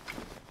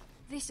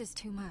 This is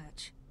too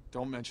much.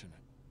 Don't mention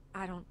it.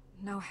 I don't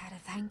know how to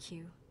thank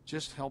you.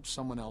 Just help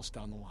someone else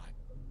down the line.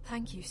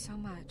 Thank you so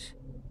much.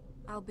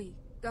 I'll be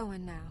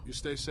going now. You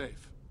stay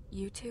safe.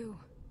 You too.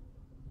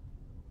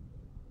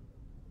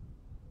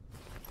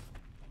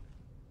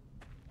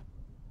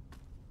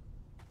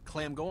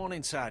 Clem, go on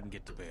inside and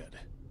get to bed.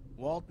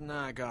 Walt and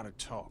I gotta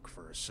talk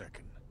for a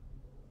second.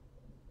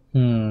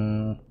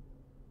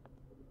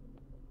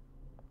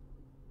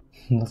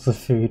 Lots of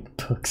food,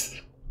 books.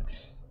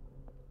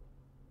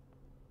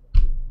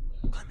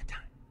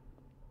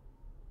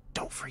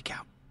 Don't freak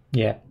out.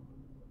 Yeah.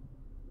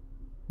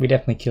 We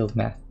definitely killed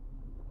Matt.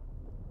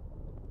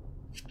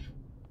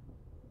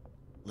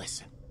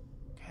 Listen,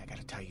 okay, I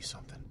gotta tell you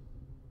something.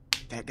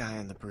 That guy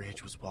on the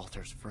bridge was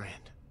Walter's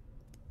friend.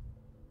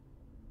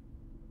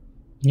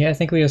 Yeah, I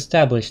think we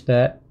established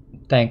that.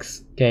 Thanks,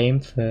 game,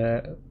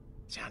 for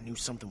See, I knew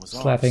something was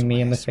slapping off, so me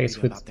I in the asked face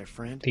Sarita with about their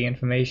friend. the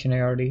information I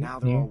already Now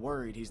they're all knew.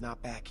 worried he's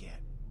not back yet.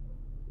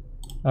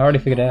 I already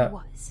figured it out.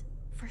 Was.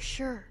 For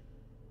sure.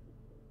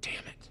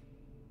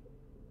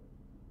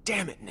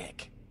 Damn it,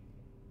 Nick.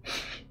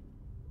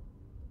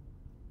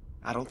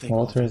 I don't think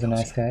Walter is a knows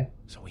nice yet, guy.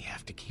 so we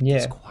have to keep Yeah,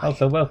 this quiet.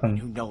 also welcome,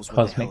 Who knows what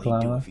Cosmic the hell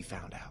he'd do Llama. if he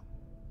found out.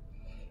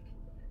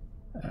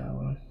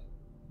 Well,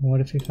 what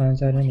if he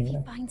finds out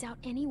anyway? Finds out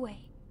anyway.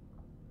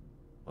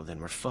 Well, then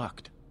we're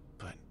fucked.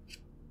 But,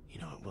 you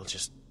know, we'll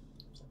just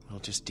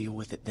deal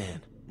with it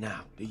then.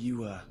 Now, do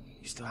you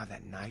still have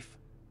that knife?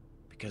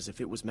 Because if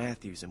it was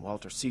Matthews and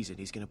Walter sees it,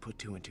 he's gonna put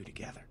two and two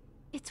together.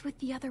 It's with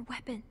the other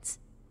weapons.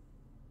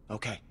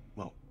 Okay,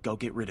 well, go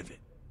get rid of it.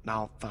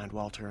 I'll find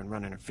Walter and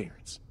run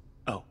interference.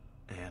 Oh,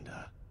 and,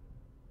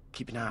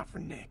 keep an eye out for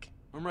Nick.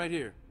 I'm right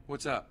here.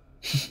 What's up?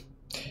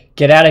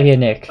 Get out of here,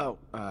 Nick. Oh,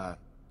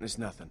 there's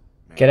nothing.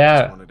 Man, Get I out.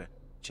 just wanted to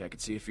check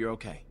and see if you're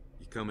okay.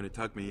 You coming to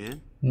tuck me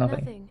in?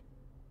 Nothing.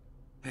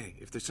 Hey,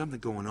 if there's something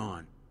going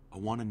on, I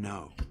want to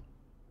know.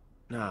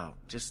 No,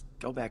 just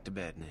go back to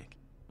bed, Nick.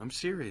 I'm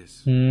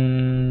serious.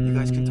 Mm. You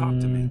guys can talk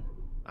to me.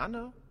 I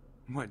know.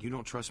 What, you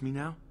don't trust me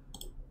now?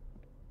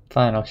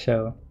 Fine, I'll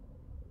show.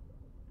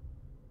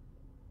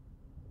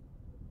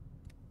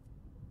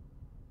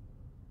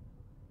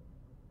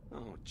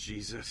 Oh,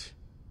 Jesus.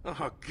 Oh,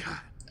 God.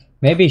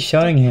 Maybe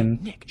showing him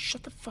Nick,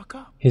 shut the fuck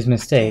up. his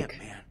mistake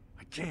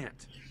I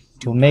can't.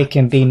 will make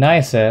him be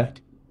nicer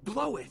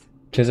Blow it.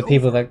 to the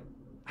people that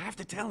I have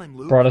to tell him,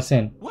 Luke. brought us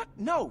in. What?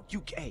 No,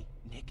 you... Hey,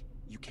 Nick,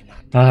 you cannot...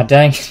 Ah,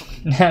 dang.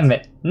 Damn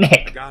it. I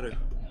Nick. gotta.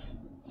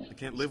 I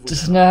can't live with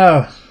Just him.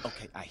 no.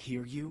 Okay, I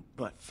hear you,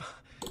 but...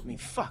 I mean,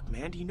 fuck,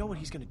 man. Do you know what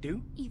he's gonna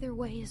do? Either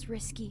way is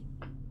risky.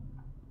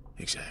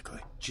 Exactly.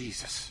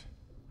 Jesus.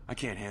 I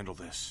can't handle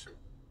this.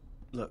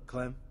 Look,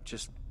 Clem,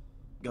 just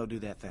go do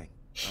that thing,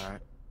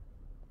 alright?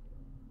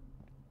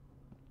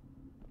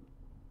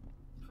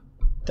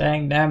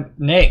 Dang, damn.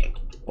 Nick.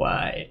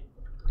 Why?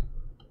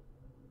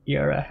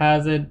 You're a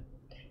hazard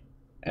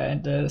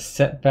and a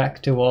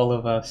setback to all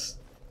of us.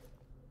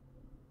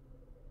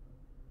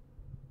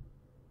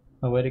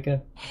 Oh, where'd it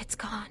go? It's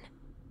gone.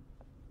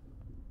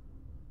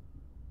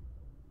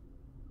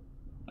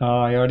 Oh,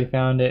 I already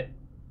found it.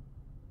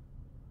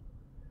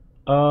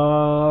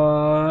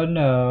 Oh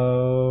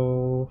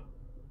no.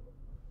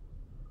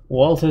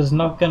 Walter's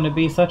not gonna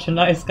be such a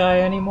nice guy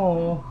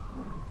anymore.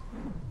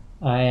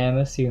 I am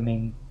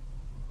assuming.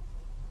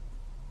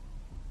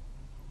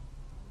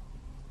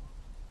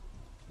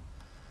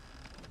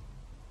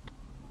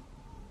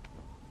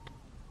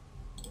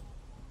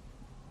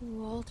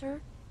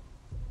 Walter?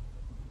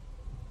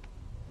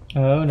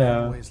 Oh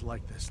no. Always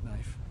like this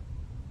knife.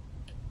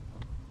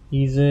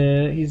 He's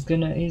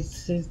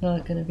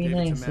not gonna be Gave it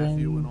nice. to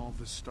Matthew when all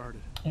this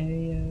started.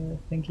 I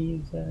think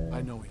he's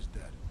I know he's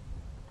dead.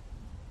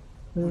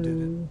 Who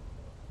did it?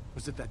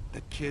 Was it that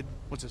kid?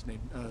 What's his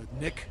name?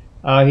 Nick?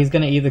 He's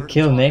gonna either Heard him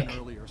kill talking Nick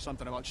earlier,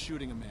 something about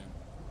shooting a man.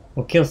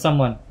 or kill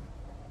someone.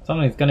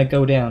 Someone's gonna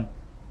go down.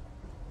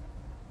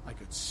 I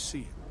could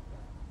see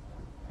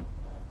it.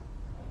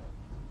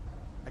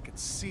 I could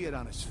see it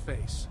on his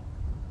face.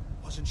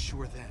 Wasn't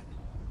sure then,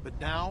 but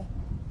now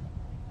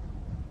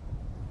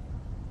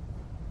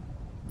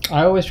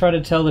I always try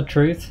to tell the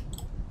truth,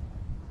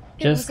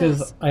 just was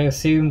because us. I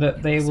assume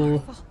that they It's our will,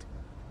 fault.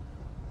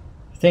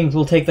 things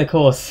will take their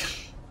course.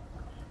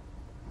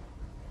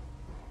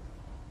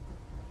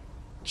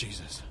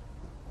 Jesus.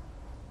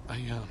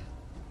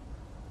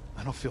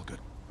 I don't feel good.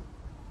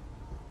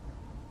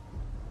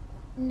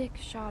 Nick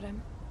shot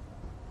him.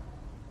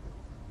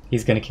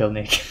 He's gonna kill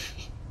Nick.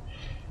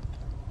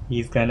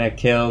 He's gonna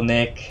kill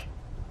Nick.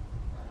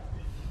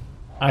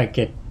 I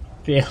can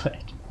feel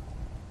it.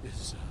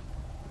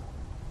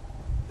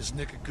 Is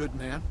Nick a good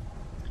man?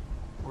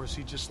 Or is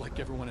he just like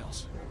everyone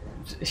else?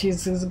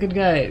 He's a good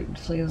guy.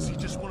 Is he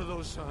just one of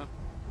those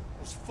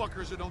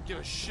fuckers that don't give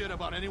a shit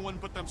about anyone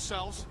but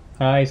themselves?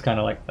 He's kind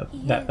of like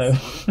that though.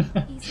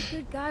 He's a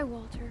good guy,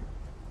 Walter.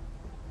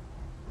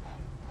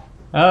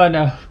 Oh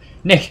no,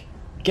 Nick,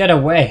 get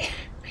away!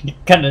 You're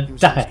gonna He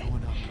was die. always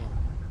going out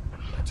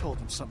alone. I told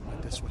him something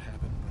like this would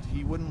happen, but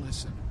he wouldn't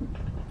listen.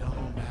 No,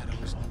 Matt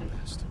always knew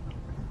best.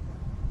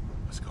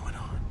 What's going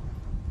on?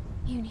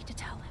 You need to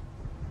tell him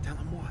Tell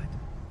him what?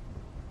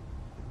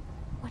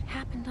 what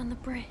happened on the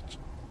bridge.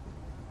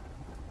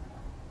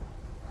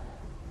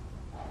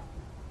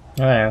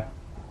 Oh yeah.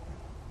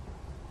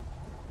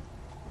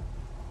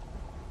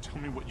 Tell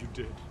me what you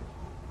did.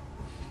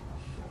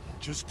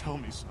 Just tell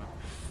me, son.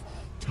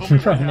 Tell me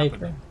what Nick.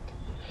 happened.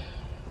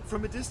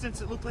 From a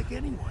distance, it looked like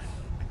anyone.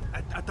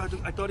 I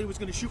thought he was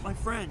going to shoot my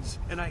friends,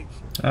 and I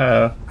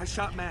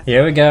shot Matthew.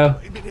 Here we go.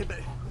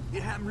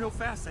 It happened real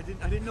fast. I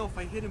didn't know if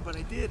I hit him, but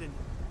I did, and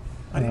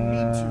I didn't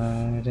mean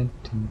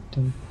to.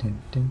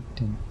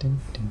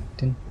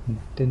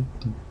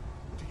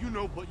 Do you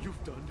know what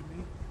you've done to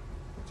me?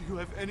 Do you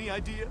have any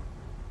idea?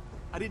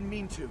 I didn't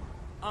mean to.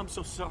 I'm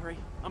so sorry.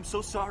 I'm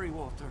so sorry,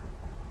 Walter.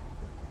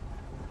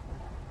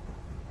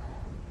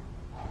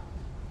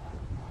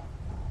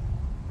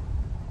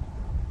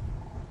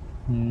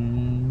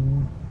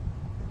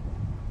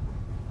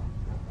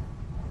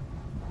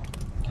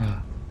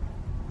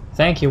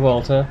 Thank you,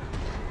 Walter.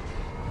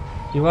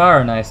 You are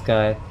a nice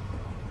guy.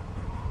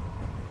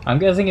 I'm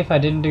guessing if I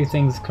didn't do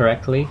things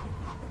correctly,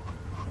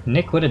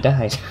 Nick would have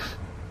died.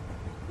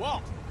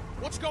 Walt,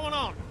 what's going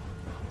on?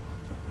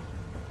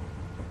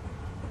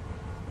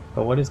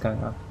 But what is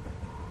going on?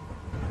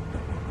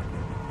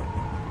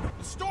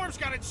 The storm's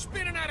got it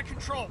spinning out of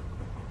control.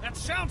 That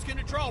sound's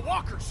gonna draw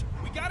walkers.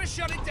 We gotta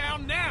shut it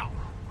down now.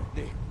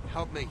 Nick,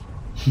 help me.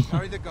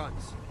 Carry the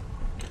guns.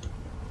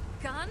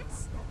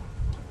 Guns?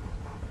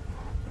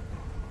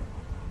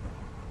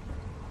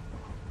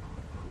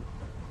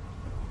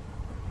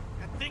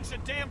 thing's a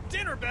damn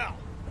dinner bell!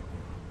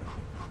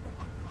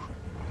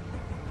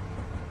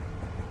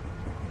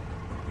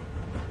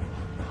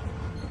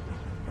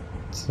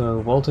 So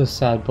Walter's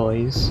sad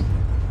boys.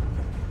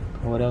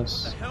 What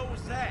else? What the hell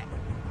was that?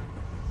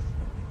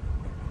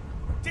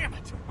 Damn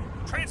it!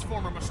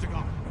 Transformer must have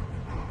gone.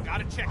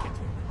 Gotta check it.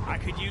 I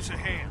could use a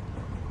hand.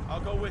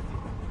 I'll go with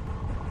you.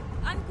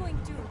 I'm going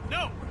to.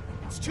 No!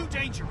 It's too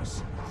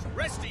dangerous.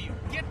 Rest of you,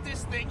 get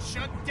this thing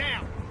shut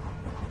down.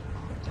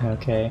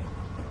 Okay.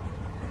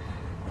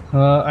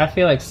 Well, I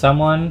feel like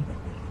someone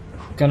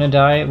gonna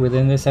die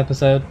within this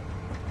episode.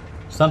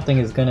 Something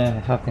is gonna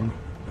happen.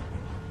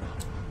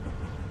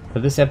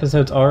 But this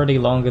episode's already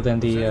longer than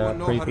the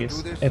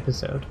previous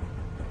episode.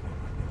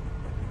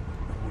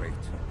 Great.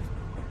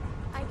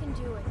 I can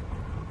do it.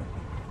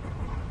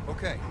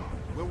 Okay,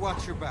 we'll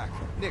watch your back.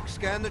 Nick,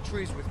 scan the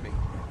trees with me.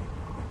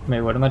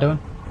 Wait, what am I doing?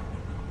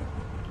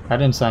 I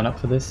didn't sign up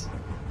for this.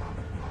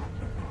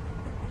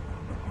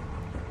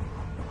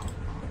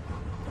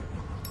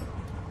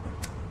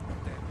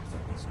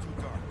 It's too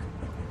dark.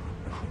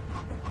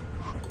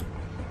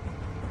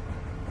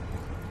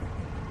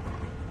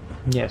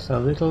 Yes, a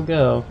little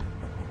girl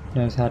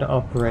knows how to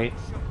operate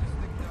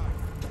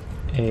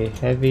a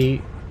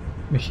heavy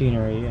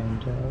machinery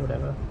and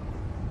whatever.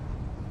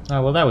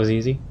 Oh, well, that was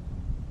easy.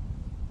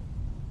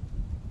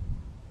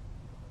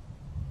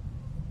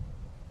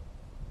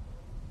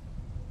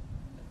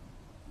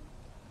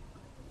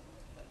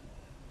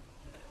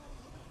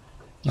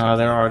 Oh,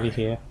 they're already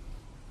here.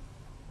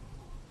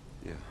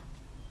 Yeah.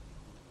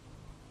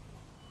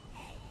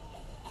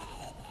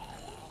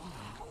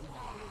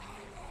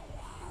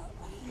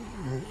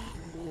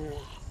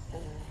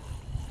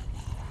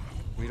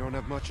 We don't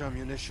have much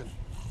ammunition.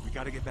 We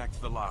gotta get back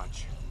to the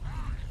lodge.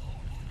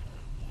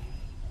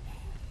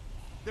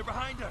 They're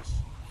behind us!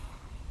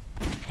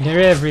 They're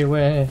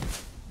everywhere.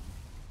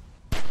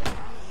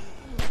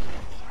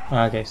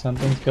 Okay,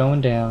 something's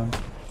going down.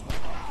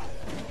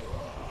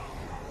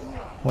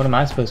 What am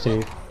I supposed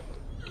to do?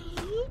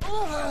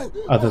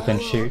 Other than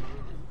shoot.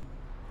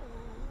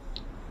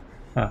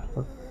 Oh.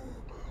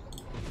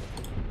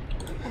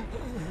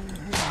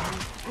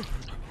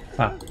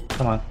 Ah,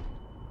 come on.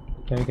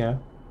 There we go.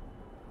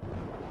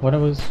 What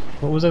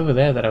was over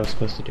there that I was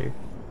supposed to do?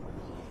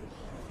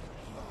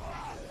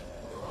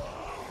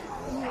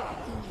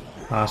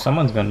 Ah,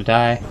 someone's gonna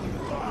die.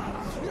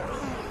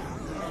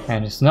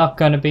 And it's not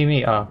gonna be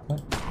me. Oh,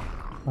 what?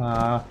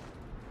 Oh.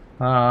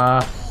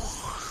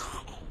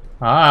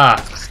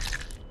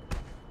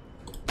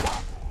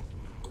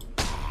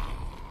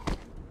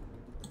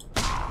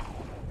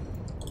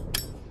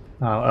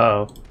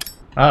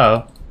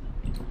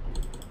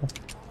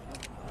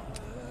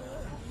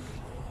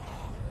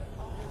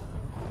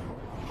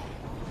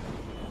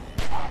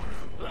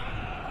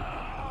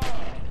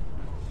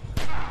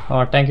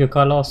 Oh, thank you,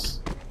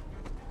 Carlos.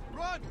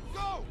 Run,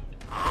 go!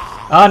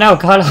 Oh no,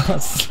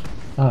 Carlos!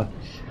 Oh,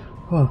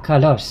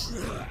 Carlos.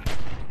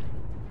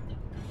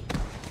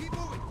 Keep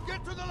moving.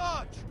 Get to the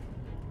lodge.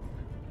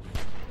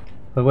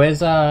 But where's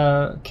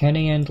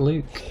Kenny and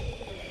Luke?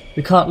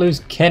 We can't lose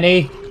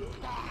Kenny.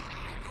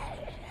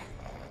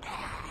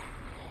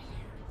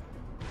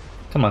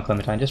 Come on,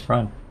 Clementine, just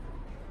run.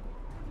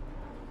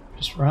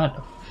 Just run.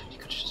 Oh, you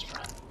could just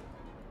run.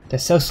 They're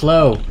so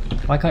slow.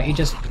 Why can't you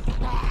just...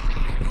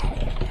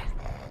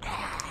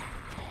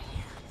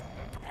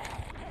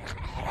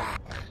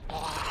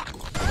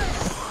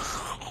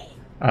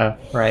 Oh,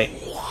 right.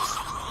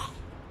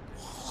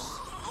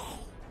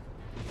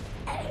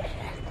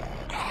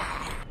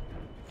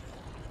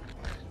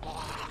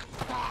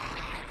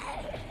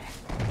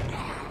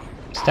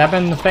 Stab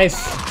him in the face.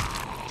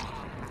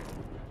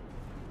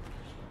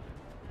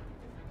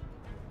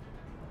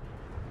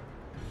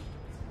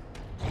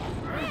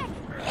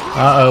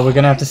 Uh-oh, we're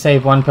gonna have to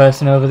save one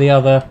person over the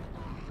other.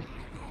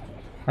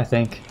 I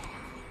think.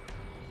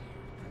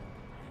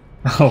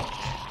 Oh,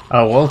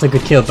 Walter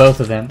could kill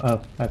both of them.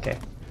 Oh, okay.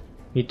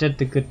 He did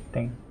the good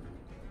thing.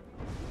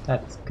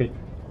 That's good.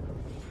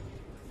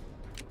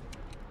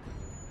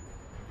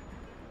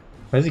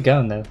 Where's he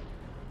going though?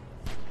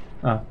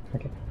 Oh,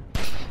 okay.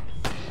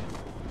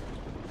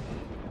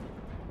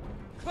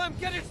 Clem,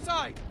 get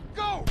inside!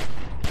 Go!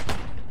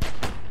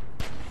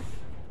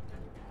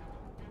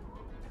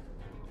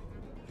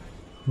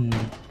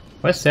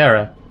 Where's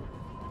Sarah?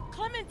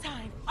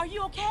 Clementine, are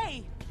you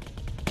okay?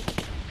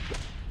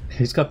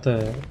 Who's got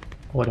the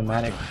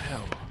automatic?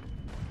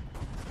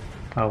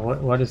 Oh,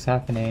 what is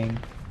happening?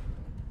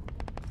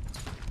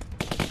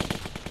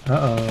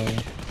 Uh-oh.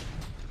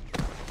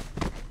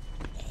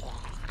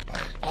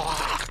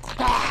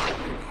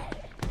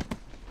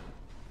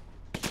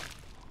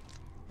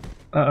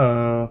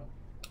 Uh-oh.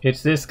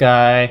 It's this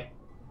guy.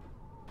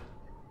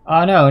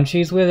 Oh no, and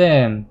she's with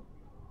him.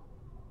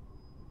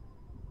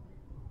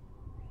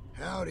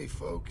 Howdy,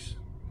 folks.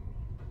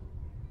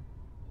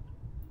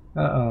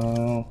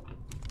 Uh-oh.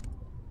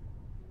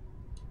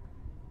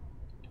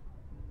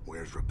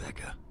 Where's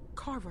Rebecca?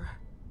 Carver.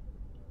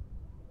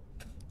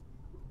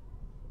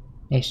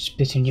 I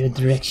spit in your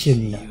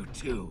direction. You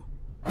too.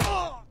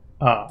 Oh.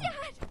 Dad!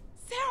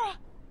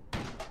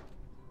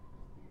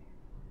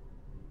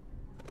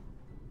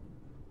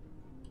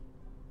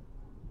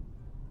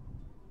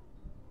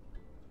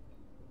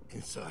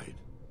 inside.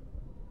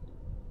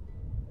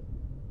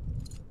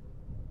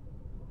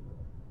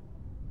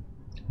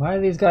 Why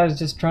are these guys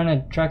just trying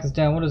to track us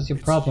down? What is your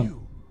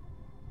problem?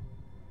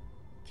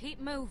 Keep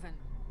moving.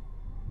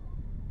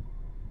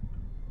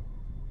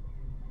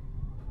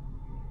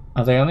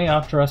 Are they only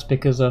after us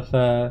because of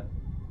the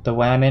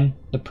woman,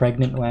 the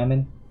pregnant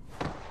woman,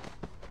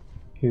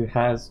 who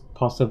has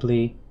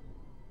possibly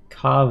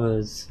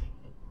Carver's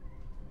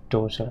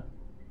daughter?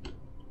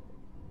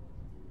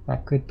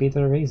 That could be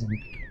the reason.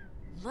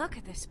 Look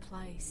at this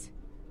place.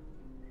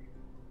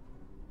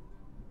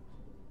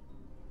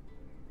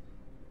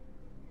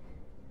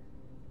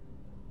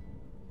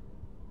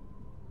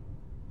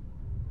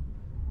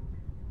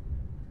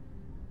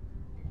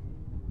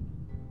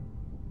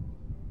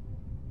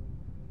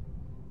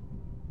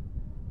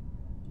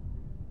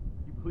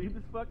 Believe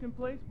this fucking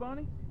place,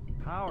 Bonnie?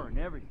 Power and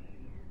everything.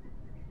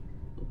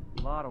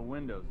 A lot of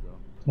windows, though.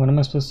 What am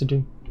I supposed to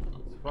do?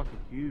 It's fucking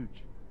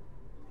huge.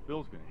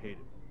 Bill's gonna hate it.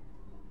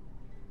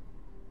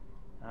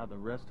 Now the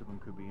rest of them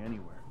could be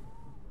anywhere.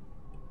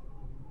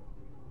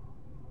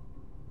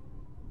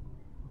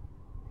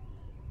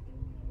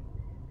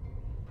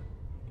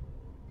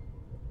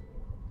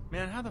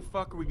 Man, how the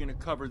fuck are we gonna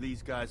cover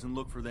these guys and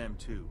look for them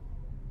too?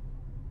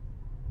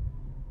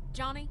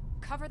 Johnny,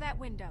 cover that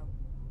window.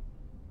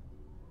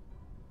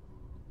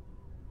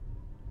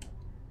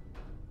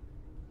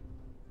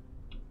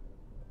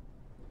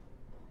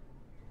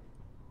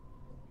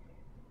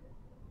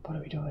 What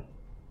are we doing?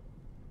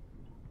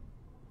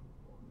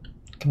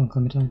 Come on,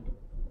 Clementine.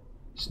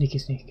 Sneaky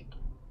sneak.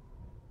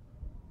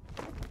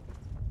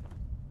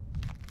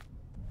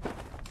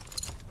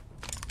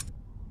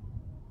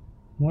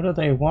 What do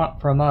they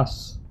want from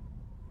us?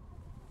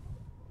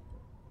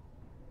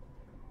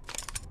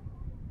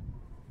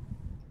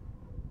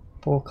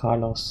 Poor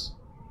Carlos.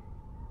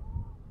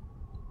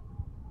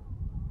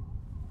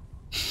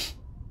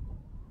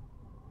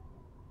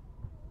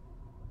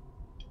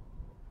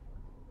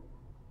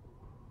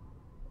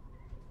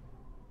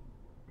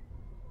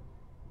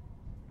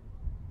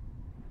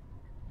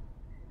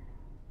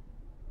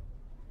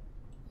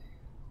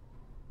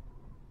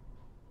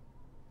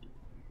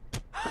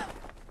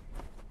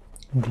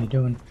 What are you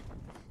doing?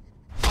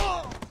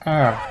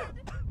 Ow.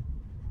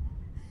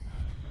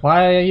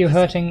 Why are you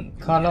hurting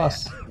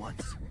Carlos?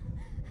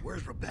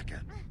 Where's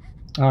Rebecca?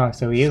 Oh,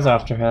 so he is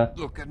after her.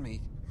 Look at me.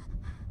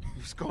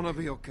 It's gonna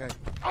be okay.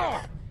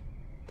 Oh.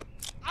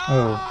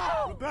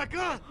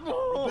 Rebecca!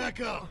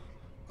 Rebecca!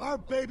 Our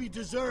baby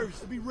deserves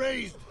to be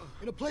raised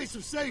in a place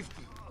of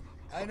safety.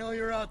 I know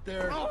you're out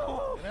there.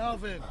 And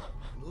Alvin,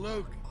 and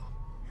Luke,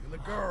 and the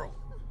girl.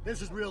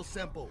 This is real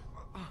simple.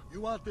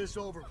 You want this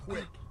over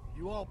quick.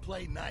 You all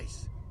play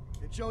nice.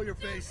 And show your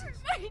faces.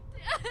 My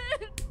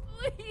dad,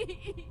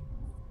 please.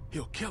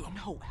 He'll kill him.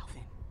 No,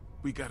 Alvin.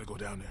 We gotta go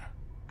down there.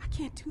 I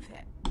can't do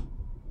that.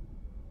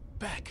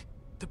 Beck,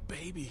 the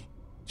baby.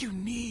 You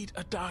need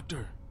a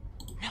doctor.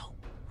 No.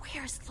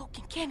 Where's Luke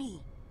and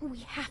Kenny?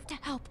 We have to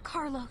help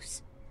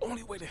Carlos.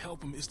 Only way to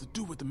help him is to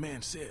do what the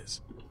man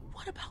says.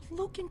 What about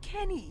Luke and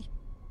Kenny?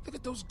 Look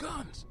at those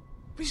guns.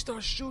 If we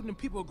start shooting and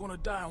people are gonna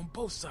die on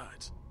both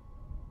sides.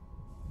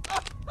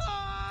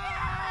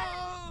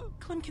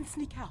 Clem can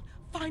sneak out.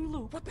 Find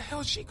Luke. What the hell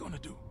is she gonna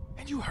do?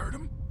 And you heard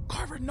him.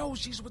 Carver knows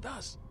she's with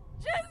us.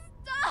 Just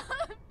stop!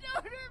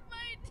 Don't hurt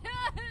my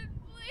dad,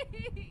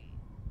 please!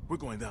 We're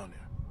going down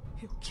there.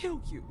 He'll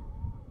kill you.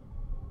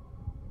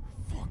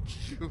 Fuck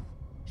you.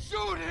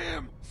 Shoot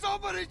him!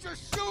 Somebody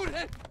just shoot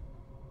him!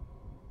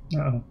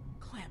 Uh-oh.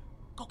 Clem,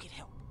 go get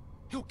help.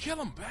 He'll kill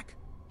him, Beck.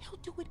 He'll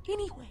do it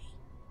anyway.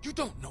 You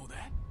don't know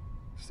that.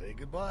 Say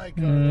goodbye,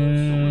 Carlos.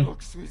 Don't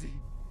look, sweetie.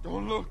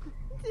 Don't look.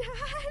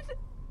 Dad!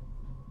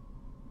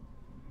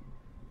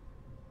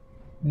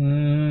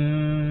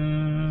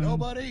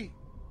 Nobody?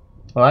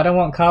 Well, I don't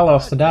want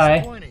Carlos to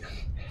die.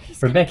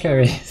 Rebecca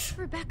is.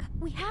 Rebecca,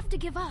 we have to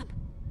give up.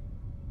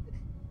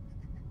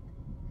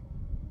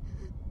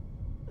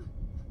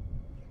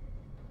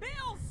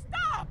 Bill,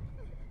 stop!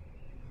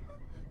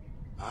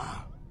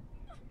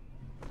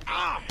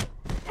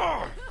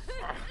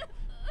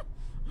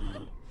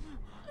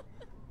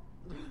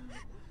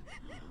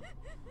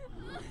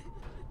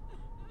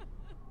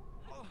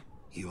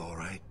 You all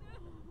right?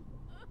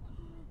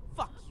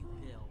 Fuck you,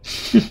 Bill.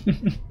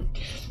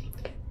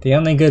 The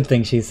only good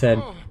thing she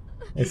said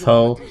this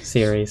whole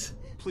series.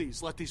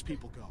 Please, let these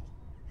people go.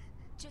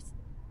 Just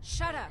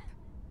shut up.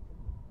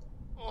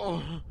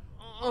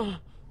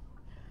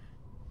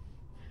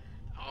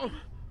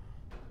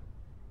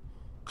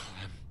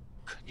 Clem,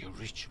 can you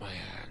reach my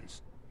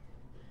hands?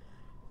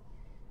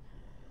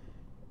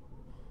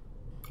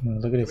 Oh,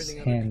 look at his Everything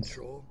under hands.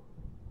 control?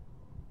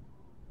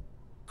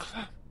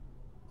 Clem.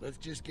 Let's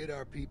just get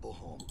our people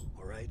home,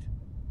 all right?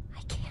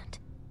 I can't.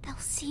 They'll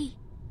see.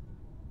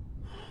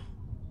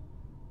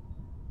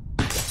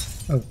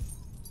 Oh.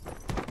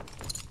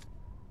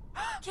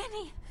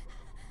 Kenny!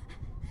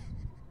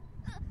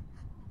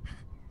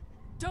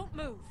 Don't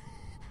move.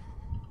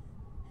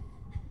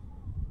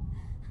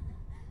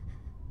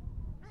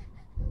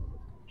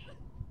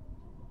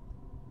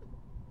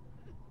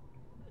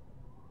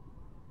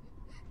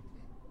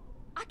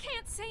 I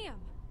can't see him.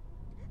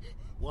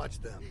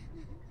 Watch them.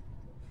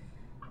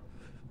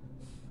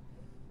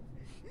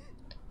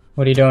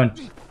 What are you doing?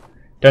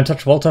 Don't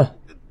touch Walter.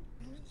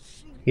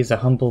 He's a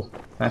humble,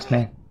 nice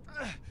man.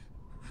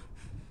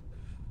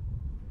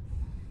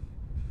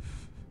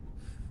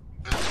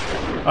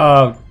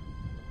 Oh,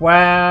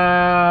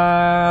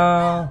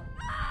 wow.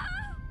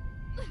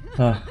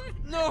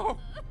 No!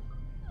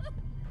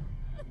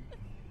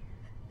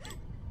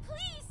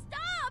 Please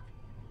stop!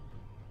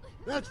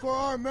 That's for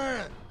our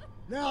man.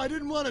 Now, I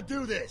didn't want to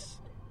do this,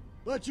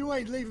 but you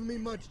ain't leaving me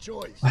much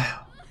choice.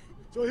 Wow.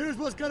 So here's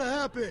what's gonna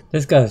happen.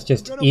 This guy's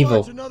just I'm gonna evil.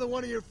 watch another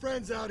one of your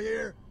friends out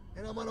here,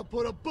 and I'm gonna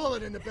put a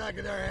bullet in the back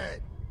of their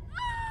head.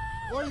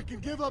 Or you can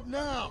give up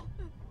now.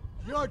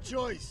 Your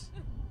choice.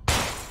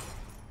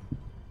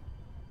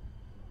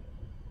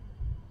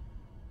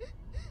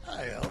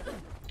 Hi, Alvin.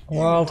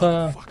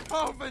 Walter.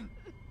 Alvin!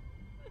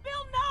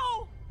 Bill,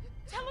 no!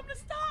 Tell him to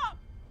stop!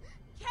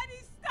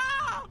 Kenny,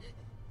 stop!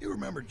 You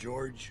remember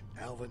George,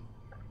 Alvin?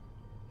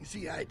 You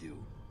see, I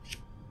do.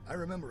 I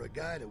remember a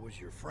guy that was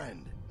your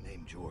friend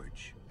named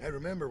George. I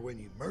remember when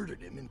you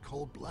murdered him in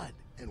cold blood.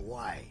 And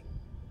why?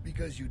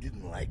 Because you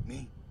didn't like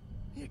me?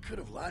 You could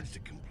have lodged a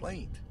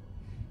complaint.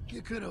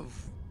 You could have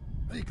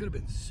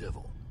been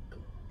civil.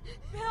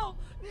 Bill,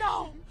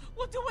 no!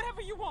 We'll do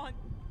whatever you want!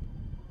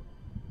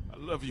 I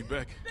love you,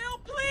 Beck. Bill,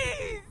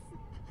 please!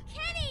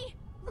 Kenny!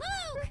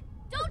 Luke!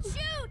 Don't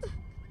shoot!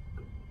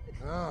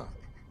 Ah.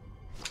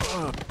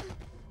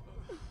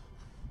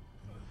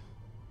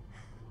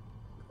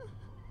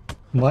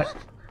 What?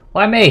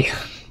 Why me?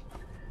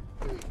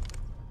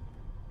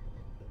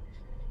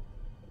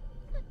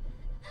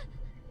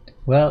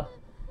 Well,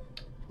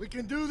 We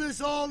can do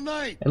this all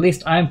night. at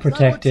least I'm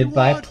protected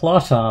by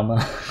plot armor.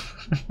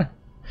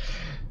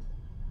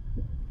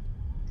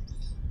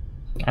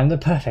 I'm the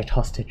perfect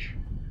hostage.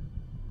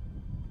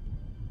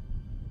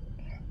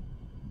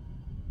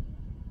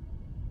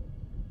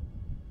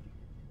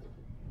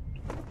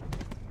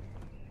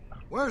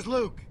 Where's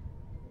Luke?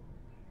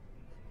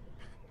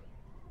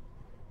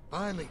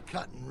 Finally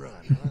cut and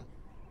run, huh?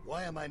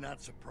 Why am I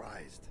not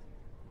surprised?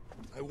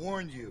 I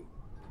warned you.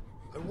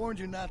 I warned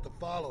you not to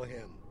follow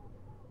him.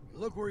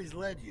 Look where he's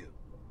led you.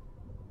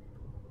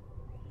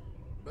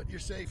 But you're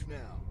safe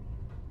now.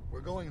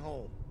 We're going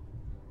home.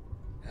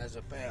 As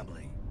a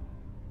family.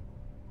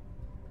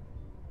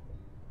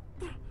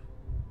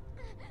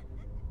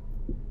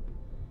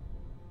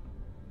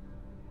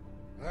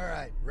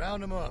 Alright,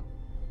 round them up.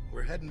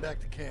 We're heading back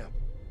to camp.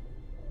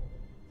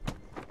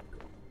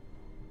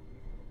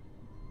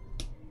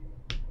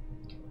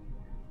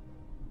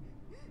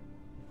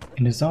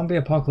 In a zombie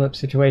apocalypse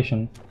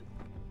situation,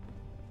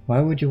 why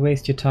would you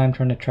waste your time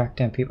trying to track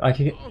down people?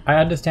 I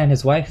understand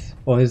his wife,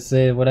 or his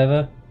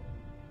whatever,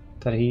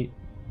 that he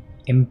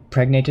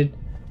impregnated.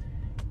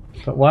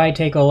 But why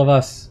take all of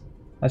us?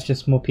 That's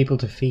just more people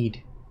to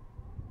feed.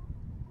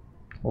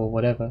 Or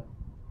whatever.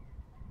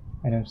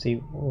 I don't see,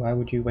 why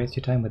would you waste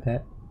your time with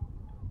that?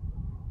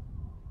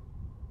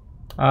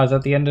 Ah, is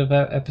that the end of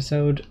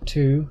episode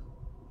 2?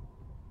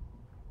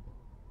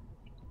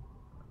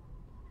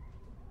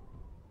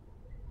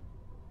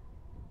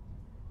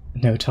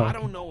 No talk. I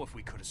don't know if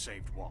we could have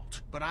saved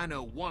Walt, but I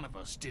know one of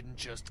us didn't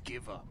just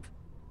give up.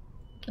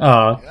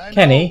 Oh,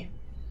 Kenny.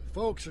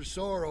 Folks are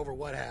sore over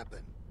what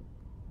happened.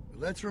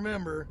 But let's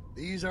remember,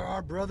 these are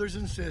our brothers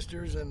and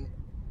sisters, and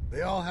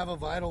they all have a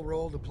vital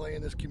role to play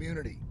in this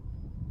community.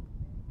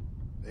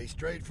 They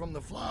strayed from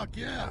the flock,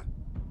 yeah.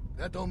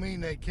 That don't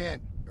mean they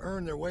can't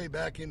earn their way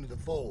back into the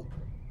fold.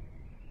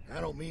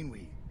 I don't mean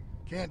we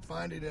can't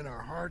find it in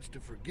our hearts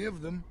to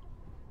forgive them,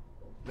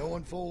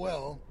 knowing full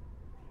well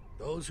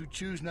those who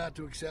choose not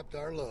to accept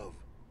our love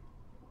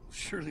will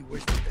surely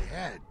wish that they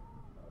had.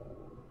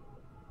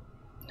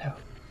 No.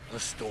 A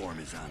storm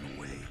is on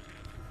the way.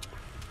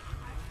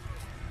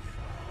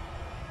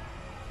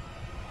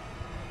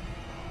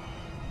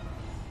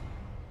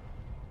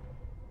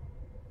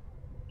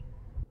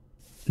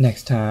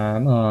 Next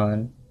time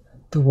on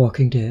The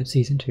Walking Dead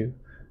Season 2.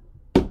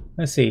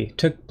 Let's see.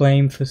 Took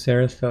blame for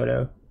Sarah's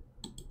photo.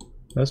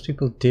 Most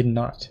people did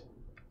not.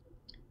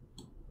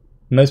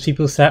 Most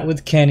people sat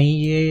with Kenny,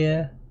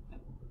 yeah.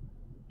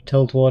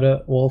 Told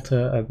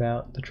Walter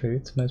about the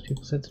truth. Most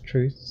people said the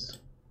truths.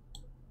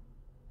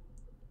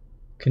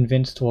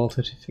 Convinced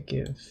Walter to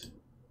forgive.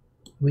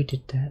 We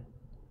did that.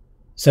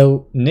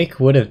 So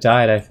Nick would have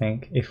died, I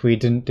think, if we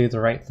didn't do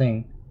the right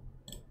thing.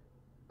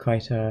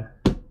 Quite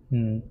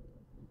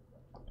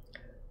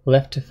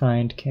Left to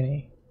find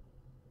Kenny.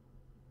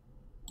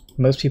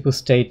 Most people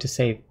stayed to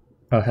save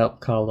or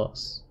help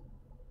Carlos.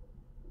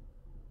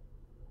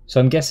 So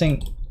I'm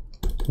guessing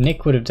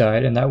Nick would have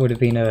died, and that would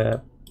have been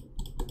a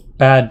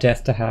bad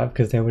death to have,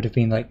 because there would have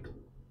been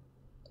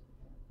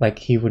like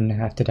he wouldn't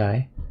have to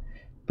die.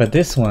 But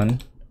this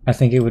one, I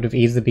think it would have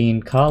either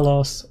been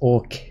Carlos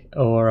or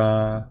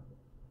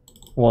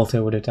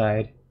Walter would have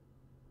died.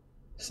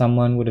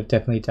 Someone would have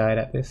definitely died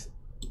at this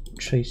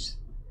treat.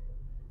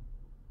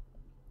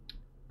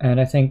 And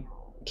I think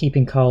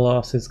keeping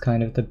Carlos is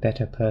kind of the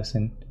better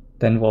person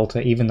than Walter,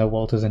 even though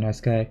Walter's a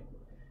nice guy.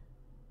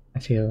 I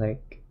feel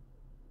like,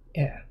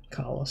 yeah,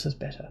 Carlos is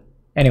better.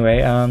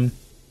 Anyway,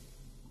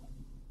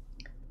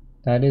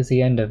 that is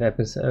the end of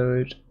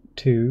episode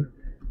 2,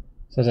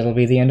 so that'll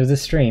be the end of the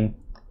stream.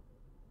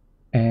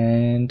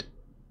 And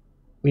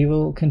we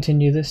will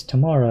continue this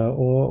tomorrow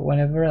or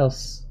whenever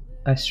else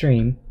I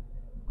stream.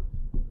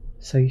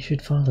 So you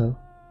should follow,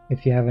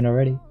 if you haven't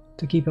already,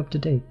 to keep up to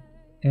date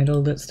and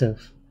all that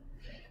stuff.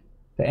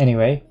 But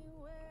anyway,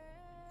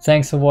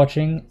 thanks for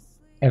watching,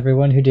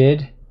 everyone who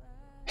did.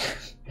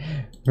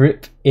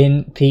 Rip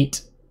in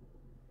Pete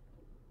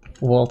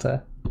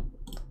Walter.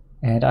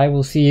 And I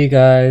will see you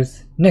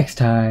guys next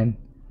time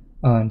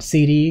on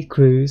CD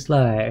Cruise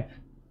Live.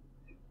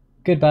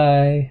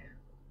 Goodbye.